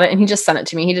article about it, and he just sent it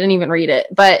to me. He didn't even read it.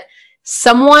 But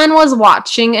someone was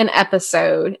watching an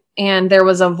episode and there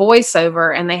was a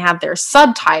voiceover and they had their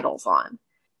subtitles on.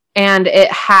 And it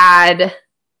had,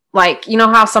 like, you know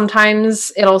how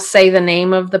sometimes it'll say the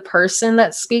name of the person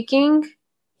that's speaking?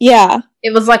 Yeah.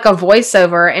 It was like a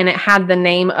voiceover, and it had the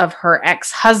name of her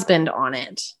ex-husband on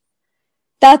it.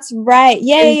 That's right.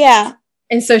 Yeah.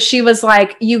 And so she was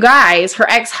like, you guys, her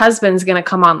ex-husband's going to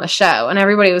come on the show. And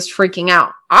everybody was freaking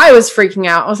out. I was freaking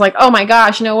out. I was like, oh my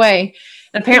gosh, no way.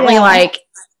 And apparently, like,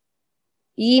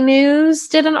 E! News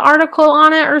did an article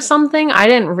on it or something. I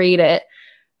didn't read it.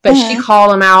 But she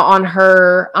called him out on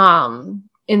her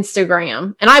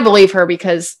Instagram. And I believe her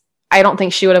because I don't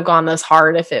think she would have gone this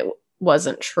hard if it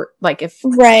wasn't true. Like, if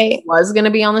it was going to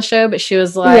be on the show. But she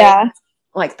was like,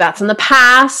 like, that's in the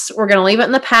past. We're going to leave it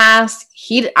in the past.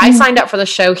 I signed up for the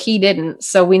show. He didn't.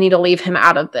 So we need to leave him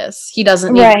out of this. He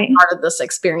doesn't need to be part of this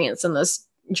experience and this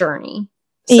journey.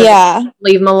 So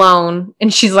leave him alone.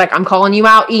 And she's like, I'm calling you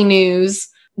out, E! News.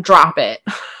 Drop it.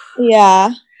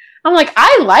 Yeah. I'm like,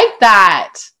 I like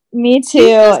that. Me too. She's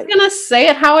just gonna say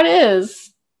it how it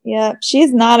is. Yep.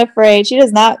 She's not afraid. She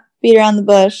does not beat around the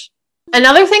bush.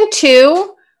 Another thing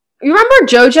too, you remember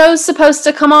JoJo's supposed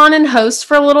to come on and host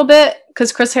for a little bit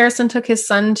because Chris Harrison took his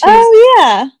son to. Oh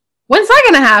yeah. When's that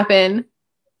gonna happen?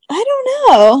 I don't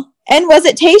know. And was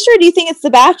it Tayshia or do you think it's The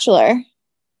Bachelor?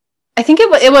 I think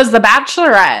it was The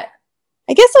Bachelorette.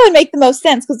 I guess that would make the most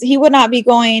sense because he would not be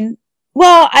going.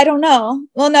 Well, I don't know.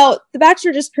 Well, no, The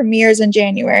Bachelor just premieres in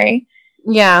January.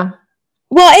 Yeah.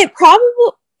 Well,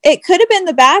 it could have been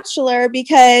The Bachelor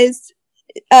because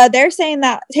they're saying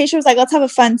that Tayshia was like, let's have a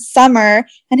fun summer.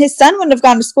 And his son wouldn't have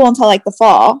gone to school until like the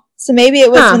fall. So maybe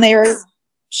it was when they were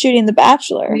shooting The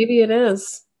Bachelor. Maybe it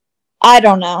is. I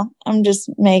don't know. I'm just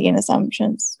making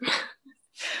assumptions.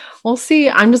 We'll see.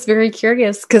 I'm just very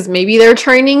curious because maybe they're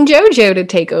training JoJo to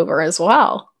take over as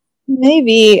well.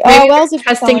 Maybe they're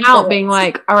testing out, being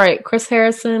like, all right, Chris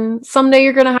Harrison, someday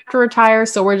you're going to have to retire,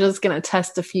 so we're just going to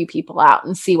test a few people out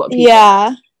and see what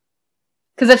people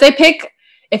because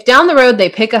if down the road they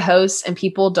pick a host and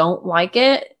people don't like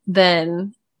it,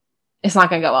 then it's not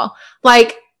going to go well.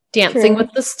 Like Dancing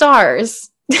with the Stars.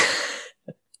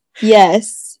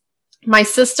 Yes. My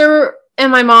sister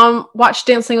and my mom watch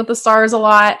Dancing with the Stars a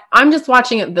lot. I'm just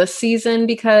watching it this season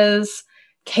because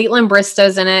Caitlin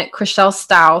Bristow's in it, Chriselle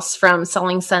Staus from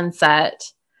Selling Sunset.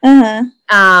 There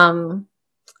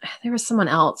was someone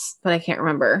else, but I can't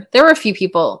remember. There were a few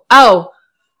people. Oh,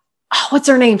 what's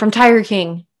her name from Tiger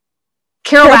King?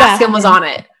 Carol Baskin was on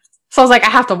it. So I was like, I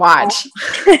have to watch.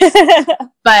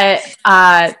 But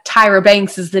Tyra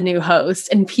Banks is the new host,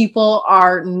 and people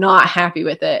are not happy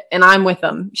with it. And I'm with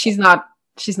them. She's not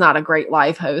a great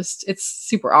live host. It's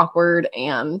super awkward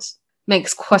and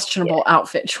makes questionable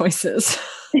outfit choices.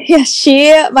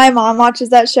 Yeah, my mom watches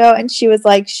that show and she was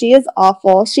like, she is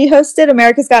awful. She hosted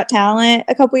America's Got Talent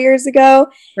a couple years ago.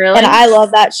 Really? And I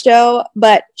love that show,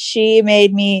 but she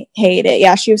made me hate it.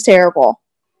 Yeah, she was terrible.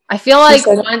 I feel like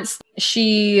once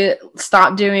she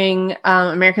stopped doing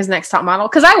America's Next Top Model,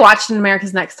 because I watched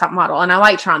America's Next Top Model and I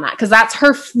liked her on that because that's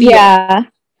her field. Yeah.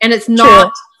 And it's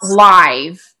not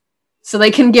live, so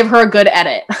they can give her a good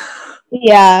edit.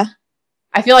 Yeah.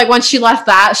 I feel like once she left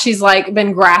that, she's like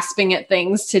been grasping at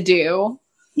things to do.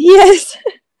 Yes.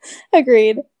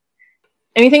 Agreed.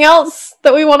 Anything else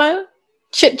that we want to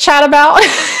chit chat about?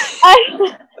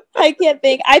 I can't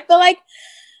think. I feel like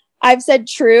I've said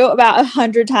true about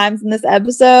 100 times in this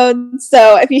episode.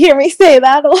 So if you hear me say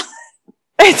that a lot,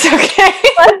 it's okay.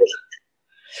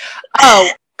 Oh,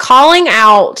 calling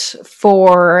out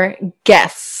for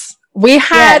guests. We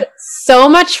had so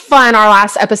much fun our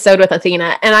last episode with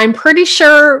Athena, and I'm pretty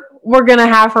sure we're going to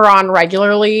have her on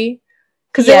regularly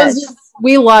because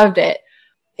we loved it.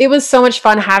 It was so much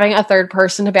fun having a third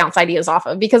person to bounce ideas off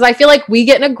of, because I feel like we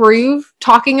get in a groove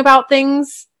talking about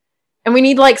things, and we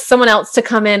need like someone else to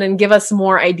come in and give us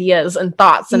more ideas and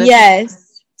thoughts. And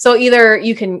so either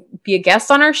you can be a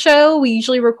guest on our show. We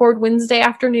usually record Wednesday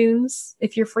afternoons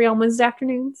if you're free on Wednesday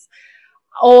afternoons,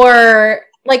 or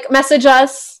like message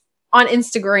us on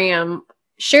Instagram,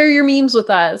 share your memes with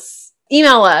us,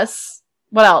 email us.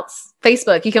 What else?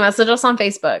 Facebook. You can message us on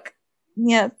Facebook.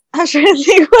 Yes. I was trying to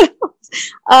think what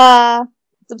else.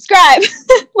 Subscribe.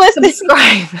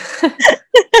 Subscribe.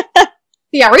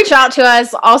 Yeah, reach out to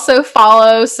us. Also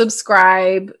follow,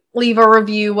 subscribe, leave a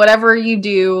review, whatever you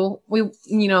do. We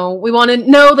want to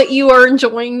know that you are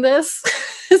enjoying this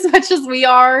as much as we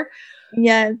are.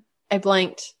 Yes. I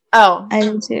blanked. Oh. I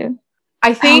do too.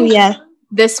 I think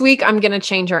this week I'm going to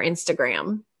change our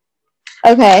Instagram.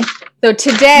 Okay. So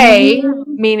today,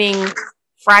 meaning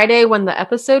Friday when the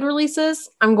episode releases,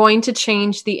 I'm going to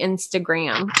change the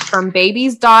Instagram from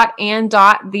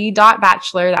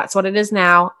babies.and.the.bachelor. That's what it is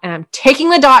now. And I'm taking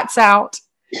the dots out.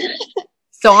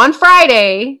 So on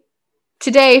Friday,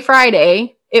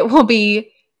 it will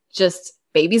be just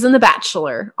Babies and the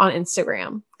Bachelor on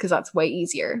Instagram, because that's way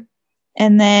easier.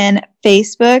 And then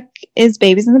Facebook is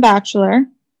Babies and the Bachelor.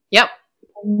 Yep.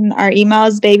 And our email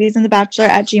is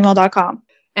babiesandthebachelor@gmail.com.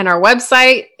 And our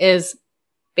website is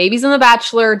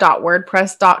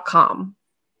babiesandthebachelor.wordpress.com.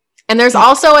 And there's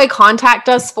also a contact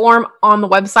us form on the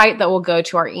website that will go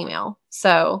to our email.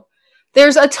 So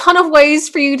there's a ton of ways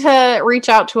for you to reach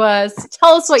out to us.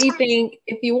 Tell us what you think.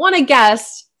 If you want a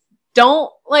guest,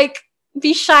 don't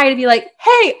be shy to be like,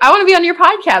 hey, I want to be on your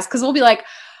podcast. Because we'll be like,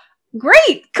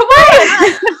 great, come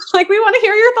on. We want to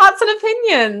hear your thoughts and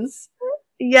opinions.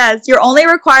 Yes. Your only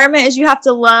requirement is you have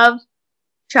to love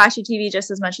trashy TV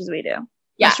just as much as we do.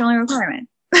 Yeah. That's your only requirement.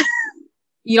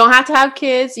 You don't have to have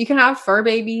kids. You can have fur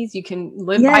babies. You can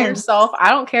live by yourself.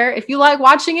 I don't care. If you like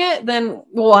watching it, then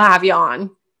we'll have you on.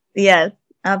 Yes,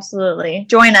 absolutely.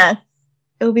 Join us.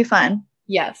 It will be fun.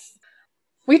 Yes.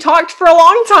 We talked for a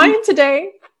long time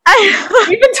today.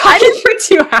 We've been talking for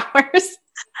 2 hours.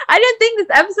 I didn't think this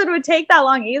episode would take that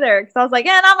long either, because I was like,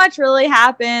 not much really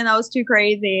happened. That was too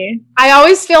crazy. I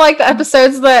always feel like the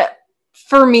episodes that,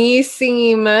 for me,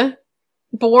 seem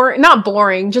not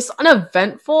boring, just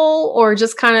uneventful or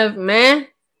just kind of meh.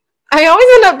 We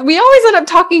always end up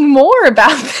talking more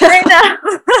about them. I know.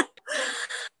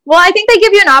 Well, I think they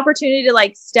give you an opportunity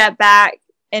to step back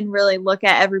and really look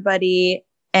at everybody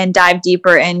and dive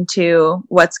deeper into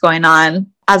what's going on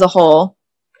as a whole.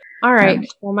 All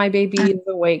right. Well, my baby is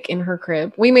awake in her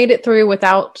crib. We made it through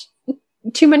without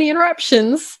too many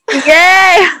interruptions.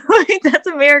 Yay! That's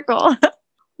a miracle.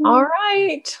 All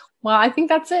right. Well, I think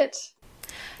that's it.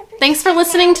 Thanks for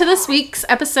listening to this week's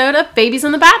episode of Babies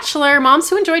and the Bachelor,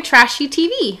 moms who enjoy trashy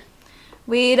TV.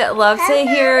 We'd love to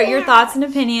hear your thoughts and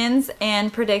opinions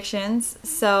and predictions,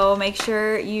 so make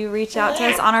sure you reach out to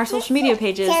us on our social media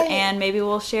pages, and maybe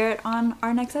we'll share it on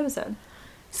our next episode.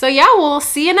 So yeah, we'll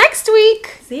see you next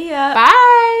week. See ya.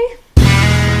 Bye.